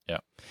 Yeah.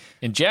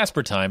 In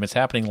Jasper time, it's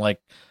happening like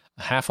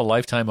half a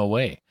lifetime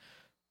away.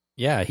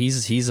 Yeah,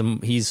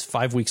 he's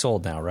 5 weeks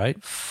old now,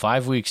 right?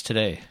 5 weeks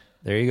today.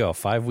 There you go.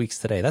 5 weeks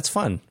today. That's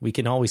fun. We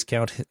can always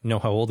know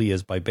how old he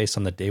is based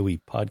on the day we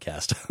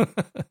podcast.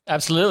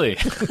 Absolutely.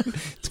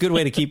 It's a good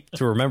way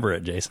to remember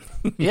it, Jason.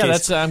 Yeah,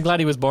 I'm glad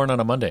he was born on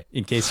a Monday.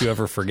 In case you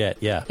ever forget,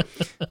 yeah.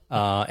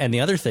 And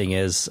the other thing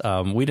is,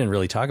 we didn't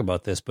really talk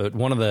about this, but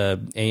one of the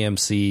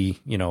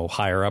AMC,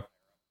 higher up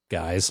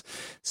guys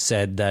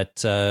said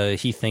that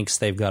he thinks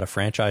they've got a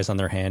franchise on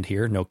their hand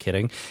here, no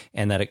kidding,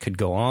 and that it could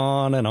go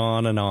on and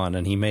on and on.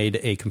 And he made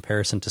a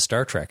comparison to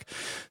Star Trek.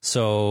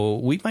 So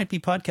we might be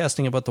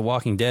podcasting about The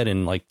Walking Dead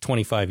in like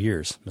 25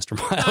 years, Mr.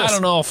 Miles. I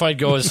don't know if I'd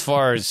go as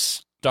far as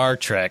Star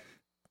Trek.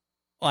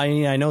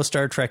 I know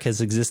Star Trek has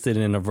existed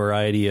in a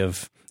variety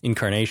of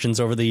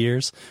incarnations over the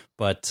years,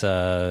 but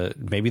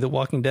maybe The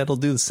Walking Dead will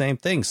do the same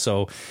thing.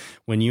 So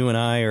when you and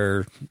I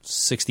are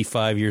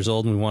 65 years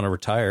old and we want to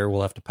retire,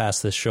 we'll have to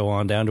pass this show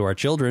on down to our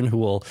children, who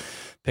will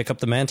pick up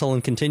the mantle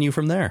and continue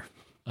from there.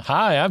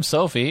 Hi, I'm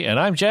Sophie, and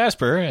I'm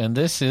Jasper, and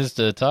this is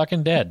The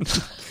Talking Dead.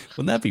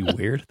 Wouldn't that be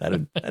weird?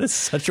 That is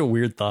such a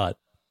weird thought.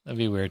 That'd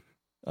be weird.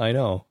 I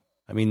know.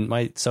 I mean,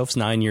 my Soph's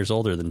 9 years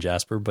older than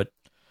Jasper, but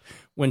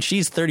when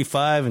she's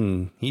 35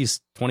 and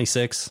he's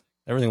 26,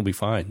 everything will be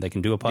fine. They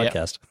can do a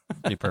podcast.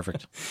 Yep. Be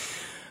perfect.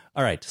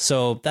 All right.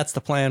 So that's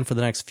the plan for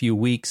the next few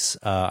weeks.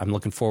 I'm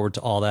looking forward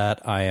to all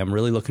that. I am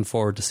really looking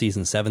forward to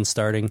season 7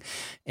 starting.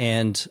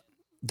 And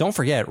don't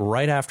forget,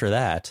 right after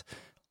that,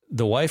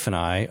 the wife and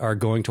I are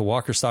going to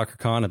Walker Stalker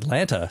Con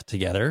Atlanta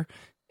together,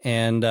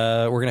 and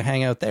we're going to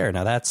hang out there.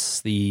 Now,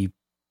 that's the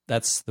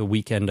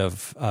weekend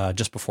of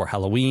just before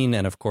Halloween,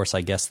 and of course,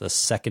 I guess the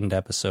second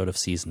episode of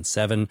season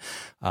 7.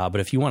 But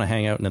if you want to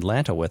hang out in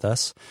Atlanta with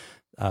us,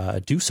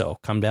 do so.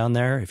 Come down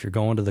there. If you're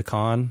going to the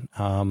con,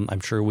 I'm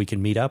sure we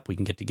can meet up. We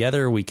can get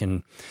together. We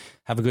can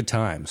have a good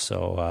time.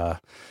 So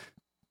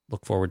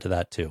look forward to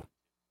that too.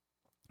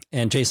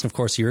 And Jason, of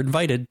course, you're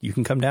invited. You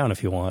can come down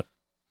if you want.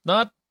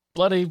 Not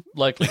bloody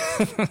likely.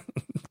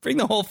 Bring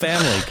the whole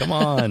family. Come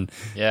on.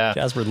 Yeah.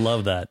 Jasper would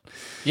love that.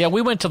 Yeah,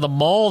 we went to the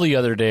mall the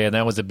other day, and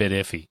that was a bit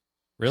iffy.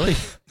 Really?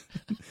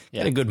 Yeah.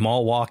 Had a good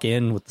mall walk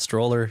in with the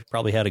stroller.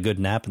 Probably had a good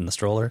nap in the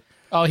stroller.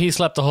 Oh, he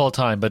slept the whole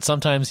time, but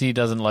sometimes he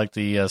doesn't like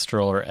the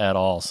stroller at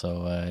all.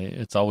 So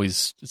it's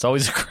always a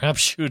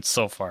crapshoot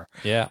so far.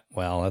 Yeah,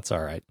 well, that's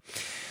all right.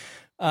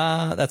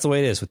 That's the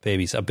way it is with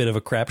babies. A bit of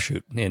a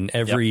crapshoot in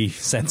every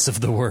sense of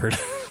the word.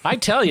 I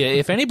tell you,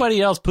 if anybody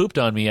else pooped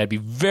on me, I'd be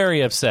very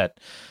upset.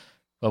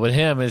 But with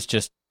him, it's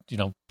just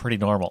pretty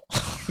normal.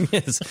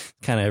 It's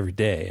kind of every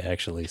day,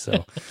 actually.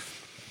 So.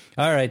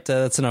 All right,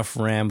 that's enough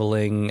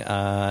rambling.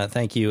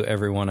 Thank you,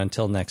 everyone.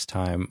 Until next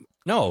time.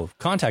 No,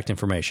 contact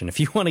information. If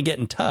you want to get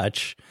in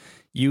touch,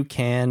 you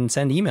can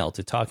send email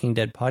to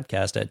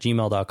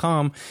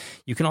talkingdeadpodcast@gmail.com.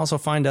 You can also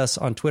find us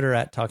on Twitter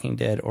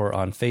 @TalkingDead or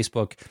on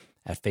Facebook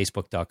at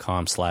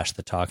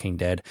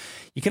facebook.com/thetalkingdead.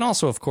 You can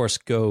also, of course,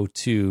 go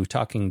to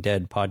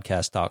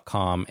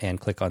talkingdeadpodcast.com and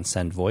click on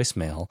send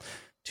voicemail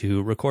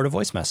to record a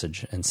voice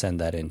message and send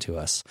that in to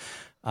us.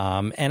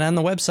 And on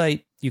the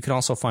website, you can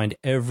also find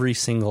every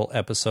single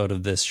episode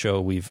of this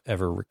show we've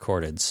ever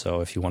recorded.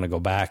 So if you want to go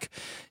back,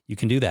 you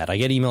can do that. I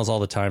get emails all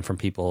the time from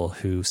people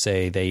who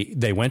say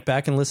they went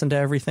back and listened to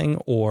everything,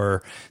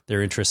 or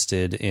they're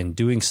interested in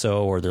doing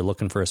so, or they're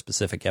looking for a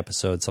specific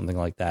episode, something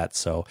like that.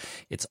 So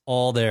it's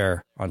all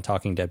there on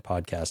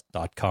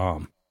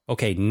talkingdeadpodcast.com.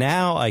 Okay,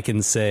 now I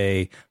can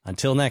say,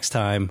 until next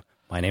time,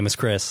 my name is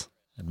Chris.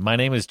 And my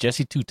name is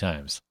Jesse 2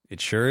 times.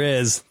 It sure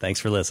is.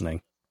 Thanks for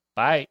listening.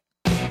 Bye.